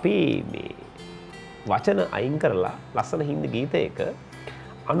අපි මේ වචන අයින් කරලා ලස්සන හින්දි ගීතයක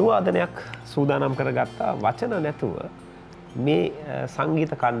අනුවාදනයක් සූදානම් කරගත්තා. වචන නැතුව මේ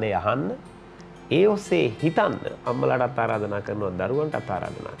සංගීත කණ්ඩය අහන්න. ඒ ඔස්සේ හිතන්න අම්මලාටත් ආරාධනා කරනවා දරුවන්ටත්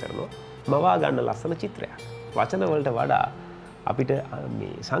ආරාධනා කරනවා මවා ගන්න ලස්සන චිත්‍රයක්. වචන වලට වඩා අපිට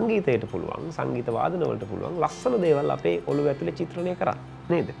මේ සංගීතයට පුළුවන් සංගීත වාදන වලට පුළුවන් ලස්සන දේවල් අපේ ඔළුව ඇතුලේ චිත්‍රණය කරන්න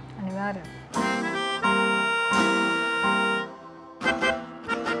නේද? අනිවාර්යයෙන්.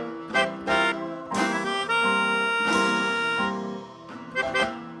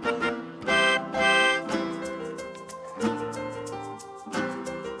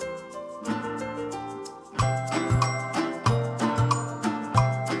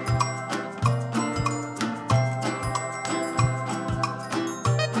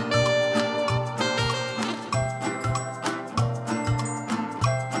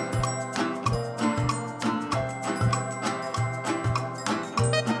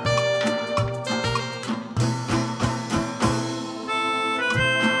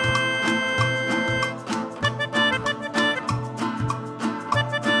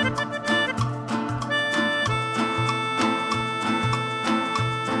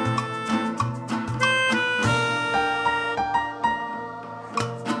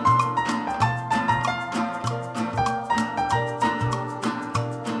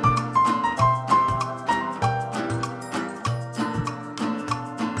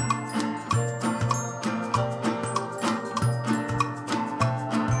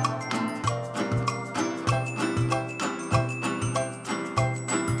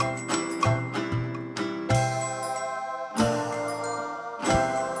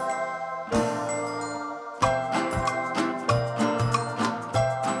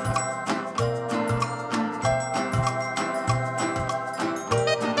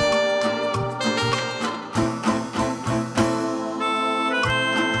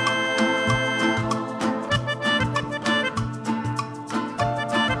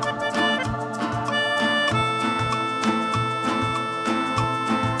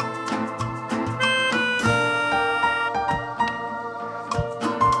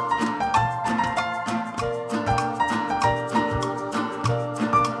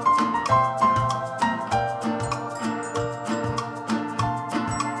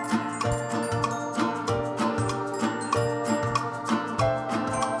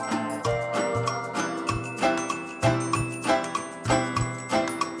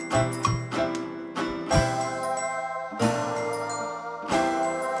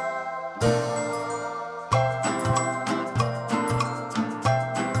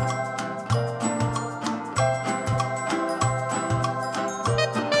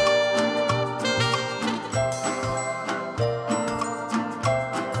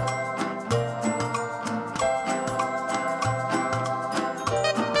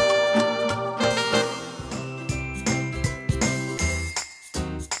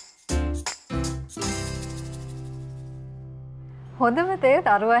 හොඳම දේ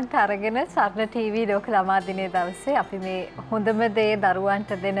දරුවන්ට අරගෙන චරණ ටීවී ලෝක ළමා දිනයේ දවසේ අපි මේ හොඳම දේ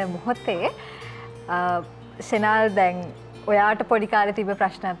දරුවන්ට දෙන මොහොතේ ෂෙනල් දැන් ඔයාට පොඩි කාලේ තිබ්බ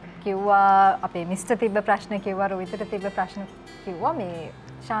ප්‍රශ්නත් කිව්වා අපේ මිස්ටර් තිබ්බ ප්‍රශ්න කිව්වා රුවිතට තිබ්බ ප්‍රශ්න කිව්වා මේ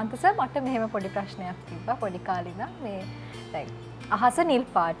ශාන්ත සර් මට මෙහෙම පොඩි ප්‍රශ්නයක් තිබ්බා පොඩි කාලේ ඉඳන් මේ දැන් අහස නිල්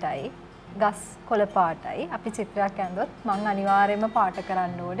පාටයි ගස් කොළ පාටයි අපි චිත්‍රයක් ඇඳුවොත් මං අනිවාර්යයෙන්ම පාට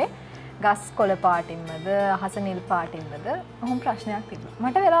කරන්න ඕනේ ගස් කොළ පාටින්මද අහස නිල් පාටින්මද ඔහොම ප්‍රශ්නයක් තිබ්බා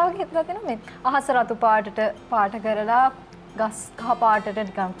මට වෙලාවක හිතලා තියෙනවා මේ අහස රතු පාටට පාට කරලා ගස් කහ පාටට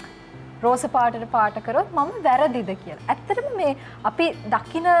නිකන් රෝස පාටට පාට කරොත් මම වැරදිද කියලා. ඇත්තටම මේ අපි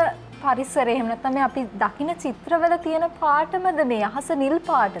දකින පරිසරය එහෙම නැත්නම් මේ අපි දකින චිත්‍රවල තියෙන පාටමද මේ අහස නිල්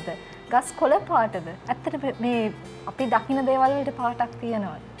පාටද ගස් කොළ පාටද? ඇත්තට මේ අපි දකින දේවල් වලට පාටක්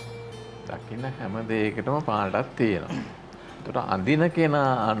තියෙනවද? දකින්න හැම දෙයකටම පාටක් තියෙනවා. ඒකට අඳින කෙනා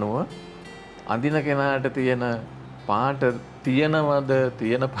අනුව අඳින කෙනාට තියෙන පාට තියෙනවද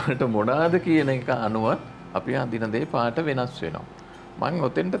තියෙන පාට මොනවාද කියන එක අනුව අපි අඳින දේ පාට වෙනස් වෙනවා. මම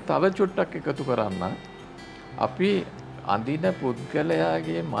ඔතෙන්ට තව චුට්ටක් එකතු කරන්න. අපි අඳින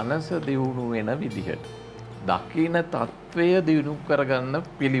පුද්ගලයාගේ මනස දියුණු වෙන විදිහට දකින తත්වය දියුණු කරගන්න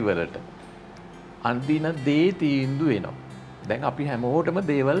පිළිවෙලට අඳින දේ තීන්දුව වෙනවා. දැන් අපි හැමෝටම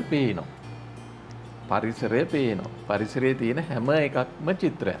දේවල් පේනවා. පරිසරය පේනවා. පරිසරයේ තියෙන හැම එකක්ම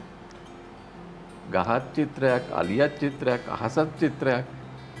චිත්‍රයක්. ගහත් චිත්‍රයක්, අලියත් චිත්‍රයක්, අහසත් චිත්‍රයක්.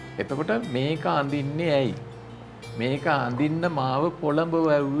 එතකොට මේක අඳින්නේ ඇයි? මේක අඳින්න මාව පොළඹ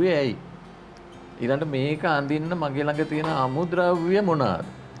වැව්වේ ඇයි? ඊළඟට මේක අඳින්න මගේ ළඟ තියෙන අමුද්‍රව්‍ය මොනවාද?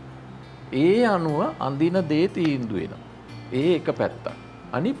 ඒ අනුව අඳින දේ තීන්දුව වෙනවා. ඒ එක පැත්තක්.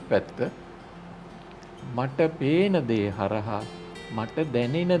 අනිත් පැත්ත මට පේන දේ හරහා මට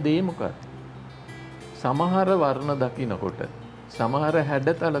දැනෙන දේ මොකක්ද? සමහර වර්ණ දකින්නකොට, සමහර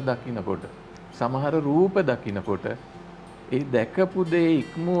හැඩතල දකින්නකොට, සමහර රූප දකින්නකොට ඒ දැකපු දේ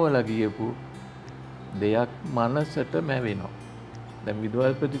ඉක්මවලා ගියපු දෙයක් මනසට මැවෙනවා. දැන්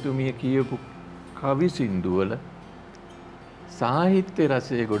විදුහල්පතිතුමිය කියපු කවි සින්දුවල සාහිත්‍ය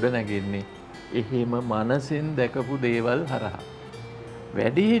රසය ගොඩ නැගෙන්නේ එහෙම මනසෙන් දැකපු දේවල් හරහා.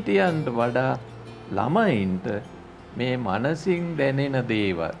 වැඩිහිටියන්ට වඩා ළමයින්ට මේ මනසින් දැනෙන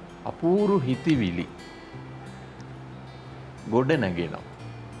දේවල් අපූරු හිතිවිලි ගොඩ නැගෙනවා.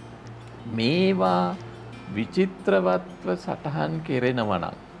 මේවා විචිත්‍රවත්ව සටහන් කෙරෙනවා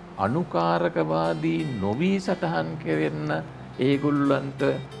නම් අනුකාරකවාදී නොවී සටහන් කෙරෙන්න ඒගොල්ලන්ට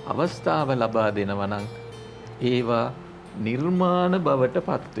අවස්ථාව ලබා දෙනවා නම් ඒවා නිර්මාණ බවට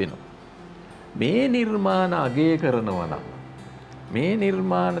පත් වෙනවා. මේ නිර්මාණ අගය කරනවා නම් මේ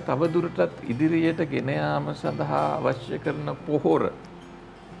නිර්මාණ තවදුරටත් ඉදිරියට ගෙන යාම සඳහා අවශ්‍ය කරන පොහොර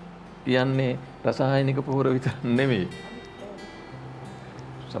කියන්නේ රසායනික පොහොර විතර නෙමෙයි.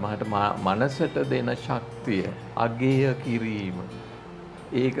 සමහරට මනසට දෙන ශක්තිය අගය කිරීම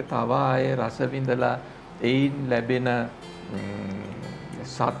ඒක තව අය රස විඳලා එයින් ලැබෙන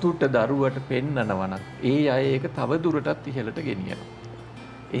සතුට දරුවට පෙන්නනවා නම් ඒ අය ඒක තව දුරටත් ඉහළට ගෙනියනවා.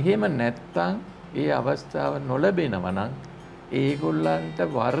 එහෙම නැත්තම් ඒ අවස්ථාව නොලැබෙනවා නම් ඒගොල්ලන්ට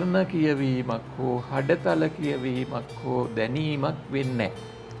වර්ණ කියවීමක් හෝ හඩතල කියවීමක් හෝ දැනීමක් වෙන්නේ නැහැ.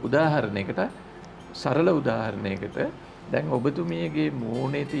 උදාහරණයකට සරල උදාහරණයකට දැන් ඔබතුමියගේ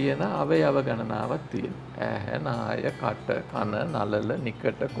මූණේ තියෙන අවයව ගණනාවක් තියෙනවා. ඇහැ, නාය, කට, කන, නලල,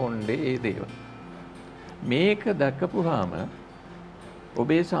 නිකට, කොණ්ඩේ ඒ දේවල්. මේක දැකපුවාම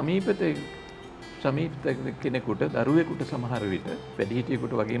ඔබේ සමීප කෙනෙකුට දරුවෙකුට සමහර විට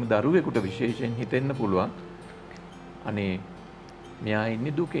වැඩිහිටියෙකුට වගේම දරුවෙකුට විශේෂයෙන් හිතෙන්න පුළුවන් අනේ මෙයා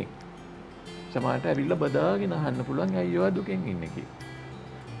ඉන්නේ දුකෙන්. සමහරට ඇවිල්ලා බදාගෙන අහන්න පුළුවන් ඇයි ඔයා දුකෙන් ඉන්නේ කියලා.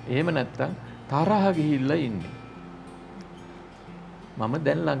 එහෙම නැත්තම් තරහ ගිහිල්ලා ඉන්නේ. මම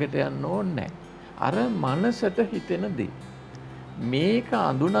දැන් ළඟට යන්න ඕනේ නැහැ. අර මනසට හිතෙන දේ. මේක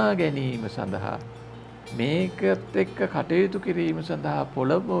අඳුනා ගැනීම සඳහා මේකත් එක්ක කටයුතු කිරීම සඳහා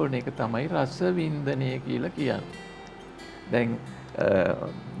පොළඹවන එක තමයි රස වින්දනය කියලා කියන්නේ. දැන්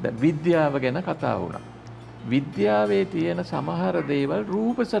විද්‍යාව ගැන කතා වුණා. විද්‍යාවේ තියෙන සමහර දේවල්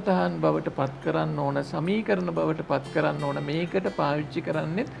රූප සටහන් බවට පත් කරන්න ඕන, සමීකරණ බවට පත් කරන්න ඕන. මේකට පාවිච්චි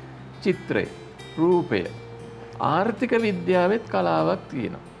කරන්නේ චිත්‍රය, රූපය. ආර්ථික විද්‍යාවෙත් කලාවක්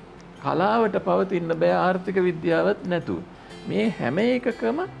තියෙනවා. කලාවට පවතින්න බෑ ආර්ථික විද්‍යාවත් නැතුව. මේ හැම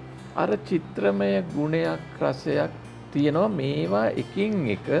එකකම අර චිත්‍රමය ගුණයක් රසයක් තියෙනවා. මේවා එකින්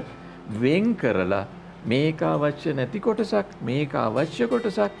එක වෙන් කරලා මේක අවශ්‍ය නැති කොටසක්, මේක අවශ්‍ය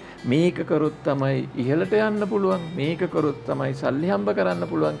කොටසක්, මේක කරොත් තමයි ඉහළට යන්න පුළුවන්, මේක කරොත් තමයි සල්ලි හම්බ කරන්න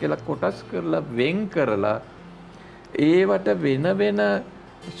පුළුවන් කියලා කොටස් කරලා වෙන් කරලා ඒවට වෙන වෙන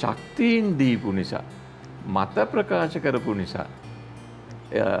ශක්තියින් දීපු නිසා, මත ප්‍රකාශ කරපු නිසා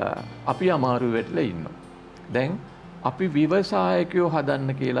අපි අමාරු වෙట్లా ඉන්නවා. දැන් අපි ව්‍යවසායකයෝ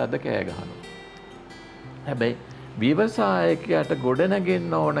හදන්න කියලා අද කෑ ගහනවා. හැබැයි ව්‍යවසායකයාට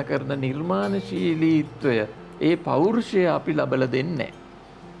ගොඩනගෙන්න ඕන කරන නිර්මාණශීලීත්වය ඒ පෞරුෂය අපි ලබලා දෙන්නේ නැහැ.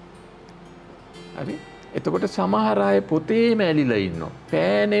 හරි? එතකොට සමහර අය පොතේම ඇලිලා ඉන්නවා.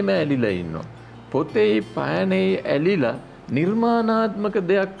 පෑනේම ඇලිලා ඉන්නවා. පොතේ පෑනේ ඇලිලා නිර්මාණාත්මක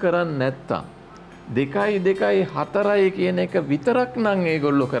දෙයක් කරන්නේ නැත්තම් 2.4 කියන එක විතරක් නම්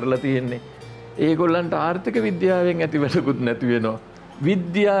ඒගොල්ලෝ කරලා තියෙන්නේ. ඒගොල්ලන්ට ආර්ථික විද්‍යාවෙන් ඇති වැඩකුත් නැති වෙනවා.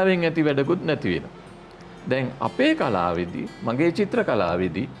 විද්‍යාවෙන් ඇති වැඩකුත් නැති වෙනවා. දැන් අපේ කලාවේදී මගේ චිත්‍ර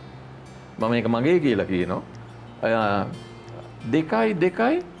කලාවේදී මම මේක මගේ කියලා කියනවා.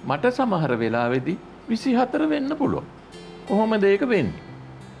 2.2 මට සමහර වෙලාවෙදී 24 වෙන්න පුළුවන්. කොහොමද ඒක වෙන්නේ?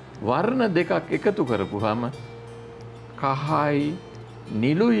 වර්ණ දෙකක් එකතු කරපුවාම කහයි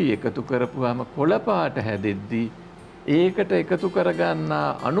නිලුයි එකතු කරපුවාම කොළ පාට හැදෙද්දී ඒකට එකතු කරගන්නා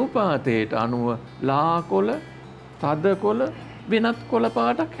අනුපාතයට අනුව ලා කොළ, තද කොළ, වෙනත් කොළ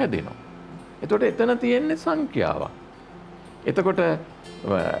පාටක් හැදෙනවා. එතකොට එතන තියෙන්නේ සංඛ්‍යාවක්. එතකොට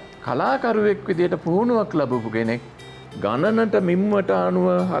කලාකරුවෙක් විදියට පුහුණුවක් ලැබපු කෙනෙක් ගණනට මිම්මට අනුව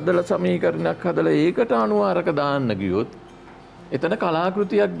හදලා සමීකරණයක් හදලා ඒකට අනුව අරක දාන්න ගියොත් එතන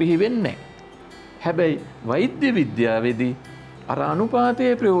කලාකෘතියක් බිහි වෙන්නේ නැහැ. හැබැයි වෛද්‍ය විද්‍යාවේදී අර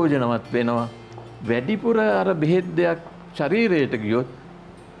අනුපාතයේ ප්‍රයෝජනවත් වෙනවා. වැඩිපුර අර බෙහෙත් දෙයක් ශරීරයට ගියොත්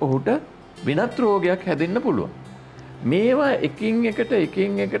ඔහුට වෙනත් රෝගයක් හැදෙන්න පුළුවන්. මේවා එකින්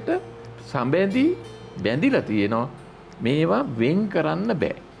එකට සම්බැඳී බැඳිලා තියෙනවා. මේවා වෙන් කරන්න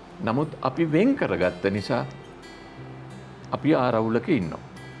බෑ. නමුත් අපි වෙන් කරගත්ත නිසා අපි ආරවුලක ඉන්නවා.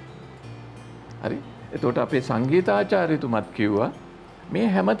 හරි? එතකොට අපේ සංගීතාචාර්යතුමත් කිව්වා මේ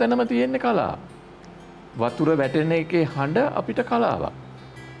හැමතැනම තියෙන කලාව. වතුර වැටෙන එකේ හඬ අපිට කලාවක්.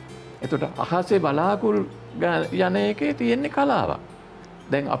 එතකොට අහසේ බලාකුළු යන එකේ තියෙන කලාවක්.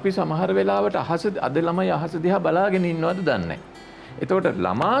 දැන් අපි සමහර වෙලාවට අද ළමයි අහස දිහා බලාගෙන ඉන්නවද දන්නේ නැහැ. එතකොට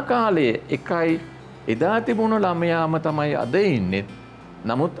ළමා කාලයේ එකයි එදා තිබුණු ළමයාම තමයි අද ඉන්නේ.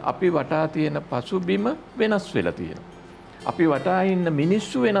 නමුත් අපි වටා තියෙන පසුබිම වෙනස් වෙලා තියෙනවා. අපි වටා ඉන්න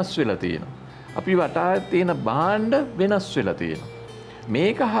මිනිස්සු වෙනස් වෙලා තියෙනවා. අපි වටා තියෙන භාණ්ඩ වෙනස් වෙලා තියෙනවා.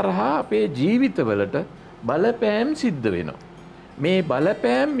 මේක හරහා අපේ ජීවිතවලට බලපෑම් සිද්ධ වෙනවා. මේ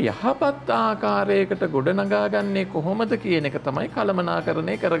බලපෑම් යහපත් ආකාරයකට ගොඩනගා ගන්නේ කොහොමද කියන එක තමයි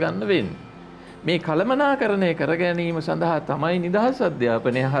කළමනාකරණය කරගන්න වෙන්නේ. මේ කළමනාකරණය කර ගැනීම සඳහා තමයි නිදහස්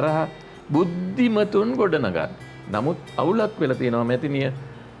අධ්‍යාපනය හරහා බුද්ධිමතුන් ගොඩනගන්නේ. නමුත් අවුලක් වෙලා තියෙනවා මැතිනිය.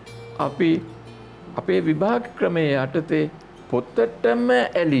 අපි අපේ විභාග ක්‍රමයේ යටතේ පොතටම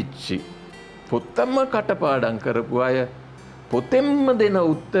ඇලිච්චි පොතම කටපාඩම් කරපු අය පොතෙන්ම දෙන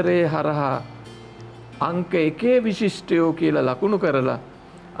උත්තරේ හරහා අංක 1 විශිෂ්ටයෝ කියලා ලකුණු කරලා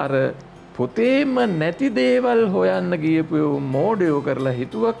අර පොතේම නැති දේවල් හොයන්න ගියපු මෝඩයෝ කරලා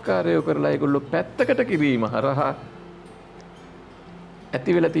හිතුවක්කාරයෝ කරලා ඒගොල්ලෝ පැත්තකට කිරීම හරහා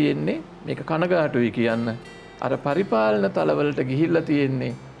ඇති වෙලා තියෙන්නේ මේක කනගාටුයි කියන්න අර පරිපාලන තලවලට ගිහිල්ලා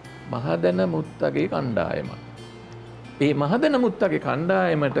තියෙන්නේ මහදැන මුත්තගේ කණ්ඩායමක්. ඒ මහදැන මුත්තගේ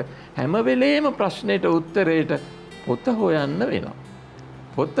කණ්ඩායමට හැම වෙලේම ප්‍රශ්නෙට උත්තරේට පොත හොයන්න වෙනවා.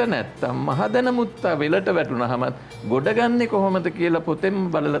 පොත නැත්තම් මහදැන මුත්තා වෙලට වැටුනහම ගොඩගන්නේ කොහොමද කියලා පොතෙන්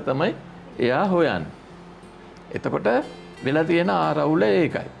බලලා තමයි එයා හොයන්නේ. එතකොට වෙලා තියෙන ආරවුල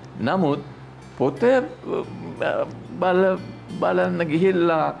ඒකයි. නමුත් පොත බලන්න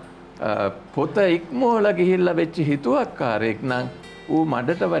ගිහිල්ලා පොත ඉක්මෝලා ගිහිල්ලා වෙච්ච හිතුවක්කාරයෙක් නම් ඌ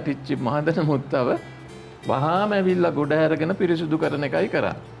මඩට වැටිච්ච මහදැන මුත්තව වහාම ඇවිල්ලා ගොඩ අරගෙන පිරිසුදු කරන එකයි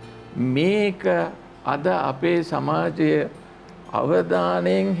කරන්නේ. මේක අද අපේ සමාජයේ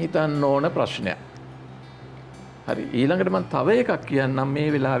අවධානයෙන් හිතන්න ඕන ප්‍රශ්නයක්. හරි ඊළඟට මම තව එකක් කියන්නම්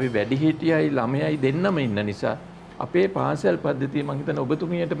මේ වෙලාවේ වැඩිහිටියයි ළමයයි දෙන්නම ඉන්න නිසා අපේ පාසල් පද්ධතිය මම හිතන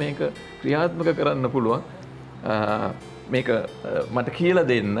ඔබතුමියට මේක ක්‍රියාත්මක කරන්න පුළුවන්. මේක මට කියලා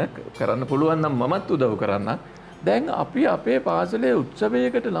දෙන්න කරන්න පුළුවන් නම් මමත් උදව් කරන්න. දැන් අපි අපේ පාසලේ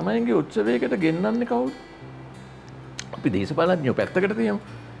උත්සවයකට ළමයින්ගේ උත්සවයකට ගෙන්නන්නේ කවුද? අපි දේශපාලඥයෝ පැත්තකට තියමු.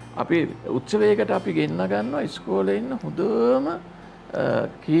 අපි උත්සවයකට අපි ගෙන්න ගන්නවා ඉස්කෝලේ ඉන්න හොඳම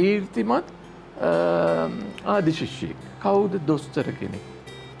කීර්තිමත් ආදි ශිෂ්‍යෙක්. කවුද? දොස්තර කෙනෙක්,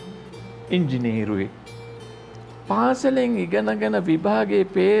 ඉංජිනේරුවෙක්. පාසලෙන් ඉගෙනගෙන විභාගේ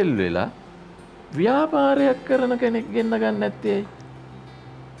පේල් වෙලා ව්‍යාපාරයක් කරන කෙනෙක් ගෙන්න ගන්න නැත්තේ ඇයි?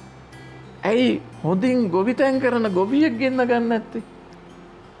 ඇයි හොඳින් ගොවිතැන් කරන ගොවියෙක් ගෙන්න ගන්න නැත්තේ?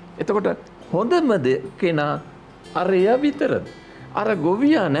 එතකොට හොඳම කෙනා අරය විතරද? අර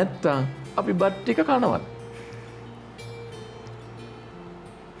ගොවියා නැත්තම් අපි බත් ටික කනවද?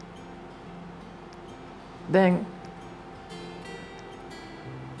 දැන්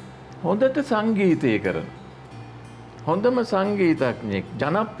හොඳට සංගීතය කරන හොඳම සංගීතඥයෙක්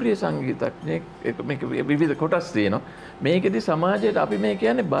ජනප්‍රිය සංගීතඥයෙක් මේක විවිධ කොටස් තියෙනවා. මේකෙදි සමාජයට අපි මේ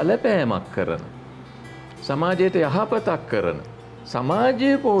කියන්නේ බලපෑමක් කරන, සමාජයට යහපතක් කරන,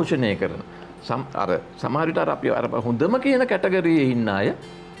 සමාජය පෝෂණය කරන. අර සමහර විට අපි අර හොඳම කියන කැටගරියේ ඉන්න අය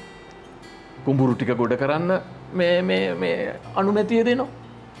කුඹුරු ටික ගොඩ කරන්න මේ අනුමැතිය දෙනවා.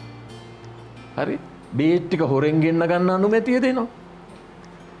 හරි? බේත් ටික හොරෙන් ගෙන්න ගන්න අනුමැතිය දෙනවා.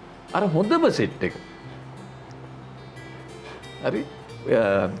 අර හොඳම සෙට් එක. හරි?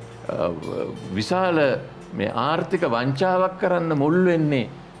 විශාල මේ ආර්ථික වංචාවක් කරන්න මුල් වෙන්නේ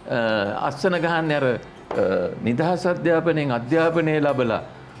අස්සන ගහන්නේ අර නිදහස් අධ්‍යාපනයෙන් අධ්‍යාපනය ලැබලා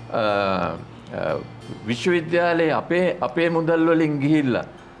විශ්වවිද්‍යාලයේ අපේ මුදල් වලින් ගිහිල්ලා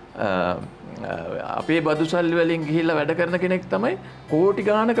අපේ බදු සල්ලි වලින් ගිහිල්ලා වැඩ කරන කෙනෙක් තමයි කෝටි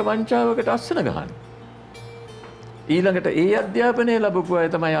ගාණක වංචාවකට අස්සන ගහන්නේ. ඊළඟට ඒ අධ්‍යාපනය ලැබපු අය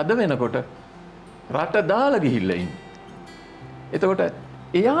තමයි අද වෙනකොට රට දාලා ගිහිල්ලා ඉන්නේ. එතකොට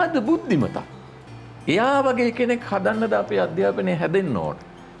එයාද බුද්ධිමතා. එයා වගේ කෙනෙක් හදන්නද අපේ අධ්‍යාපනය හැදෙන්න ඕන.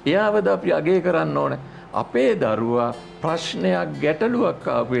 එයාවද අපි අගය කරන්න ඕන. අපේ දරුවා ප්‍රශ්නයක් ගැටලුවක්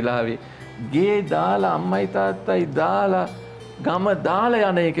ආපු වෙලාවේ ගේ දාලා අම්මයි තාත්තයි දාලා ගම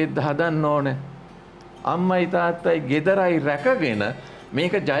දාලා යන එකෙත් හදන්න ඕන. අම්මයි තාත්තයි ගෙදරයි රැකගෙන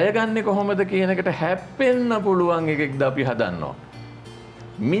මේක ජයගන්නේ කොහොමද කියන එකට හැප්පෙන්න පුළුවන් එකෙක්ද අපි හදන්න ඕන.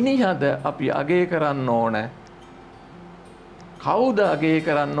 මිනිහද අපි අගය කරන්න ඕන. කවුද අගය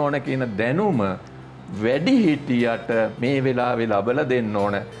කරන්න ඕන කියන දැනුම වැඩිහිටියට මේ වෙලාවේ ලබලා දෙන්න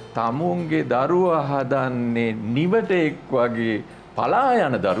ඕන. තමුන්ගේ දරුවා හදන්නේ නිවටෙක් වගේ පලා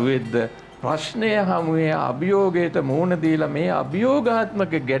යන දරුවෙක්ද ප්‍රශ්නය හමුවේ අභියෝගයට මුහුණ දීලා මේ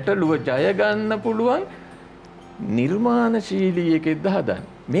අභියෝගාත්මක ගැටලුව ජය ගන්න පුළුවන් නිර්මාණශීලී එකෙක්ද හදන්නේ.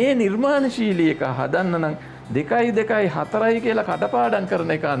 මේ නිර්මාණශීලී එක හදන්න නම් 2 2 4 කියලා කඩපාඩම්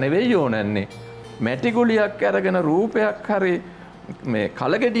කරන එක නෙවෙයි ඕනන්නේ. මැටි ගුලියක් අරගෙන රූපයක් හරි මේ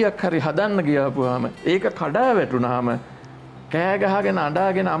කලගෙඩියක් හරි හදන්න ගියාපුවාම ඒක කඩා වැටුනහම කෑ ගහගෙන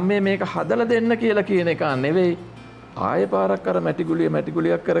අඬාගෙන අම්මේ මේක හදලා දෙන්න කියලා කියන එක නෙවෙයි. ආයෙ පාරක් අර මැටි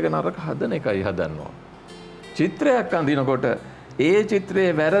ගුලියක් කරගෙන අරක හදන එකයි හදනවා. චිත්‍රයක් අඳිනකොට ඒ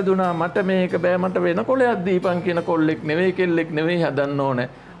චිත්‍රයේ වැරදුනා මට මේක බෑ මට වෙන කොලයක් දීපන් කියන කොල්ලෙක් නෙවෙයි කෙල්ලෙක් නෙවෙයි හදන්න ඕනේ.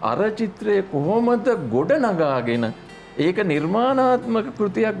 අර චිත්‍රයේ කොහොමද ගොඩ නගාගෙන ඒක නිර්මාණාත්මක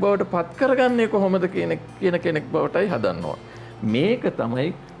කෘතියක් බවට පත් කරගන්නේ කොහොමද කියන කෙනෙක් බවටයි හදන්න ඕනේ. මේක තමයි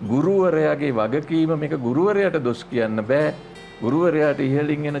ගුරුවරයාගේ වගකීම. මේක ගුරුවරයාට දොස් කියන්න බෑ. ගුරුවරයාට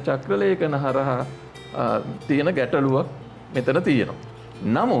ඉහළින් එන චක්‍රලේඛන හරහා තියෙන ගැටලුවක් මෙතන තියෙනවා.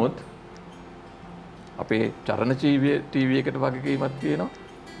 නමුත් අපේ චරණ ටීවී එකට වගකීමක් තියෙනවා.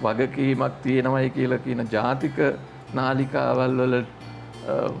 වගකීමක් තියෙනවයි කියලා කියන ජාතික නාලිකාවල් වල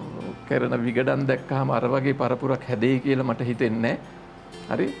කරන විගඩන් දැක්කහම අර වගේ පරපුරක් හැදෙයි කියලා මට හිතෙන්නේ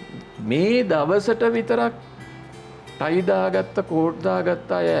නැහැ. හරි? මේ දවසට විතරක් ටයි දාගත්ත කෝට්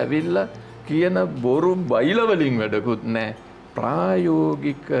දාගත්ත අය ඇවිල්ලා කියන බොරු බයිල වලින් වැඩකුත් නැහැ.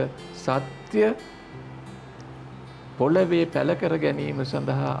 ප්‍රායෝගික සත්‍ය පොළවේ පැල කර ගැනීම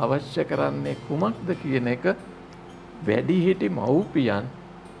සඳහා අවශ්‍ය කරන්නේ කුමක්ද කියන එක වැඩිහිටි මව්පියන්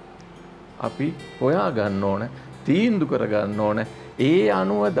අපි හොයා ගන්න ඕන, තීන්දුව කර ගන්න ඕන. ඒ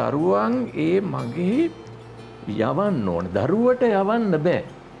අනුව දරුවන් ඒ මගේ යවන්න ඕන. දරුවට යවන්න බෑ.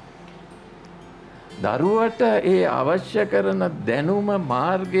 දරුවට ඒ අවශ්‍ය කරන දැනුම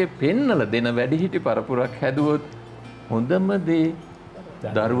මාර්ගය පෙන්නලා දෙන වැඩිහිටි පරපුරක් හැදුවොත් හොඳම දේ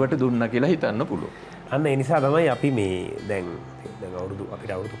දරුවට දුන්නා කියලා හිතන්න පුළුවන්. අන්න ඒ නිසා තමයි අපි මේ දැන් අවුරුදු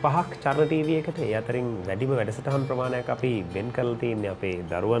 5ක් චරණ ටීවී එකට ඒ අතරින් වැඩිම වැඩසටහන් ප්‍රමාණයක් අපි වෙන් කරලා තියෙන්නේ අපේ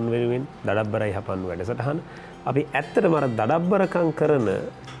දරුවන් වෙනුවෙන් දඩබ්බරයි හපන්න වැඩසටහන. අපි ඇත්තටම අර දඩබ්බරකම් කරන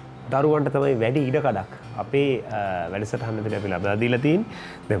දරුවන්ට තමයි වැඩි ඉඩකඩක් අපේ වැඩසටහන ඇතුලේ අපි ලබා දීලා තියෙන්නේ.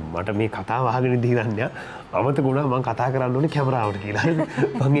 දැන් මට මේ කතාව අහගෙන ඉඳින්න අමතක වුණා මම කතා කරන්න ඕනේ කැමරාවට කියලා.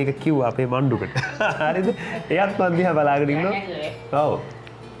 මම ඒක කිව්වා අපේ මණ්ඩුකට. හරිද? එයාත් මන් දිහා බලාගෙන ඉන්නවා. ඔව්.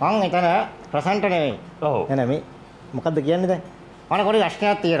 මං එතන ප්‍රසන්ට නෙවෙයි. ඔව්. එන මේ මොකද්ද කියන්නේ දැන්? මම පොඩි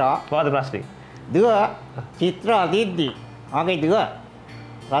ප්‍රශ්නයක් තියෙනවා. මොකද ප්‍රශ්නේ? දුව චිත්‍ර අදිද්දි ආගේ දුව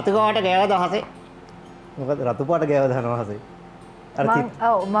රතු පාට ගෑව දහසේ. මොකද රතු පාට ගෑව දහනවා හසේ.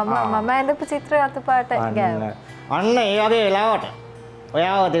 මම ඇඳපු චිත්‍රය රතු පාට ගෑව. අන්න ඒ වගේ වෙලාවට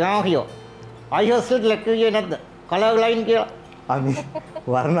ඔයාව දෙනවා කියෝ. අයිහොස්පිටල් එක කියේ නැද්ද? කලර් ලයින් කියලා. අනේ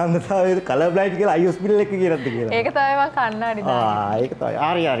වර්ණන්දතාවයේ කලර් බ්ලයින්ඩ් කියලා අයිහොස්පිටල් එක කියලාද කියලා. ඒක තමයි මම කන්නාඩි දාන්නේ. ඒක තමයි.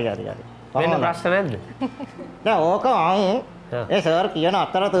 හරි. වෙන ප්‍රශ්න නැද්ද? දැන් ඕක ඒ සර් කියන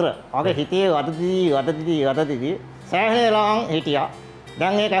අතරතුර ආගේ හිතේ වදදිදී සෑහෙනලම් හිටියා.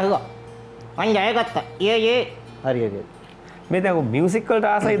 දැන් ඒක ඇහුවා. මං ජයගත්තා. යේ හරි. මේ දැන් මියුසික් වලට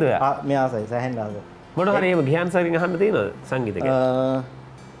ආසයිද ඔයා? මේ ආසයි සෑහෙන ආසයි. මොන හරි එහෙම ගිහන් සර්ගෙන් අහන්න තියෙනවද සංගීත ගැන?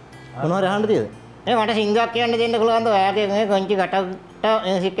 මොන හරි අහන්න තියෙද? මට සින්දුවක් කියන්න දෙන්න පුළුවන්ද? ඔයාගේ මේ කොන්චි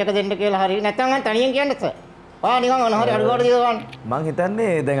ගැටට සික් එක දෙන්න කියලා හරි. නැත්නම් මම තනියෙන් කියන්නද සර්? ඔයා නිකන් මොනවාරි අඩුවට දීලා බලන්න. මං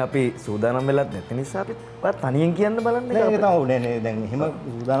හිතන්නේ දැන් අපි සූදානම් වෙලත් නැති නිසා අපි තනියෙන් කියන්න බලන්න. නෑ ඒක තමයි නෑ නෑ දැන් එහෙම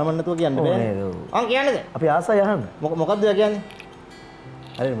සූදානම් නැතුව කියන්න බෑ. මං කියන්නද? අපි ආසයි අහන්න. මොකක්ද ඔයා කියන්නේ?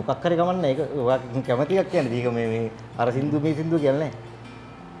 හරි මොකක් හරි කමන්න ඒක ඔයා කැමති එකක් කියන්නේ. මේක මේ අර සින්දු මේ සින්දු කියන්නේ නෑ.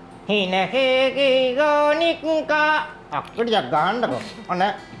 හිනහේගේ ගෝනික්කා අක්කඩියක් ගහන්නකෝ.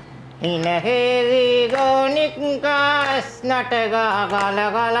 අනේ හිනහේගේ ගෝනික්කා ස්නටගා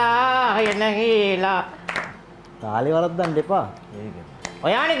ගලගලා හිනහීලා තාලේ වරද්දන්න එපා.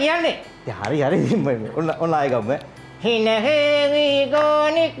 ඔයානේ කියන්නේ. හරි හරි ඔන්න ආයෙ ගමු. හිනහේගේ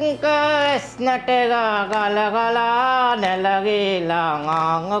ගෝනික්කා ස්නටගා ගලගලා නැලගීලා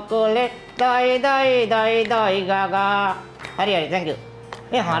ආංගකොලේ දයි දයි දයි දයි ගගා. හරි හරි thank you.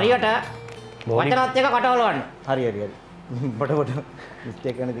 මේ හරියට වචනත් එක කටවලවන්න. හරි හරි හරි. බට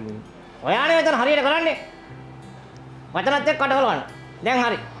මිස්ටේක් කරන තියන්නේ. ඔයානේ මෙතන හරියට කරන්නේ. වචනත් එක්ක කටවලවන්න. දැන්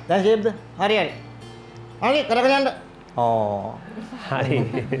හරි. දැන් ෂේප්ද? හරි හරි. හරි කරගෙන යන්න. හරි.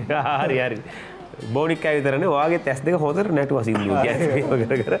 හරි. බෝනික්කා විතරනේ ඔයාගේ ඇස් දෙක හොතර නැටුවා සින්දුව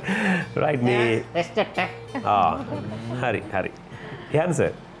කියන්නේ. කර රයිට් මේ රෙස්ට් එක. හරි. යන්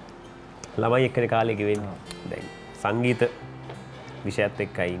සර්. ළමයි එක්කනේ කාලේ ගෙවෙන්නේ. දැන් සංගීත විෂයත්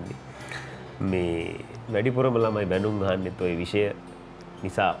එක්කයි ඉන්නේ. මේ වැඩිපුරම ළමයි බැනුම් අහන්නෙත් ওই විෂය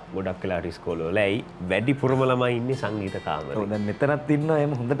නිසා ගොඩක් වෙලාට ඉස්කෝලවල ඇයි වැඩිපුරම ළමයි ඉන්නේ සංගීත කාමරේ. ඔව් දැන් මෙතනත් ඉන්නවා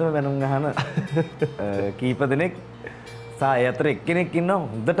එහෙම හොඳටම බැනුම් අහන කීප දෙනෙක් සා ඒ අතර එක්කෙනෙක් ඉන්නවා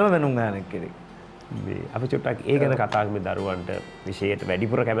හොඳටම බැනුම් අහන එක්කෙනෙක්. මේ අපි චුට්ටක් ඒ ගැන කතා කරමු. දරුවන්ට විෂයට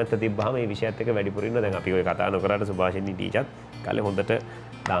වැඩිපුර කැමැත්ත තිබ්බහම මේ විෂයත් එක්ක වැඩිපුර ඉන්න. දැන් අපි ඔය කතා නොකරාට සුභාෂිනී ටීචර්ත් කාලේ හොඳට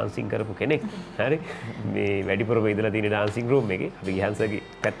ඩාන්සින් කරපු කෙනෙක්. හරි. මේ වැඩිපුරම ඉඳලා තියෙන ඩාන්සින් රූම් එකේ අපි ගිහන්සගේ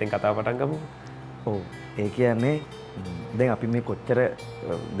පැත්තෙන් කතාව පටන් ගමු. ඔව් ඒ කියන්නේ දැන් අපි මේ කොච්චර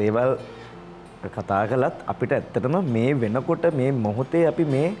දේවල් කතා කළත් අපිට ඇත්තටම මේ වෙනකොට මේ මොහොතේ අපි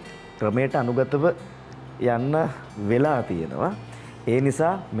මේ ක්‍රමයට අනුගතව යන්න වෙලා තියෙනවා. ඒ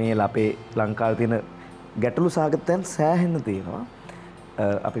නිසා මේ අපේ ලංකාවේ තියෙන ගැටලු සාගතයන් සෑහෙන්න තියෙනවා.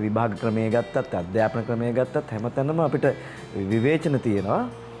 අපි විභාග ක්‍රමයේ ගත්තත් අධ්‍යාපන ක්‍රමයේ ගත්තත් හැමතැනම අපිට විවේචන තියෙනවා.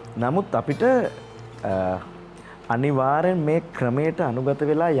 නමුත් අපිට අනිවාර්යෙන් මේ ක්‍රමයට අනුගත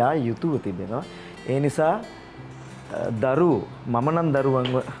වෙලා යා යුතුව තිබෙනවා. ඒ නිසා මම නම්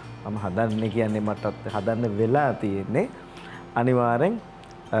දරුවන්ව මම හදන්නේ කියන්නේ මටත් හදන්න වෙලා තියෙන්නේ අනිවාර්යෙන්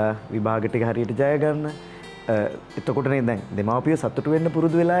විභාග ටික හරියට ජය ගන්න. එතකොටනේ දැන් දෙමාපියෝ සතුටු වෙන්න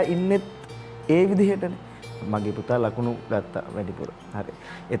පුරුදු වෙලා ඉන්නෙත් ඒ විදිහටනේ. මගේ පුතා ලකුණු ගත්තා වැඩිපුර. හරි.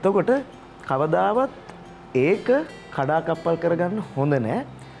 එතකොට කවදාවත් ඒක කඩාකප්පල් කරගන්න හොඳ නෑ.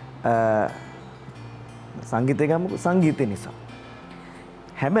 සංගීතය ගමුකෝ සංගීතය නිසා.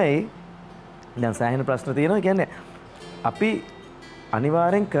 හැබැයි දැන් සෑහෙන ප්‍රශ්න තියෙනවා. කියන්නේ අපි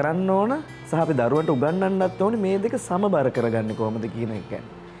අනිවාර්යෙන් කරන්න ඕන සහ අපි දරුවන්ට උගන්වන්නත් ඕනේ මේ දෙක සමබර කරගන්නේ කොහොමද කියන එක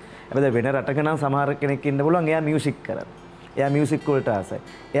කියන්නේ. හැබැයි වෙන රටක නම් සමහර කෙනෙක් ඉන්න පුළුවන් එයා මියුසික් කරනවා. එයා මියුසික් වලට ආසයි.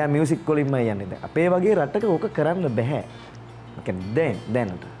 එයා මියුසික් වලින්මයි යන්නේ. දැන් අපේ වගේ රටක ඕක කරන්න බෑ. ඒ කියන්නේ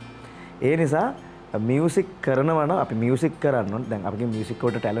දැනට. ඒ නිසා මියුසික් කරනවා නම් අපි මියුසික් කරන්න ඕන. දැන් අපගේ මියුසික්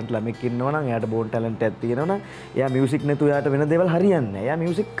වලට ටැලන්ට් ළමෙක් ඉන්නවා නම් එයාට බෝන් ටැලන්ට් එකක් තියෙනවා නම් එයා මියුසික් නැතුව එයාට වෙන දේවල් හරියන්නේ නැහැ. එයා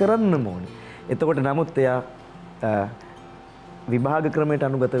මියුසික් කරන්නම ඕනේ. එතකොට නමුත් එයා විභාග ක්‍රමයට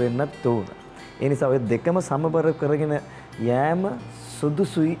අනුගත වෙන්නත් ඕන. ඒ නිසා ඔය දෙකම සමබර කරගෙන යෑම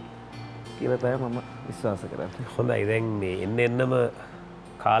සුදුසුයි කියලා තමයි මම විශ්වාස කරන්නේ. හොඳයි. දැන් මේ එන්නම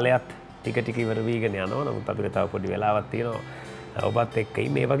කාලයත් ටික ටික ඉවර වීගෙන යනවා. නමුත් අපිට තව පොඩි වෙලාවක් තියෙනවා. ඔබත් එක්ක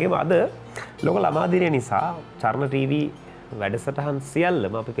ඉන්නේ. මේ වගේම අද ලෝක ළමා දිනය නිසා චරණ ටීවී වැඩසටහන්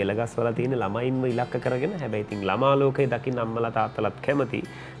සියල්ලම අපි පෙළගස්වලා තියෙන ළමයින්ම ඉලක්ක කරගෙන. හැබැයි ඉතින් ළමා ලෝකේ දකින්න අම්මලා තාත්තලාත් කැමති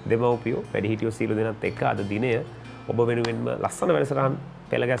දෙමව්පියෝ වැඩිහිටියෝ සීල දෙනත් එක්ක අද දිනය ඔබ වෙනුවෙන්ම ලස්සන වැඩසටහන්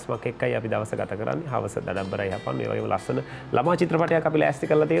පෙළගැස්මක් එක්කයි අපි දවස ගත කරන්නේ. හවස දඩබ්බරයි හපන්. ඒ වගේම ලස්සන ළමා චිත්‍රපටයක් අපි ලෑස්ති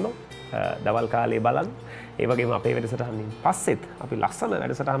කරලා තියෙනවා. දවල් කාලේ බලන්න. ඒ වගේම අපේ වැඩසටහනින් පස්සෙත් අපි ලස්සන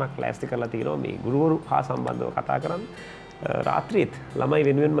වැඩසටහනක් ලෑස්ති කරලා තියෙනවා මේ ගුරුවරු හා සම්බන්ධව කතා කරන්න. රාත්‍රියේත් ළමයි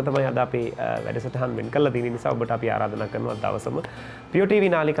වෙනුවෙන්ම තමයි අද අපේ වැඩසටහන් වෙන් කරලා තියෙන නිසා ඔබට අපි ආරාධනා කරනවා දවසම පියෝ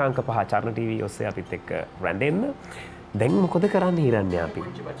ටීවී නාලිකාංක 5 චරණ ටීවී ඔස්සේ අපිත් එක්ක රැඳෙන්න. දැන් මොකද කරන්නේ හිරන්නේ අපි?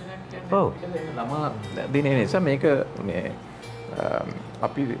 ඔව්. ළමා දිනේ නිසා මේක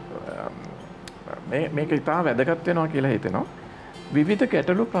අපි මේක ඉතා වැදගත් වෙනවා කියලා හිතෙනවා. විවිධ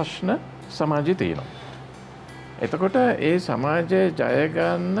ගැටලු ප්‍රශ්න සමාජයේ තියෙනවා. එතකොට ඒ සමාජයේ ජය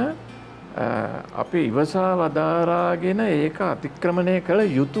ගන්න අපි ඉවසා වදාරාගෙන ඒක අතික්‍රමණය කළ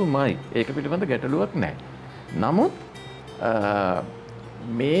යුතුමයි. ඒක පිළිබඳ ගැටලුවක් නැහැ. නමුත්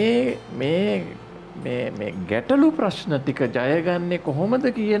මේ ගැටලු ප්‍රශ්න ටික ජයගන්නේ කොහොමද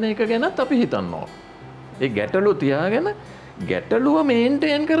කියන එක ගැනත් අපි හිතන්න ඕන. ඒ ගැටලු තියාගෙන ගැටලුව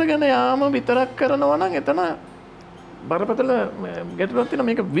මේන්ටේන් කරගෙන යාම විතරක් කරනවා නම් එතන බරපතල ගැටලුවක් තියෙනවා.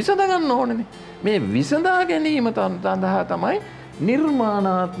 මේක විසඳ ගන්න ඕනනේ. මේ විසඳා ගැනීම සඳහා තමයි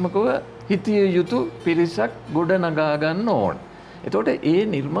නිර්මාණාත්මකව හිතිය යුතු පිරිසක් ගොඩනගා ගන්න ඕන. එතකොට ඒ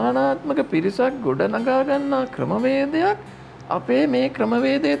නිර්මාණාත්මක පිරිසක් ගොඩනගා ගන්නා ක්‍රමවේදයක් අපේ මේ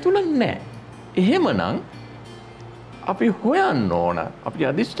ක්‍රමවේදය තුල නැහැ. එහෙමනම් අපි හොයන්න ඕන, අපි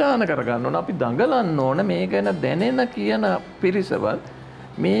අදිෂ්ඨාන කරගන්න ඕන, අපි දඟලන්න ඕන මේ ගැන දැනෙන කියන පිරිසවල්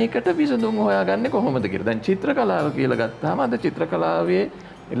මේකට විසඳුම් හොයාගන්නේ කොහොමද කියලා. දැන් චිත්‍ර කලාව කියලා ගත්තාම අද චිත්‍ර කලාවේ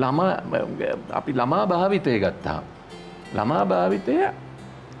අපි ළමා භාවිතය ගත්තාම ළමා භාවිතය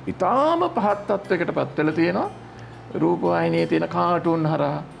ඉතාම පහත් තත්වයකට පත් වෙලා තියෙනවා. රූපවාහිනියේ තියෙන කාටුන්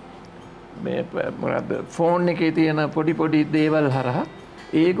හරහා මේ මොකද්ද ෆෝන් එකේ තියෙන පොඩි පොඩි දේවල් හරහා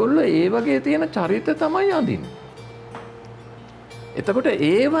ඒගොල්ලෝ ඒ වගේ තියෙන චරිත තමයි අඳින්නේ. එතකොට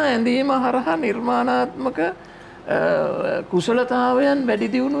ඒවා ඇඳීම හරහා නිර්මාණාත්මක කුසලතාවයන්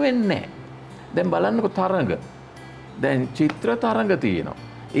වැඩි දියුණු වෙන්නේ නැහැ. දැන් බලන්නකො තරඟ. දැන් චිත්‍ර තරඟ තියෙනවා.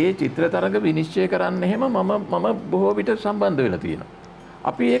 ඒ චිත්‍ර තරඟ විනිශ්චය කරන්න එහෙම මම බොහෝ විට සම්බන්ධ වෙලා තියෙනවා.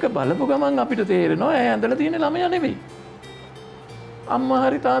 අපි ඒක බලපු ගමන් අපිට තේරෙනවා ඈ ඇඳලා තියෙන ළමයා නෙවෙයි. අම්මා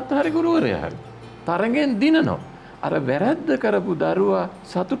හරි තාත්තා හරි ගුරුවරයා හරි. තරඟෙන් දිනනවා. අර වැරද්ද කරපු දරුවා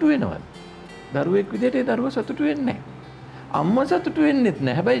සතුටු වෙනවද? දරුවෙක් විදිහට ඒ දරුවා සතුටු වෙන්නේ නැහැ. අම්මා සතුටු වෙන්නෙත්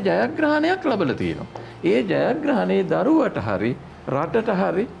නැහැ. හැබැයි ජයග්‍රහණයක් ලැබලා තියෙනවා. ඒ ජයග්‍රහණේ දරුවට හරි රටට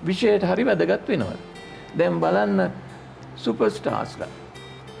හරි විශේෂයට හරි වැදගත් වෙනවා. දැන් බලන්න සුපර් ස්ටාර්ස්ලා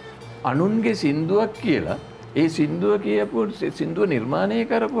අනුන්ගේ සින්දුවක් කියලා ඒ සින්දුව කියපු සින්දුව නිර්මාණය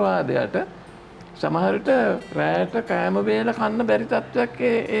කරපු ආදයට සමහරට රැයට කෑම වේල කන්න බැරි තත්ත්වයක්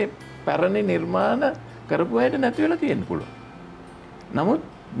ඒ පැරණි නිර්මාණ කරපු අයට නැති වෙලා තියෙන්න පුළුවන්. නමුත්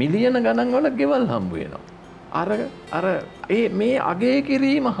මිලියන ගණන් වල ගෙවල් හම්බ වෙනවා. අර මේ අගය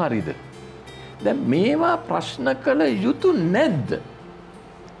කිරීම හරිද? දැන් මේවා ප්‍රශ්න කළ යුතු නැද්ද?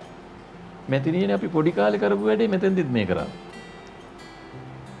 මෙතනින් අපි පොඩි කාලේ කරපු වැඩේ මෙතෙන්දිත් මේ කරන්නේ.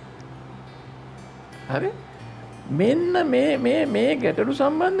 හරි? මෙන්න මේ ගැටලු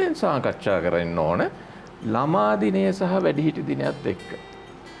සම්බන්ධයෙන් සාකච්ඡා කරන්න ඕන ළමා දිනය සහ වැඩිහිටි දිනයත් එක්ක.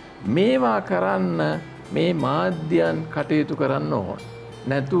 මේවා කරන්න මේ මාධ්‍යයන් කටයුතු කරන්න ඕන.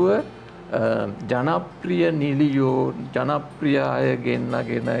 නැතුව ජනප්‍රිය නිලියෝ ජනප්‍රිය අය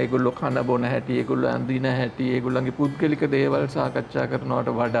ගෙන්නගෙන ඒගොල්ලෝ කන බොන හැටි ඒගොල්ලෝ අඳින හැටි ඒගොල්ලන්ගේ පුද්ගලික දේවල් සාකච්ඡා කරනවට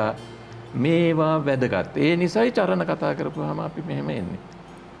වඩා මේවා වැදගත්. ඒ නිසයි චරණ කතා කරපුවාම අපි මෙහෙම එන්නේ.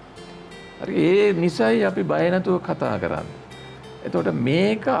 හරි ඒ නිසයි අපි බය නැතුව කතා කරන්නේ. එතකොට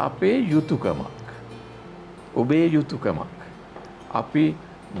මේක අපේ යුතුයකමක්. ඔබේ යුතුයකමක්. අපි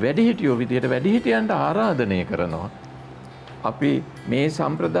වැඩිහිටියෝ විදියට වැඩිහිටියන්ට ආරාධනය කරනවා. අපි මේ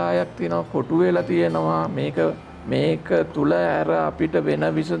සම්ප්‍රදායක් තියෙනවා කොටු වෙලා තියෙනවා මේක තුල ඇර අපිට වෙන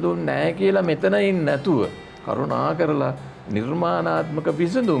විසඳුම් නැහැ කියලා මෙතන ඉන්නේ නැතුව කරුණා කරලා නිර්මාණාත්මක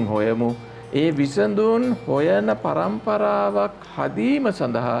විසඳුම් හොයමු. ඒ විසඳුම් හොයන પરම්පරාවක් හදීම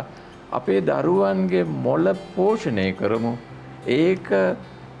සඳහා අපේ දරුවන්ගේ මොළ පෝෂණය කරමු. ඒක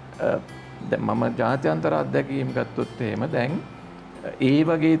මම ජාත්‍යන්තර අත්දැකීම් ගත්තොත් එහෙම දැන් ඒ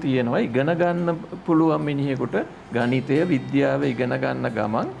වගේ තියෙනවා ඉගෙන ගන්න පුළුවන් මිනිහෙකුට ගණිතය විද්‍යාව ඉගෙන ගන්න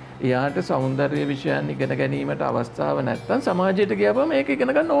ගමන් එයාට සෞන්දර්ය විෂයන් ඉගෙන ගැනීමට අවස්ථාව නැත්නම් සමාජයට ගියාම මේක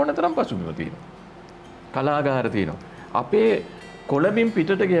ඉගෙන ගන්න ඕන තරම් පසුබිම තියෙනවා. කලාගාර තියෙනවා. අපේ කොළඹින්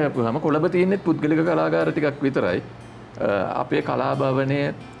පිටට ගියාම කොළඹ තියෙන්නේ පුද්ගලික කලාගාර ටිකක් විතරයි. අපේ කලාභවනයේ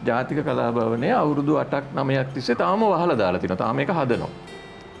ජාතික කලාභවනයේ අවුරුදු 8ක් 9ක් තිස්සේ තාම වහලා දාලා තිනවා. තාම මේක හදනවා.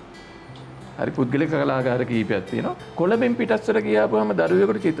 හරි පුද්ගලික කලාගාර කීපයක් තියෙනවා. කොළඹින් පිටස්සට ගියාම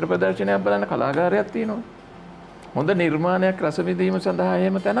දරුවෙකුට චිත්‍ර ප්‍රදර්ශනයක් බලන්න කලාගාරයක් තියෙනවා. හොඳ නිර්මාණයක් රස විඳීම සඳහා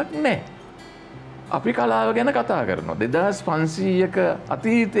එහෙම තැනක් නැහැ. අපි කලාව ගැන කතා කරනවා. 2500ක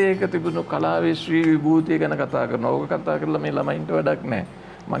අතීතයක තිබුණු කලාවේ ශ්‍රී විභූතිය ගැන කතා කරනවා. ඕක කතා කරලා මේ ළමයින්ට වැඩක් නැහැ.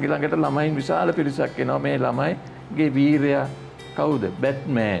 මගේ ළඟට ළමයින් විශාල පිරිසක් එනවා. මේ ළමයිගේ වීරයා කවුද?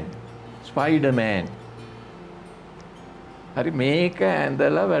 Batman, Spider-Man. හරි මේක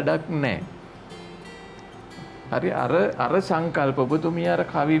ඇඳලා වැඩක් නැහැ. හරි අර සංකල්ප ඔබතුමිය අර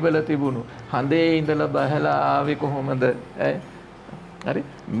කවිවල තිබුණු හඳේ ඉඳලා බහලා ආවේ කොහොමද? හරි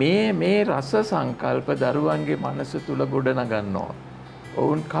මේ රස සංකල්ප දරුවන්ගේ මනස තුල ගොඩ නගන්න ඕන.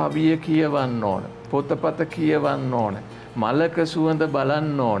 ඔවුන් කවිය කියවන්න ඕන. පොතපත කියවන්න ඕන. මලක සුවඳ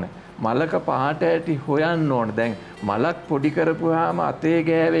බලන්න ඕන. මලක පාට ඇටි හොයන්න ඕන. දැන් මලක් පොඩි කරපුවාම අතේ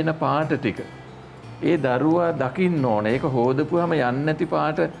ගෑවෙන පාට ටික ඒ දරුවා දකින්න ඕන. ඒක හොදපුවාම යන්නේ නැති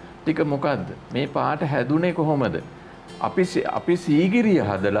පාට ටික මොකද්ද? මේ පාට හැදුනේ කොහොමද? අපි සීගිරිය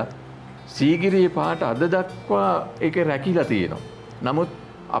හදලා සීගිරියේ පාට අද දක්වා ඒක රැකිලා තියෙනවා. නමුත්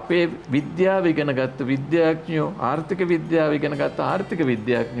අපේ විද්‍යාව ඉගෙන ගත්ත විද්‍යාඥයෝ ආර්ථික විද්‍යාව ඉගෙන ගත්ත ආර්ථික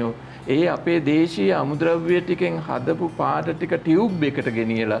විද්‍යාඥයෝ ඒ අපේ දේශීය අමුද්‍රව්‍ය ටිකෙන් හදපු පාට ටික ටියුබ් එකට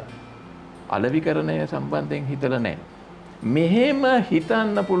ගෙනියලා අලෙවිකරණය සම්බන්ධයෙන් හිතලා නැහැ. මෙහෙම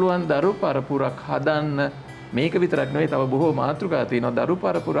හිතන්න පුළුවන් දරු පරපුරක් හදන්න මේක විතරක් නෙවෙයි තව බොහෝ මාතෘකා තියෙනවා. දරු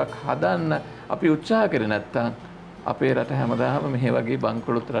පරපුරක් හදන්න අපි උත්සාහ කරේ නැත්නම් අපේ රට හැමදාම මෙහෙ වගේ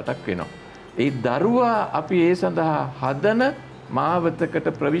බංකොලොත් රටක් වෙනවා. ඒ දරුවා අපි ඒ සඳහා හදන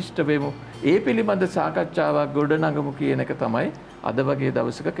මාවතකට ප්‍රවිෂ්ඨ වෙමු. ඒ පිළිබඳ සාකච්ඡාවක් ගොඩනගමු කියන එක තමයි අද වගේ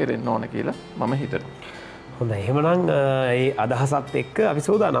දවසක කෙරෙන්න ඕන කියලා මම හිතනවා. හොඳයි එහෙමනම් ඒ අදහසත් එක්ක අපි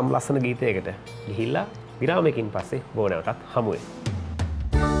සෝදානම් ලස්සන ගීතයකට ගිහිල්ලා විරාමයකින් පස්සේ බොනවටත් හමු වෙමු.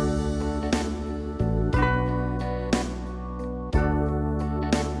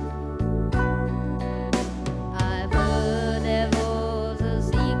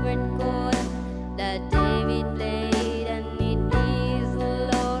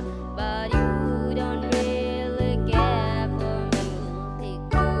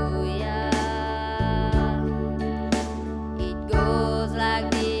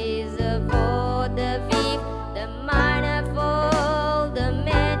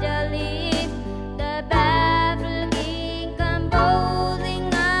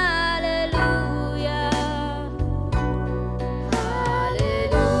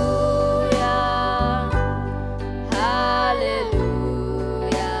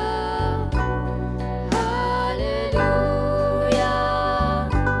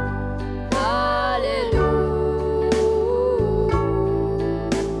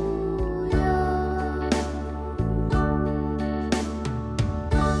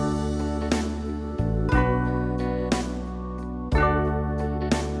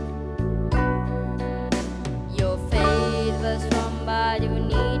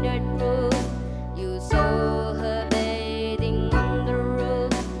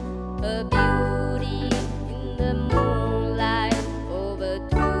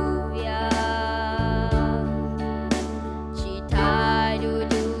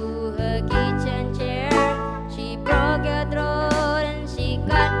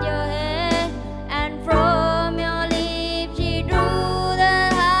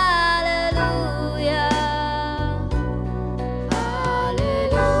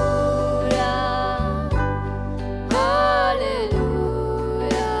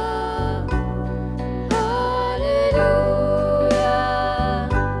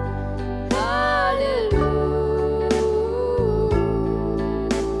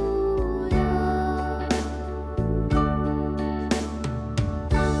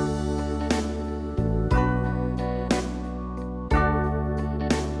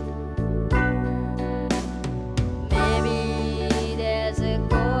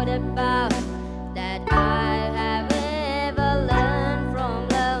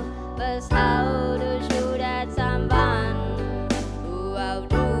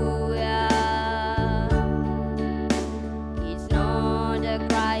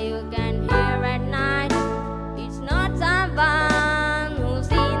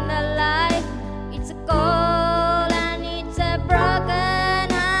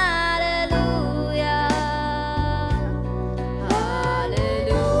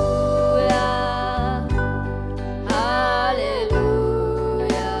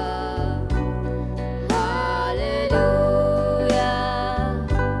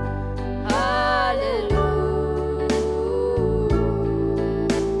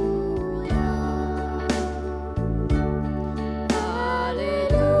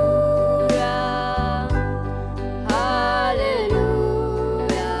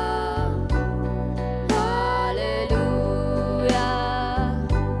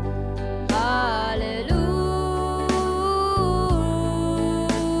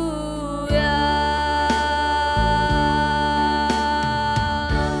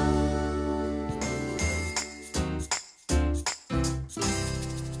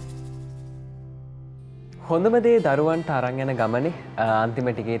 හොඳම දේ දරුවන්ට අරන් යන ගමනේ අන්තිම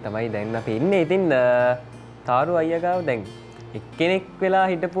ටිකේ තමයි දැන් අපි ඉන්නේ. ඉතින් තාරු අයියා ගාව දැන් එක්කෙනෙක් වෙලා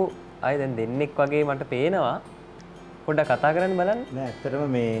හිටපු අය දැන් දෙන්නෙක් වගේ මට පේනවා. පොඩ්ඩක් කතා කරන්න බලන්න. නෑ ඇත්තටම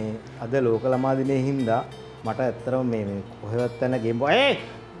මේ අද ලෝක ළමා දිනේ හින්දා මට ඇත්තටම මේ කොහෙවත් යන ගෙම්බෝ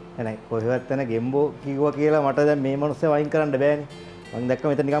නෑ කොහෙවත් යන ගෙම්බෝ කිව්වා කියලා මට දැන් මේ මනුස්සයා වයින් කරන්න බෑනේ. මම දැක්ක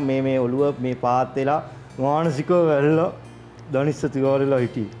මෙතන නිකන් මේ ඔළුව මේ පාත් වෙලා මානසිකව වැල්ලා දනිස්ස තිවාරලා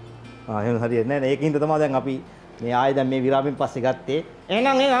හිටියේ. එහෙම හරියන්නේ නැහැ. ඒකින්ද තමයි දැන් අපි මේ ආයෙ දැන් මේ විරාමෙන් පස්සේ ගත්තේ.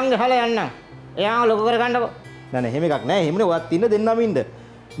 එහෙනම් ඒ අංග හල යන්න. එයාම ලොකු කර ගන්නකො. නෑ එහෙම එකක් නෑ. එහෙමනේ ඔයත් ඉන්න දෙන්නම ඉන්න.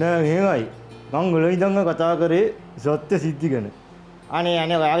 නෑ එහෙමයි. මං වල ඉඳන් කතා කරේ සත්‍ය සිද්ධි ගැන. අනේ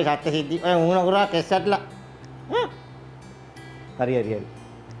ඔයාගේ සත්‍ය සිද්ධි. ඔය මුණ කරා කෙස්සට්ලා. හරි.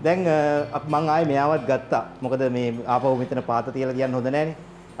 දැන් මං ආයෙ මෙයාවත් ගත්තා. මොකද මේ ආපහු මෙතන පාත තියලා කියන්න හොඳ නෑනේ.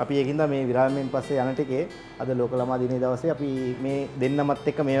 අපි ඒකින්ද මේ විරාමයෙන් පස්සේ යන ටිකේ අද ලෝක ළමා දිනේ දවසේ අපි මේ දෙන්නමත්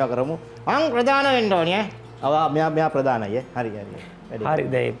එක්ක මේවා කරමු. මං ප්‍රධාන වෙන්න ඕනේ. මෙයා ප්‍රධානයි. හරි. හරි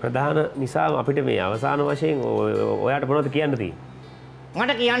දැන් ප්‍රධාන නිසා අපිට මේ අවසාන වශයෙන් ඔයාට මොනවද කියන්න තියෙන්නේ?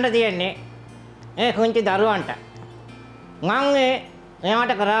 මට කියන්න තියෙන්නේ ඒ කුංචි දරුවන්ට මං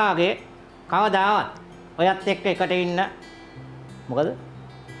එයාට කරාගේ කවදාවත් ඔයත් එක්ක එකට ඉන්න මොකද?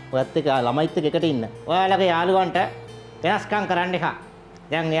 ඔයත් එක්ක ළමයිත් එක්ක එකට ඉන්න. ඔයාලගේ යාළුවන්ට වෙනස්කම් කරන්න එපා.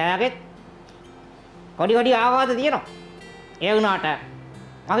 දැන් එයාගෙත් කොඩි ආවාද තියෙනවා. ඒ වුණාට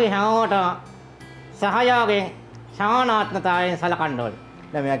අපි හැමෝටම සහයෝගයෙන් සමානාත්මතාවයෙන් සලකන්න ඕනේ.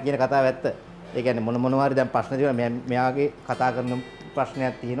 නෑ මෙයා කියන කතාව ඇත්ත. ඒ කියන්නේ මොනවා හරි දැන් ප්‍රශ්න තියෙනවා. මෙයාගේ කතා කරන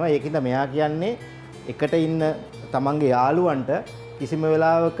ප්‍රශ්නයක් තියෙනවා. ඒකින්ද මෙයා කියන්නේ එකට ඉන්න තමන්ගේ යාළුවන්ට කිසිම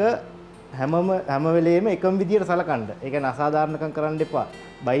වෙලාවක හැම වෙලේම එකම විදියට සලකන්න. ඒ කියන්නේ අසාධාරණකම් කරන්න එපා.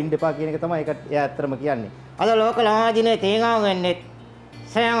 බයින්ඩ් එපා කියන එක තමයි එයා ඇත්තටම කියන්නේ. අද ලෝක ළමා දිනේ තේමාව වෙන්නේ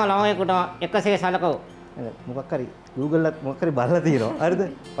සෑම ළමයෙකුට එකසේ සලකව. මොකක් හරි Google එකත් මොකක් හරි බලලා තියෙනවා. හරිද?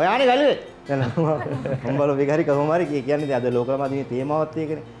 ඔයානේ බැලුවේ. මම බලුවා මේක හරි කොහොම හරි කියන්නේ අද ලෝක ළමා දිනේ තේමාවත්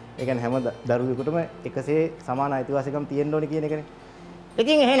ඒකනේ. ඒ කියන්නේ හැම දරුවෙකුටම එකසේ සමාන අයිතිවාසිකම් තියෙන්න ඕනේ කියන එකනේ.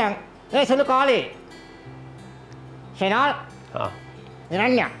 ඉතින් එහෙනම් මේ සුළු කාලේ ෂෙනල්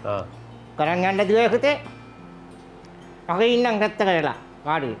හිරඤ්ඤා කරන් යන්න දුවේ පුතේ. අපි ඉන්නම් පැත්ත කරලා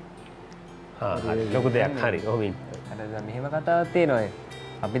පාඩුවේ. හරි ලොකු දෙයක් හරි ඔහොම ඉන්න. අර මෙහෙම කතාවක් තියෙනවා.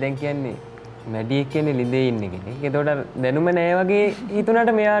 අපි දැන් කියන්නේ මැඩියෙක් කියන්නේ ලිඳේ ඉන්න කෙනෙක්. ඒතකොට දැනුම නෑ වගේ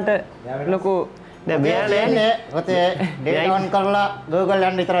හිතුණාට මෙයාට ලොකු දැන් මෙයා නෑනේ පුතේ ඩේටා ඔන් කරලා Google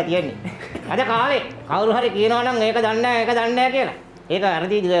යන්න විතරයි තියෙන්නේ. අද කාලේ කවුරු හරි කියනවා නම් ඒක දන්නේ නෑ කියලා. ඒක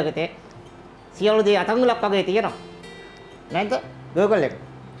අරදී දුවකතේ සියලු දේ අතංගුලක් වගේ තියෙනවා. නැද්ද? Google එක.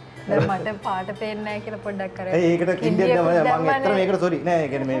 දැන් මට පාට පේන්නේ නැහැ කියලා පොඩ්ඩක් කරේ. ඒකට කින්ඩියක් මම ඇත්තටම මේකට සෝරි නෑ. ඒ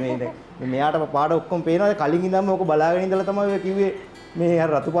කියන්නේ මේ මෙයාට පාට ඔක්කොම පේනවා. කලින් ඉඳන්ම ඔක බලාගෙන ඉඳලා තමයි ඔය කිව්වේ මේ අර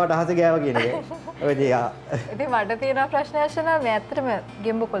රතු පාට අහස ගෑවා කියන එක. ඔය දේ ඉතින් මට තියෙන ප්‍රශ්නය ඇසෙනවා මේ ඇත්තටම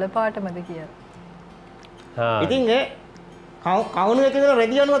ගෙම්බ කොළ පාටමද කියලා. ඉතින් ඒ කවුණුවේ තිබුණ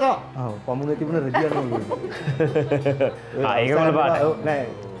රෙදි අනුව තමයි. ඔව් පමුණේ තිබුණ රෙදි අනුව. ඒක කොළ පාට. නෑ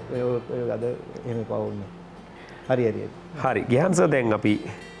ඔය අද එහෙම පවුන්නේ. හරි. හරි ගිහන් සර් දැන් අපි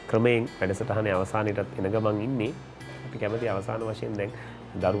ක්‍රමයෙන් වැඩසටහනේ අවසානයටත් එන ගමන් ඉන්නේ. අපි කැමති අවසාන වශයෙන් දැන්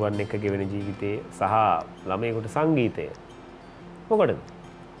දරුවන් එක්ක ගෙවෙන ජීවිතයේ සහ ළමයෙකුට සංගීතය මොකටද?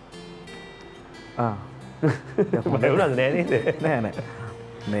 බයවුණාද නෑ නේද? නෑ.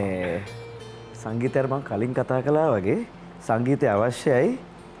 මේ සංගීතය මම කලින් කතා කළා වගේ සංගීතය අවශ්‍යයි.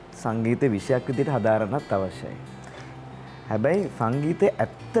 සංගීතය විෂයක් විදිහට හදාරන්නත් අවශ්‍යයි. හැබැයි සංගීතය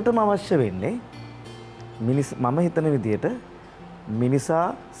ඇත්තටම අවශ්‍ය වෙන්නේ මම හිතන විදිහට මිනිසා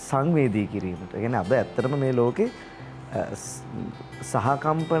සංවේදී කිරීමට. ඒ කියන්නේ අද ඇත්තටම මේ ලෝකේ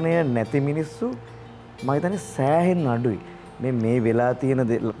සහකම්පනය නැති මිනිස්සු මම හිතන්නේ සෑහෙන් අඩුයි. මේ වෙලා තියෙන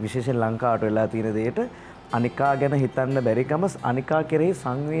විශේෂයෙන් ලංකාවට වෙලා තියෙන දෙයට අනිකා ගැන හිතන්න බැරිකම අනිකා කෙරෙහි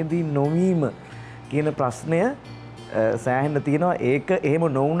සංවේදී නොවීම කියන ප්‍රශ්නය සෑහෙන්න තියෙනවා. ඒක එහෙම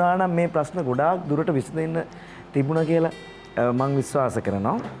නොවුනා නම් මේ ප්‍රශ්න ගොඩාක් දුරට විසඳෙන්න තිබුණා කියලා මම විශ්වාස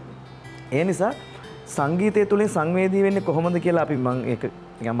කරනවා. ඒ නිසා සංගීතය තුළින් සංවේදී වෙන්නේ කොහොමද කියලා අපි මම ඒක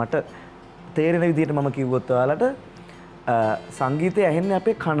මට තේරෙන විදිහට මම කිව්වොත් ඔයාලට සංගීතය ඇහෙන්නේ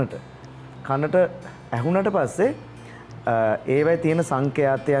අපේ කනට. කනට ඇහුණට පස්සේ ඒවයි තියෙන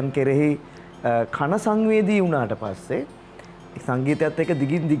සංකේතයන් කෙරෙහි කන සංවේදී වුණාට පස්සේ සංගීතයත් එක්ක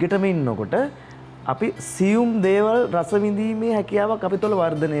දිගින් දිගටම ඉන්නකොට අපි සියුම් දේවල් රස විඳීමේ හැකියාවක් අපි තුළ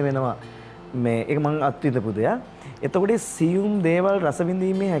වර්ධනය වෙනවා. මේ ඒක මම අත්විඳපු දෙයක්. එතකොට සියුම් දේවල් රස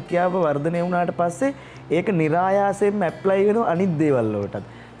විඳීමේ හැකියාව වර්ධනය වුණාට පස්සේ ඒක નિરાයාසයෙන්ම ඇප්ලයි වෙනවා අනිත් දේවල් වලටත්.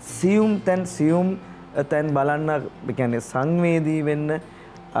 සියුම් තැන් බලන්න කියන්නේ සංවේදී වෙන්න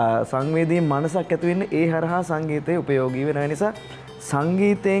සංවේදී මනසක් ඇති වෙන්න ඒ හරහා සංගීතය ප්‍රයෝගී වෙන නිසා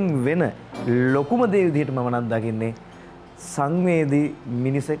සංගීතයෙන් වෙන ලොකුම දේ විදිහට මම නම් දකින්නේ සංවේදී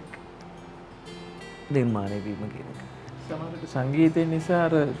මිනිසෙක් නිර්මාණය වීම කියන එක. සමහරවිට සංගීතය නිසා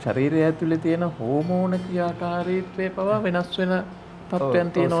අර ශරීරය ඇතුලේ තියෙන හෝමෝන ක්‍රියාකාරීත්වය පවා වෙනස් වෙන තත්ත්වයන්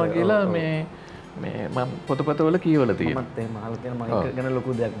තියෙනවා කියලා මේ මම පොතපතවල කියවලා තියෙනවා. මමත් එහෙම අහලා තියෙනවා. මම ඒක ගැන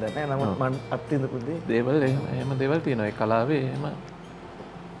ලොකු දෙයක් දන්නේ නැහැ. නමුත් මම අත්විඳපු දේවල් එහෙම දේවල් තියෙනවා. ඒ කලාවේ එහෙම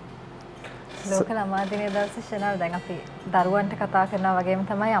ලෝක ළමා දිනේ දවසේ ෂෙනල් දැන් අපි දරුවන්ට කතා කරනවා වගේම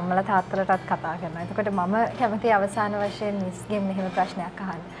තමයි අම්මලා තාත්තලටත් කතා කරනවා. එතකොට මම කැමති අවසාන වශයෙන් මිස්ගෙන් මෙහෙම ප්‍රශ්නයක්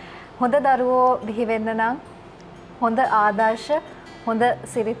අහන්න. හොඳ දරුවෝ බිහි වෙන්න නම් හොඳ ආදර්ශ, හොඳ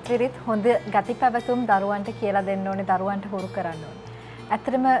සිරිත් විරිත්, හොඳ ගති පැවතුම් දරුවන්ට කියලා දෙන්න ඕනේ, දරුවන්ට හුරු කරන්න ඕනේ.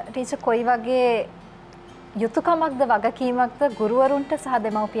 ඇත්තටම ටීචර් කොයි වගේ යුතුයකමක්ද වගකීමක්ද ගුරුවරුන්ට සහ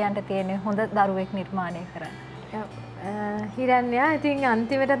දෙමව්පියන්ට තියෙන හොඳ දරුවෙක් නිර්මාණය කරන්න? හිරන්යා ඉතින්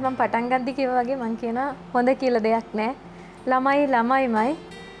අන්තිමටත් මම පටන් ගද්දි කිව්වා වගේ මම කියනවා හොඳ කියලා දෙයක් නැහැ. ළමයිමයි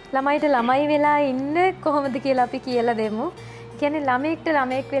ළමයිට ළමයි වෙලා ඉන්න කොහොමද කියලා අපි කියලා දෙමු. කියන්නේ ළමෙක්ට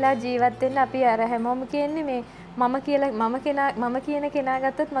ළමෙක් වෙලා ජීවත් වෙන්න අපි අර හැමෝම කියන්නේ මේ මම කියන කෙනා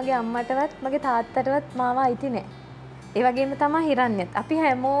ගත්තොත් මගේ අම්මටවත් මගේ තාත්තටවත් මාව අයිති නෑ. ඒ වගේම තමයි හිරන්‍යත්. අපි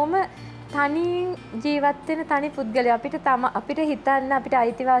හැමෝම තනියෙන් ජීවත් වෙන තනි පුද්ගලයෝ. අපිට හිතන්න අපිට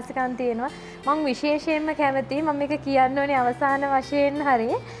අයිතිවාසිකම් තියෙනවා. මම විශේෂයෙන්ම කැමතියි මම මේක කියන්න ඕනේ අවසාන වශයෙන්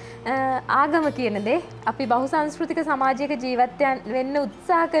හරිය ආගම කියන දේ. අපි බහුසංස්කෘතික සමාජයක ජීවත් වෙන්න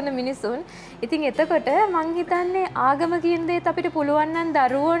උත්සාහ කරන මිනිසුන්. ඉතින් එතකොට මං හිතන්නේ ආගම කියන දේත් අපිට පුළුවන් නම්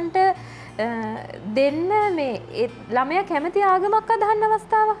දරුවන්ට දෙන්න මේ ළමයා කැමති ආගමක් අදහන්න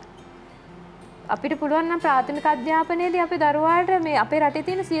අවස්ථාවක්. අපිට පුළුවන් නම් ප්‍රාථමික අධ්‍යාපනයේදී අපි දරුවාට මේ අපේ රටේ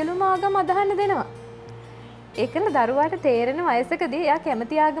තියෙන සියලුම ආගම් අදහන්න දෙනවා. ඒකල දරුවාට තේරෙන වයසකදී එයා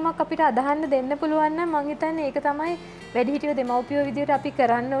කැමති ආගමක් අපිට අදහන්න දෙන්න පුළුවන් නම් මං හිතන්නේ ඒක තමයි වැඩිහිටියෝ දෙමව්පියෝ විදියට අපි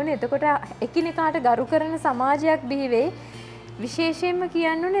කරන්න ඕනේ. එතකොට එකිනෙකාට ගරු කරන සමාජයක් බිහි වෙයි. විශේෂයෙන්ම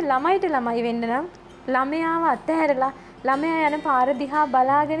කියන්න ඕනේ ළමයිට ළමයි වෙන්න නම් ළමයාව අතහැරලා ළමයා යන පාර දිහා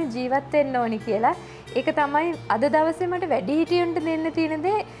බලාගෙන ජීවත් වෙන්න ඕනි කියලා. ඒක තමයි අද දවසේ මට වැඩිහිටියන්ට දෙන්න තියෙන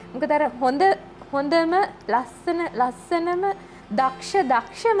දේ. මොකද අර හොඳම ලස්සනම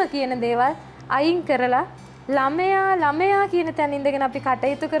දක්ෂම කියන දේවල් අයින් කරලා ළමයා කියන තැන ඉඳගෙන අපි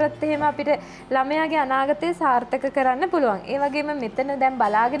කටයුතු කරොත් එහෙම අපිට ළමයාගේ අනාගතය සාර්ථක කරන්න පුළුවන්. ඒ වගේම මෙතන දැන්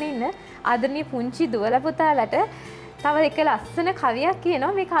බලාගෙන ඉන්න ආදරණීය පුංචි දුවලා පුතාලට තව එක ලස්සන කවියක්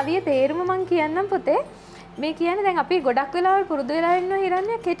කියනවා. මේ කවියේ තේරුම මම කියන්නම් පුතේ. මේ කියන්නේ දැන් අපි ගොඩක් වෙලාවල් පුරුදු වෙලා ඉන්නවා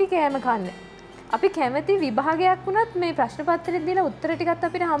හිරන්නේ කෙටි කෑම කන්න. අපි කැමති විභාගයක් වුණත් මේ ප්‍රශ්න පත්‍රෙත් දීලා උත්තර ටිකත්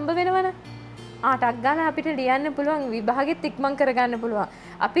අපිට හම්බ වෙනවනේ. ටක් ගාලා අපිට ලියන්න පුළුවන් විභාගෙත් ඉක්මන් කරගන්න පුළුවන්.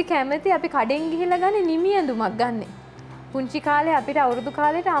 අපි කැමති අපි කඩෙන් ගිහිල්ලා ගන්නේ නිමි ඇඳුමක් ගන්න. පුංචි කාලේ අපිට අවුරුදු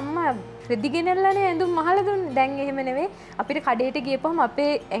කාලේට අම්මා රෙදි ගෙනල්ලානේ ඇඳුම් මහලා දුන්නේ. දැන් එහෙම නෙවෙයි. අපිට කඩේට ගියපුවම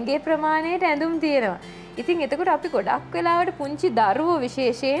අපේ ඇඟේ ප්‍රමාණයට ඇඳුම් තියෙනවා. ඉතින් එතකොට අපි ගොඩක් වෙලාවට පුංචි දරුවෝ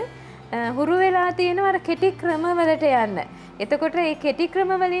විශේෂයෙන් හුරු වෙලා තියෙනවා අර කෙටි ක්‍රමවලට යන්න. එතකොට මේ කෙටි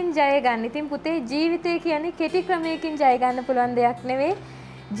ක්‍රම වලින් ජය ගන්න. ඉතින් පුතේ ජීවිතය කියන්නේ කෙටි ක්‍රමයකින් ජය ගන්න පුළුවන් දෙයක් නෙවෙයි.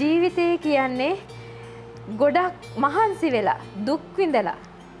 ජීවිතය කියන්නේ ගොඩක් මහන්සි වෙලා දුක් විඳලා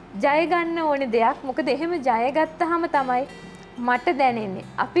ජය ගන්න ඕනේ දෙයක්. මොකද එහෙම ජය ගත්තාම තමයි මට දැනෙන්නේ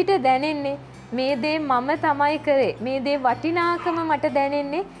අපිට දැනෙන්නේ මේ දේ මම තමයි කරේ. මේ දේ වටිනාකම මට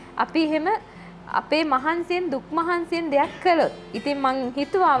දැනෙන්නේ අපි එහෙම අපේ මහන්සියෙන් දුක් මහන්සියෙන් දෙයක් කළොත්. ඉතින් මං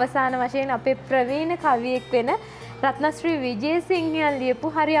හිතුවා අවසාන වශයෙන් අපේ ප්‍රවීණ කවියෙක් වෙන රත්නශ්‍රී විජේසිංහයන්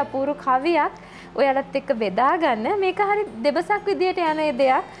ලියපු හරි අපූර්ව කවියක් ඔයාලත් එක්ක බෙදා ගන්න. මේක හරි දෙබසක් විදියට යන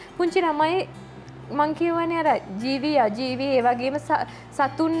දෙයක්. පුංචි ළමයි මං කියවනේ අර ජීවි අජීවි ඒ වගේම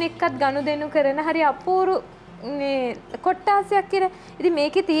සතුන් එක්කත් ගනුදෙනු කරන හරි අපූර්ව මේ කොට්ටාසයක් කියලා. ඉතින්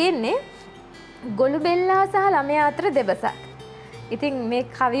මේකේ තියෙන්නේ ගොළු බෙල්ලා සහ ළමයා අතර දෙබසක්. ඉතින් මේ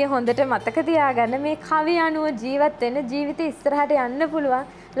කවිය හොඳට මතක තියාගන්න. මේ කවිය අනුව ජීවත් වෙන්න ජීවිතේ ඉස්සරහට යන්න පුළුවන්.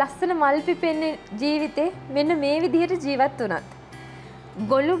 ලස්සන මල් පිපෙන්නේ ජීවිතේ මෙන්න මේ විදිහට ජීවත් වුණත්.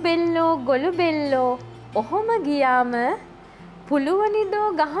 ගොළු බෙල්ලෝ ඔහොම ගියාම පුළුවනිදෝ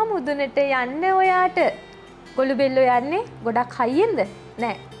ගහ මුදුනට යන්න ඔයාට. ගොළු බෙල්ලෝ යන්නේ ගොඩක් හයියෙන්ද?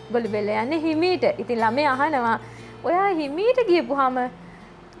 නෑ. ගොළු බෙල්ලෝ යන්නේ හිමීට. ඉතින් ළමයා අහනවා ඔයා හිමීට ගියපුවාම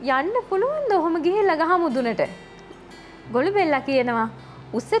යන්න පුළුවන්ද ඔහොම ගිහිල්ලා ගහ මුදුනට? ගොළු බෙල්ලා කියනවා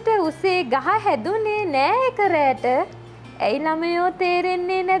උසට උසේ ගහ හැදුනේ නෑ කරයට. ඇයි ළමයෝ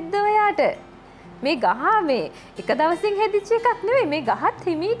තේරෙන්නේ නැද්ද ඔයාට? මේ ගහ මේ එක දවසින් හැදිච්ච එකක් නෙවෙයි. මේ ගහත්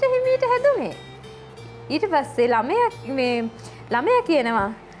හිමීට හැදුනේ. ඊට පස්සේ ළමයා කියනවා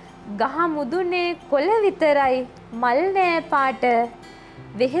ගහ මුදුනේ කොළ විතරයි මල් නෑ පාට.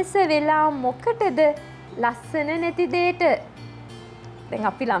 වෙහෙස වෙලා මොකටද ලස්සන නැති දෙයට. දැන්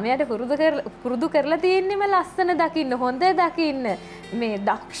අපි ළමයාට පුරුදු කරලා තියෙන්නේම ලස්සන දකින්න, හොඳ දකින්න, මේ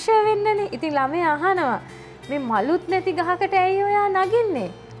දක්ෂ වෙන්නනේ. ඉතින් ළමයා අහනවා මේ මලුත් නැති ගහකට ඇයි ඔයා නගින්නේ?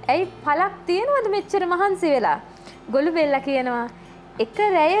 ඇයි පළක් තියෙනවද මෙච්චර මහන්සි වෙලා? ගොළු බෙල්ලා කියනවා එක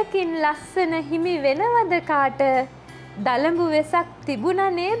රැයකින් ලස්සන හිමි වෙනවද කාට? දලඹු වෙසක් තිබුණා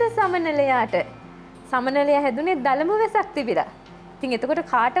නේද සමනලයාට? සමනලයා හැදුනේ දලඹු වෙසක් තිබිලා. ඉතින් එතකොට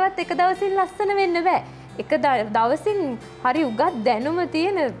කාටවත් එක දවසින් ලස්සන වෙන්න බෑ. එක දවසින් හරි උගත් දැනුම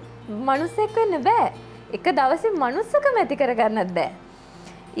තියෙන මනුස්සෙක් වෙන්න බෑ. එක දවසින් මනුස්සකම ඇති කරගන්නත් බෑ.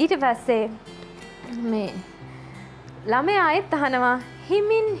 ඊට පස්සේ මේ ළමයා ආයෙත් අහනවා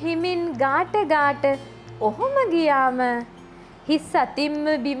හිමින් ගාට ඔහොම ගියාම හිස් අතින්ම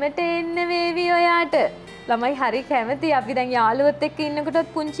බිමට එන්න වේවි ඔයාට. ළමයි හරි කැමති. අපි දැන් යාළුවොත් එක්ක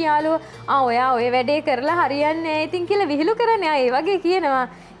ඉන්නකොටත් පුංචි යාළුවෝ ඔයා ඔය වැඩේ කරලා හරියන්නේ නැහැ ඉතින් කියලා විහිළු කරන්නේ. ඒ වගේ කියනවා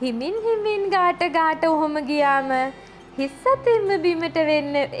හිමින් ගාට ඔහොම ගියාම හිස් අතින්ම බිමට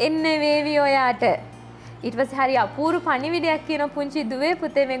එන්න වේවි ඔයාට. ඊට පස්සේ හරි අපූර්ව පණිවිඩයක් කියන පුංචි දුවේ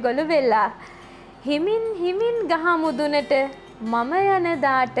පුතේ මේ ගොළු බෙල්ලා හිමින් ගහ මුදුනට මම යන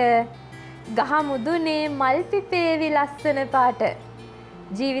දාට ගහ මුදුනේ මල් පිපේවි ලස්සන පාට.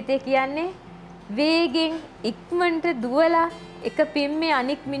 ජීවිතය කියන්නේ වේගෙන් ඉක්මනට දුවලා එක පිම්මේ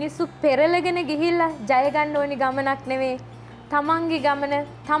අනික් මිනිස්සු පෙරලගෙන ගිහිල්ලා ජය ගන්න ඕනි ගමනක් නෙවෙයි. තමන්ගේ ගමන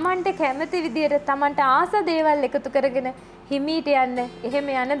තමන්ට කැමති විදියට තමන්ට ආස දේවල් එකතු කරගෙන හිමීට යන්න.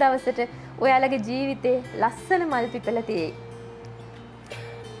 එහෙම යන දවසට ඔයාලගේ ජීවිතේ ලස්සන මල් පිපෙලා තියෙයි.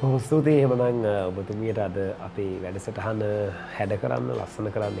 බොහොම ස්තුතියි. එහෙමනම් ඔබතුමියට අද අපේ වැඩසටහන හැඩ කරන්න ලස්සන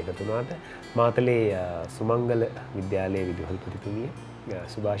කරන්න එකතු වුණාට මාතලේ සුමංගල විද්‍යාලයේ විදුහල්පතිතුමිය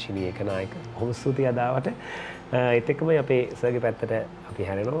සුභාෂිනී ඒකනායක බොහොම ස්තුතියි අදාවට. ඒත් එක්කම අපේ සර්ගේ පැත්තට අපි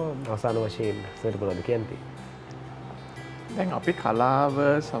හැරෙනවා. අවසාන වශයෙන් සර්ට මොනවද කියන්නේ? දැන් අපි කලාව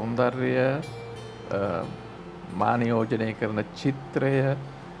සෞන්දර්ය මානියෝජනය කරන චිත්‍රය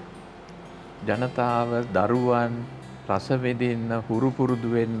ජනතාව දරුවන් රස විඳින්න හුරු පුරුදු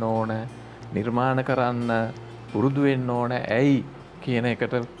වෙන්න ඕන නිර්මාණ කරන්න පුරුදු වෙන්න ඕන ඇයි කියන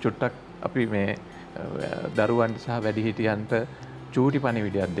එකට චුට්ටක් අපි මේ දරුවන්ට සහ වැඩිහිටියන්ට චූටි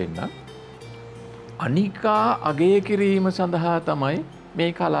පණිවිඩයක් දෙන්න. අනිකා අගය කිරීම සඳහා තමයි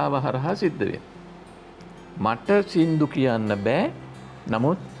මේ කලාව හරහා සිද්ධ වෙන්නේ. මට සින්දු කියන්න බෑ.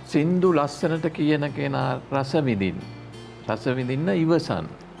 නමුත් සින්දු ලස්සනට කියන කෙනා රස විඳින්න ඉවසන්න.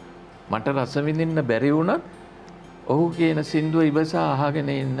 මට රස විඳින්න බැරි වුණත් ඔහු කියන සින්දුව ඉවසා අහගෙන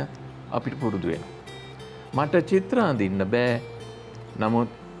ඉන්න අපිට පුරුදු වෙනවා. මට චිත්‍ර අඳින්න බෑ. නමුත්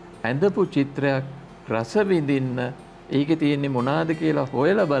ඇඳපු චිත්‍රයක් රස විඳින්න ඒකේ තියෙන්නේ මොනවාද කියලා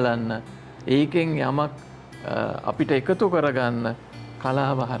හොයලා බලන්න ඒකෙන් යමක් අපිට එකතු කරගන්න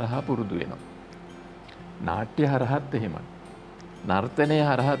කලාව හරහා පුරුදු වෙනවා. නාට්‍ය හරහත් එහෙමයි. නර්තනය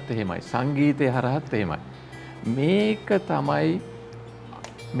හරහත් එහෙමයි. සංගීතය හරහත් එහෙමයි. මේක තමයි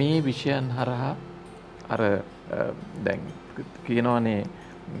මේ විෂයන් හරහා අර දැන් කියනවනේ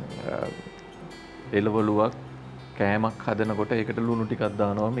එළවලුවක් කෑමක් හදනකොට ඒකට ලුණු ටිකක්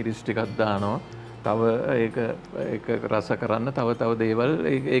දානවා මිරිස් ටිකක් දානවා තව ඒක රස කරන්න තව දේවල්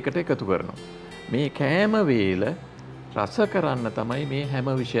ඒකට එකතු කරනවා. මේ කෑම වේල රස කරන්න තමයි මේ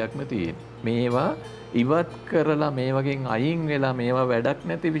හැම විෂයක්ම තියෙන්නේ. මේවා ඉවත් කරලා මේ වගේ අයින් වෙලා මේවා වැඩක්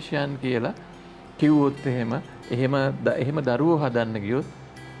නැති විෂයන් කියලා කිව්වොත් එහෙම දරුවෝ හදන්න ගියොත්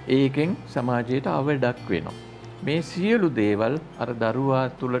ඒකෙන් සමාජයට අවඩක් වෙනවා. මේ සියලු දේවල් අර දරුවා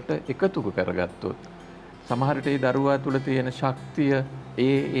තුළට එකතු කරගත්තොත් සමහර විට ඒ දරුවා තුළ තියෙන ශක්තිය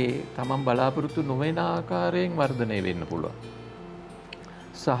ඒ තමන් බලාපොරොත්තු නොවන ආකාරයෙන් වර්ධනය වෙන්න පුළුවන්.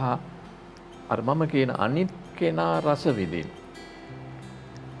 සහ අර මම කියන අනිත් කෙනා රස විඳින්න.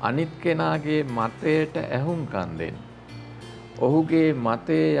 අනිත් කෙනාගේ මතයට ඇහුම්කන් දෙන්න. ඔහුගේ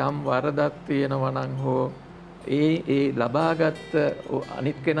මතයේ යම් වරදක් තියෙනවා නම් හෝ ඒ ලබාගත්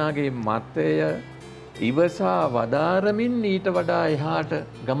අනිත් කෙනාගේ මතය ඉවසා වදාරමින් ඊට වඩා එහාට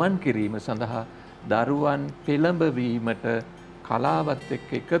ගමන් කිරීම සඳහා දරුවන් පෙළඹවීමට කලාවත්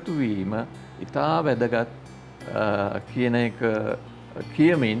එක්ක එකතු වීම ඉතා වැදගත් කියන එක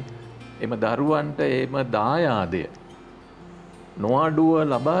කියමින් එම දරුවන්ට එම දායාදය නොඅඩුව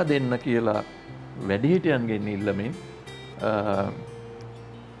ලබා දෙන්න කියලා වැඩිහිටියන්ගෙන් ඉල්ලමින්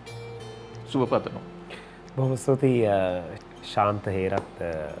සුබපතනවා. බොහොම ස්තුතියි ශාන්ත හේරත්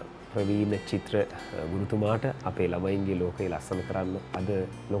ප්‍රවීණ චිත්‍ර ගුරුතුමාට අපේ ළමයින්ගේ ලෝකය ලස්සන කරන්න අද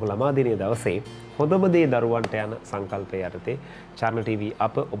ලෝක ළමා දිනයේ දවසේ හොඳම දේ දරුවන්ට යන සංකල්පය යටතේ චාරණ TV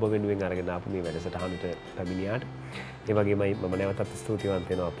අප ඔබ වෙනුවෙන් අරගෙන ආපු මේ වැඩසටහනට පැමිණියාට ඒ වගේමයි මම නැවතත්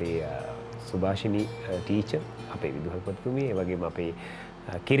ස්තුතිවන්ත වෙනවා අපේ සුභාෂිනී ටීචර් අපේ විදුහල්පතිතුමිය ඒ වගේම අපේ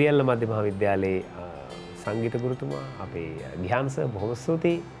කිරියල්ල මධ්‍ය මහාවිද්‍යාලයේ සංගීත ගුරුතුමා අපේ ගිහාන් සර් බොහොම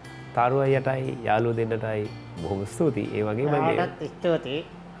ස්තුතියි තාරු අයියටයි යාළුවෝ දෙන්නටයි බොහොම ස්තුතියි ඒ වගේම මටත් ස්තුතියි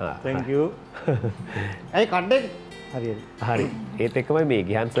thank you අය කඩේ හරි ඒත් එක්කමයි මේ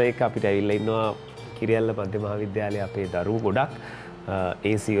ගිහාන් සර් එක්ක අපිට ඇවිල්ලා ඉන්නවා කිරියල්ල මධ්‍ය මහාවිද්‍යාලයේ අපේ දරුවෝ ගොඩක්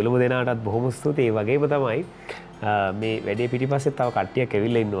ඒ සියලුම දෙනාටත් බොහොම ස්තුතියි ඒ වගේම තමයි මේ වැඩේ පිටිපස්සේ තව කට්ටියක්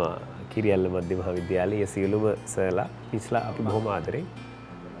ඇවිල්ලා ඉන්නවා කිරියල්ල මධ්‍ය මහාවිද්‍යාලයේ සියලුම සර්ලා ඉස්ලා අපි බොහොම ආදරෙන්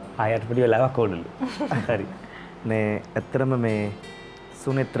ආයෙත් පොඩි වෙලාවක් ඕනලු හරි මේ ඇත්තටම මේ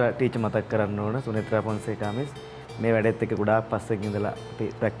සුනේත්‍රා ටීචර් මතක් කරන්න ඕන සුනේත්‍රා පොන්සේකා මිස් මේ වැඩෙත් එක්ක ගොඩාක් පස්සෙන් ඉඳලා අපි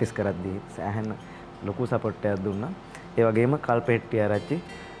ප්‍රැක්ටිස් කරද්දී සෑහෙන ලොකු සපෝට් එකක් දුන්නා. ඒ වගේම කල්පෙට්ටි ආරච්චි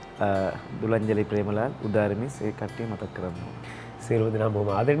දුලංජලි ප්‍රේමලාල් උදාර මිස් ඒ කට්ටිය මතක් කරන්න ඕන. සියලු දෙනා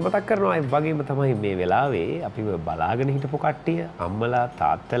බොහොම ආදරෙන් මතක් කරනවා. ඒ වගේම තමයි මේ වෙලාවේ අපිව බලාගෙන හිටපු කට්ටිය අම්මලා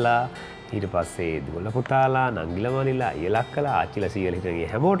තාත්තලා ඊට පස්සේ දුවල පුතාලා නංගිලා මනිලා අයියලක්කලා ආච්චිලා සීයලා හිටගේ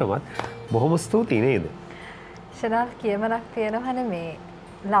හැමෝටමත් බොහොම ස්තුතියි නේද? ශනල් කියමනක් තියෙනවනේ මේ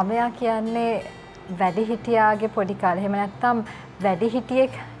ළමයා කියන්නේ වැඩිහිටියාගේ පොඩි කාලේ එහෙම නැත්නම්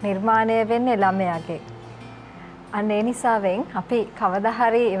වැඩිහිටියෙක් නිර්මාණය වෙන්නේ ළමයාගේ. අන්න ඒ නිසාවෙන් අපි කවදා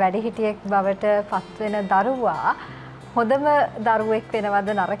හරි වැඩිහිටියෙක් බවට පත් වෙන දරුවා හොඳම දරුවෙක් වෙනවද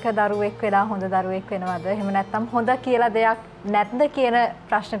නරක දරුවෙක් වෙලා හොඳ දරුවෙක් වෙනවද එහෙම නැත්නම් හොඳ කියලා දෙයක් නැත්ද කියන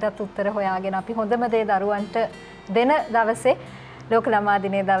ප්‍රශ්නටත් උත්තර හොයාගෙන අපි හොඳම දේ දරුවන්ට දෙන දවසේ ලෝක ළමා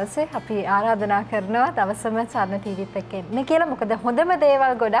දිනයේ දවසේ අපි ආරාධනා කරනවා දවසම චරණ ටීවීත් එක්ක එන්න කියලා. මොකද හොඳම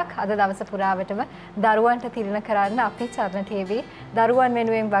දේවල් ගොඩක් අද දවස පුරාවටම දරුවන්ට තිරණ කරන්න අපි චරණ ටීවී දරුවන්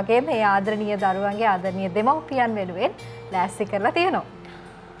වෙනුවෙන් වගේම මේ ආදරණීය දරුවන්ගේ ආදරණීය දෙමව්පියන් වෙනුවෙන් ලෑස්ති කරලා තියෙනවා.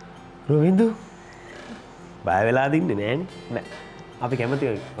 රුවින්දු බය වෙලා දින්නේ නෑනේ. නෑ. අපි කැමති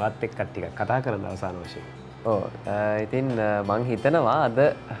වත් එක්ක ටිකක් කතා කරන්න අවසාන වශයෙන්. ඔව්. ඉතින් මං හිතනවා අද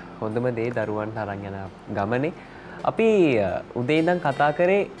හොඳම දේ දරුවන්ට අරන් යන ගමනේ අපි උදේ ඉඳන් කතා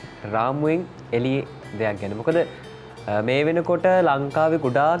කරේ රාමුවෙන් එළියේ දෙයක් ගැන. මොකද මේ වෙනකොට ලංකාවේ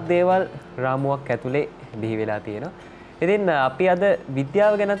ගොඩාක් දේවල් රාමුවක් ඇතුලේ බිහි වෙලා තියෙනවා. ඉතින් අපි අද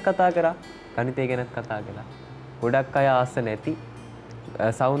විද්‍යාව ගැනත් කතා කරා, ගණිතය ගැනත් කතා කළා. ගොඩක් අය ආස නැති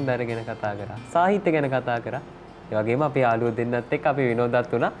සෞන්දර්ය ගැන කතා කරා, සාහිත්‍ය ගැන කතා කරා. ඒ වගේම අපි යාළුවෝ දෙන්නත් එක්ක අපි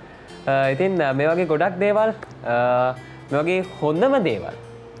විනෝදත් වුණා. ඉතින් මේ වගේ ගොඩක් දේවල් මේ වගේ හොඳම දේවල්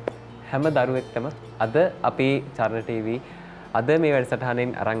හැම දරුවෙක්ටම අද අපි චරණ ටීවී අද මේ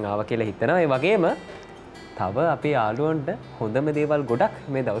වැඩසටහනෙන් අරන් ආවා කියලා හිතනවා. ඒ වගේම තව අපේ යාළුවන්ට හොඳම දේවල් ගොඩක්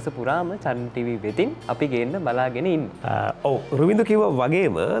මේ දවස පුරාම චරණ ටීවී වෙතින් අපි ගේන්න බලාගෙන ඉන්නවා. ඔව් රුවින්දු කිව්වා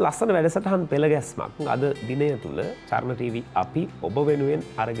වගේම ලස්සන වැඩසටහන් පෙළ ගැස්මක් අද දිනය තුල චරණ ටීවී අපි ඔබ වෙනුවෙන්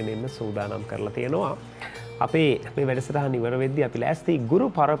අරගෙන එන්න සූදානම් කරලා තියෙනවා. අපේ මේ වැඩසටහන ඉවර වෙද්දී අපි ලෑස්ති ගුරු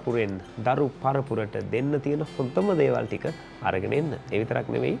පරපුරෙන් දරු පරපුරට දෙන්න තියෙන හොඳම දේවල් ටික අරගෙන එන්න. ඒ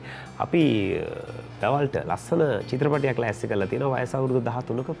විතරක් නෙවෙයි අපි දවල්ට ලස්සන චිත්‍රපටයක් ලෑස්ති කරලා තියෙනවා. වයස අවුරුදු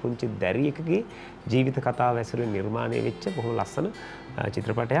 13ක පුංචි දැරියකගේ ජීවිත කතාව ඇසුරින් නිර්මාණය වෙච්ච බොහොම ලස්සන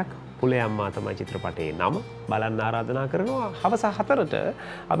චිත්‍රපටයක්. පුලේ අම්මා තමයි චිත්‍රපටයේ නම. බලන්න ආරාධනා කරනවා. හවස 4ට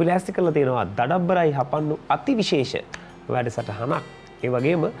අපි ලෑස්ති කරලා තියෙනවා දඩබ්බරයි හපන්නු අතිවිශේෂ වැඩසටහනක්. ඒ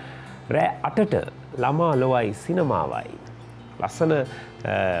වගේම රෑ 8ට ළමා ලොවයි සිනමාවයි ලස්සන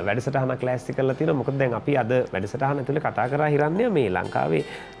වැඩසටහනක් ලෑස්ති කරලා තියෙනවා. මොකද දැන් අපි අද වැඩසටහන ඇතුලේ කතා කරා හිරන්නේ මේ ලංකාවේ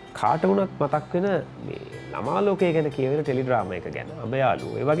කාට වුණත් මතක් වෙන මේ ළමා ලෝකය ගැන කියවෙන ටෙලි ඩ්‍රාමා එක ගැන. අබයාලු.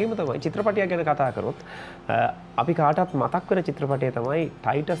 ඒ වගේම තමයි චිත්‍රපටයක් ගැන කතා කරොත් අපි කාටත් මතක් වෙන චිත්‍රපටය තමයි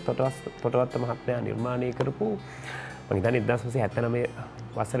ටයිටස් තොටවත්ත මහත්මයා නිර්මාණය කරපු මම හිතන්නේ 1979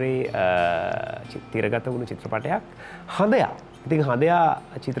 වසරේ තිරගත වුණු චිත්‍රපටයක් හඳයා. ඉතින් හඳයා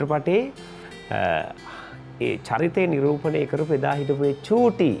චිත්‍රපටයේ ඒ චරිතය නිරූපණය කරපු එදා හිටපු ඒ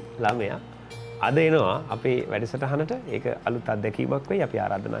චූටි ළමයා අද එනවා අපේ වැඩසටහනට. ඒක අලුත් අත්දැකීමක් වෙයි. අපි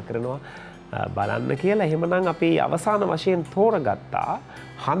ආරාධනා කරනවා බලන්න කියලා. එහෙමනම් අපි අවසාන වශයෙන් තෝරගත්තා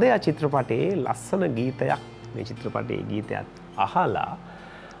හඳයා චිත්‍රපටයේ ලස්සන ගීතයක්. මේ චිත්‍රපටයේ ගීතයත් අහලා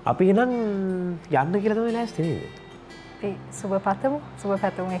අපි එහෙනම් යන්න කියලා තමයි ලෑස්ති නේද? අපි සුබ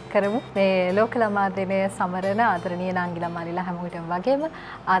පැතුම් එක් කරමු. මේ ලෝක ළමා දිනය සමරන ආදරණීය නංගිලා මල්ලිලා හැමෝටම වගේම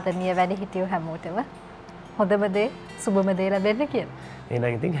ආදරණීය වැඩිහිටියෝ හැමෝටම හොඳම දේ සුබම දේ ලැබෙන්න කියලා.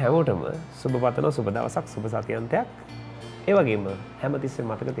 එහෙනම් ඉතින් හැමෝටම සුබ පතන සුබ දවසක් සුබ සතියන්තයක්. ඒ වගේම හැමතිස්සෙම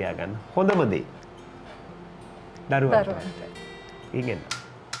මතක තියාගන්න හොඳම දේ දරුවන්ට. ඉගෙන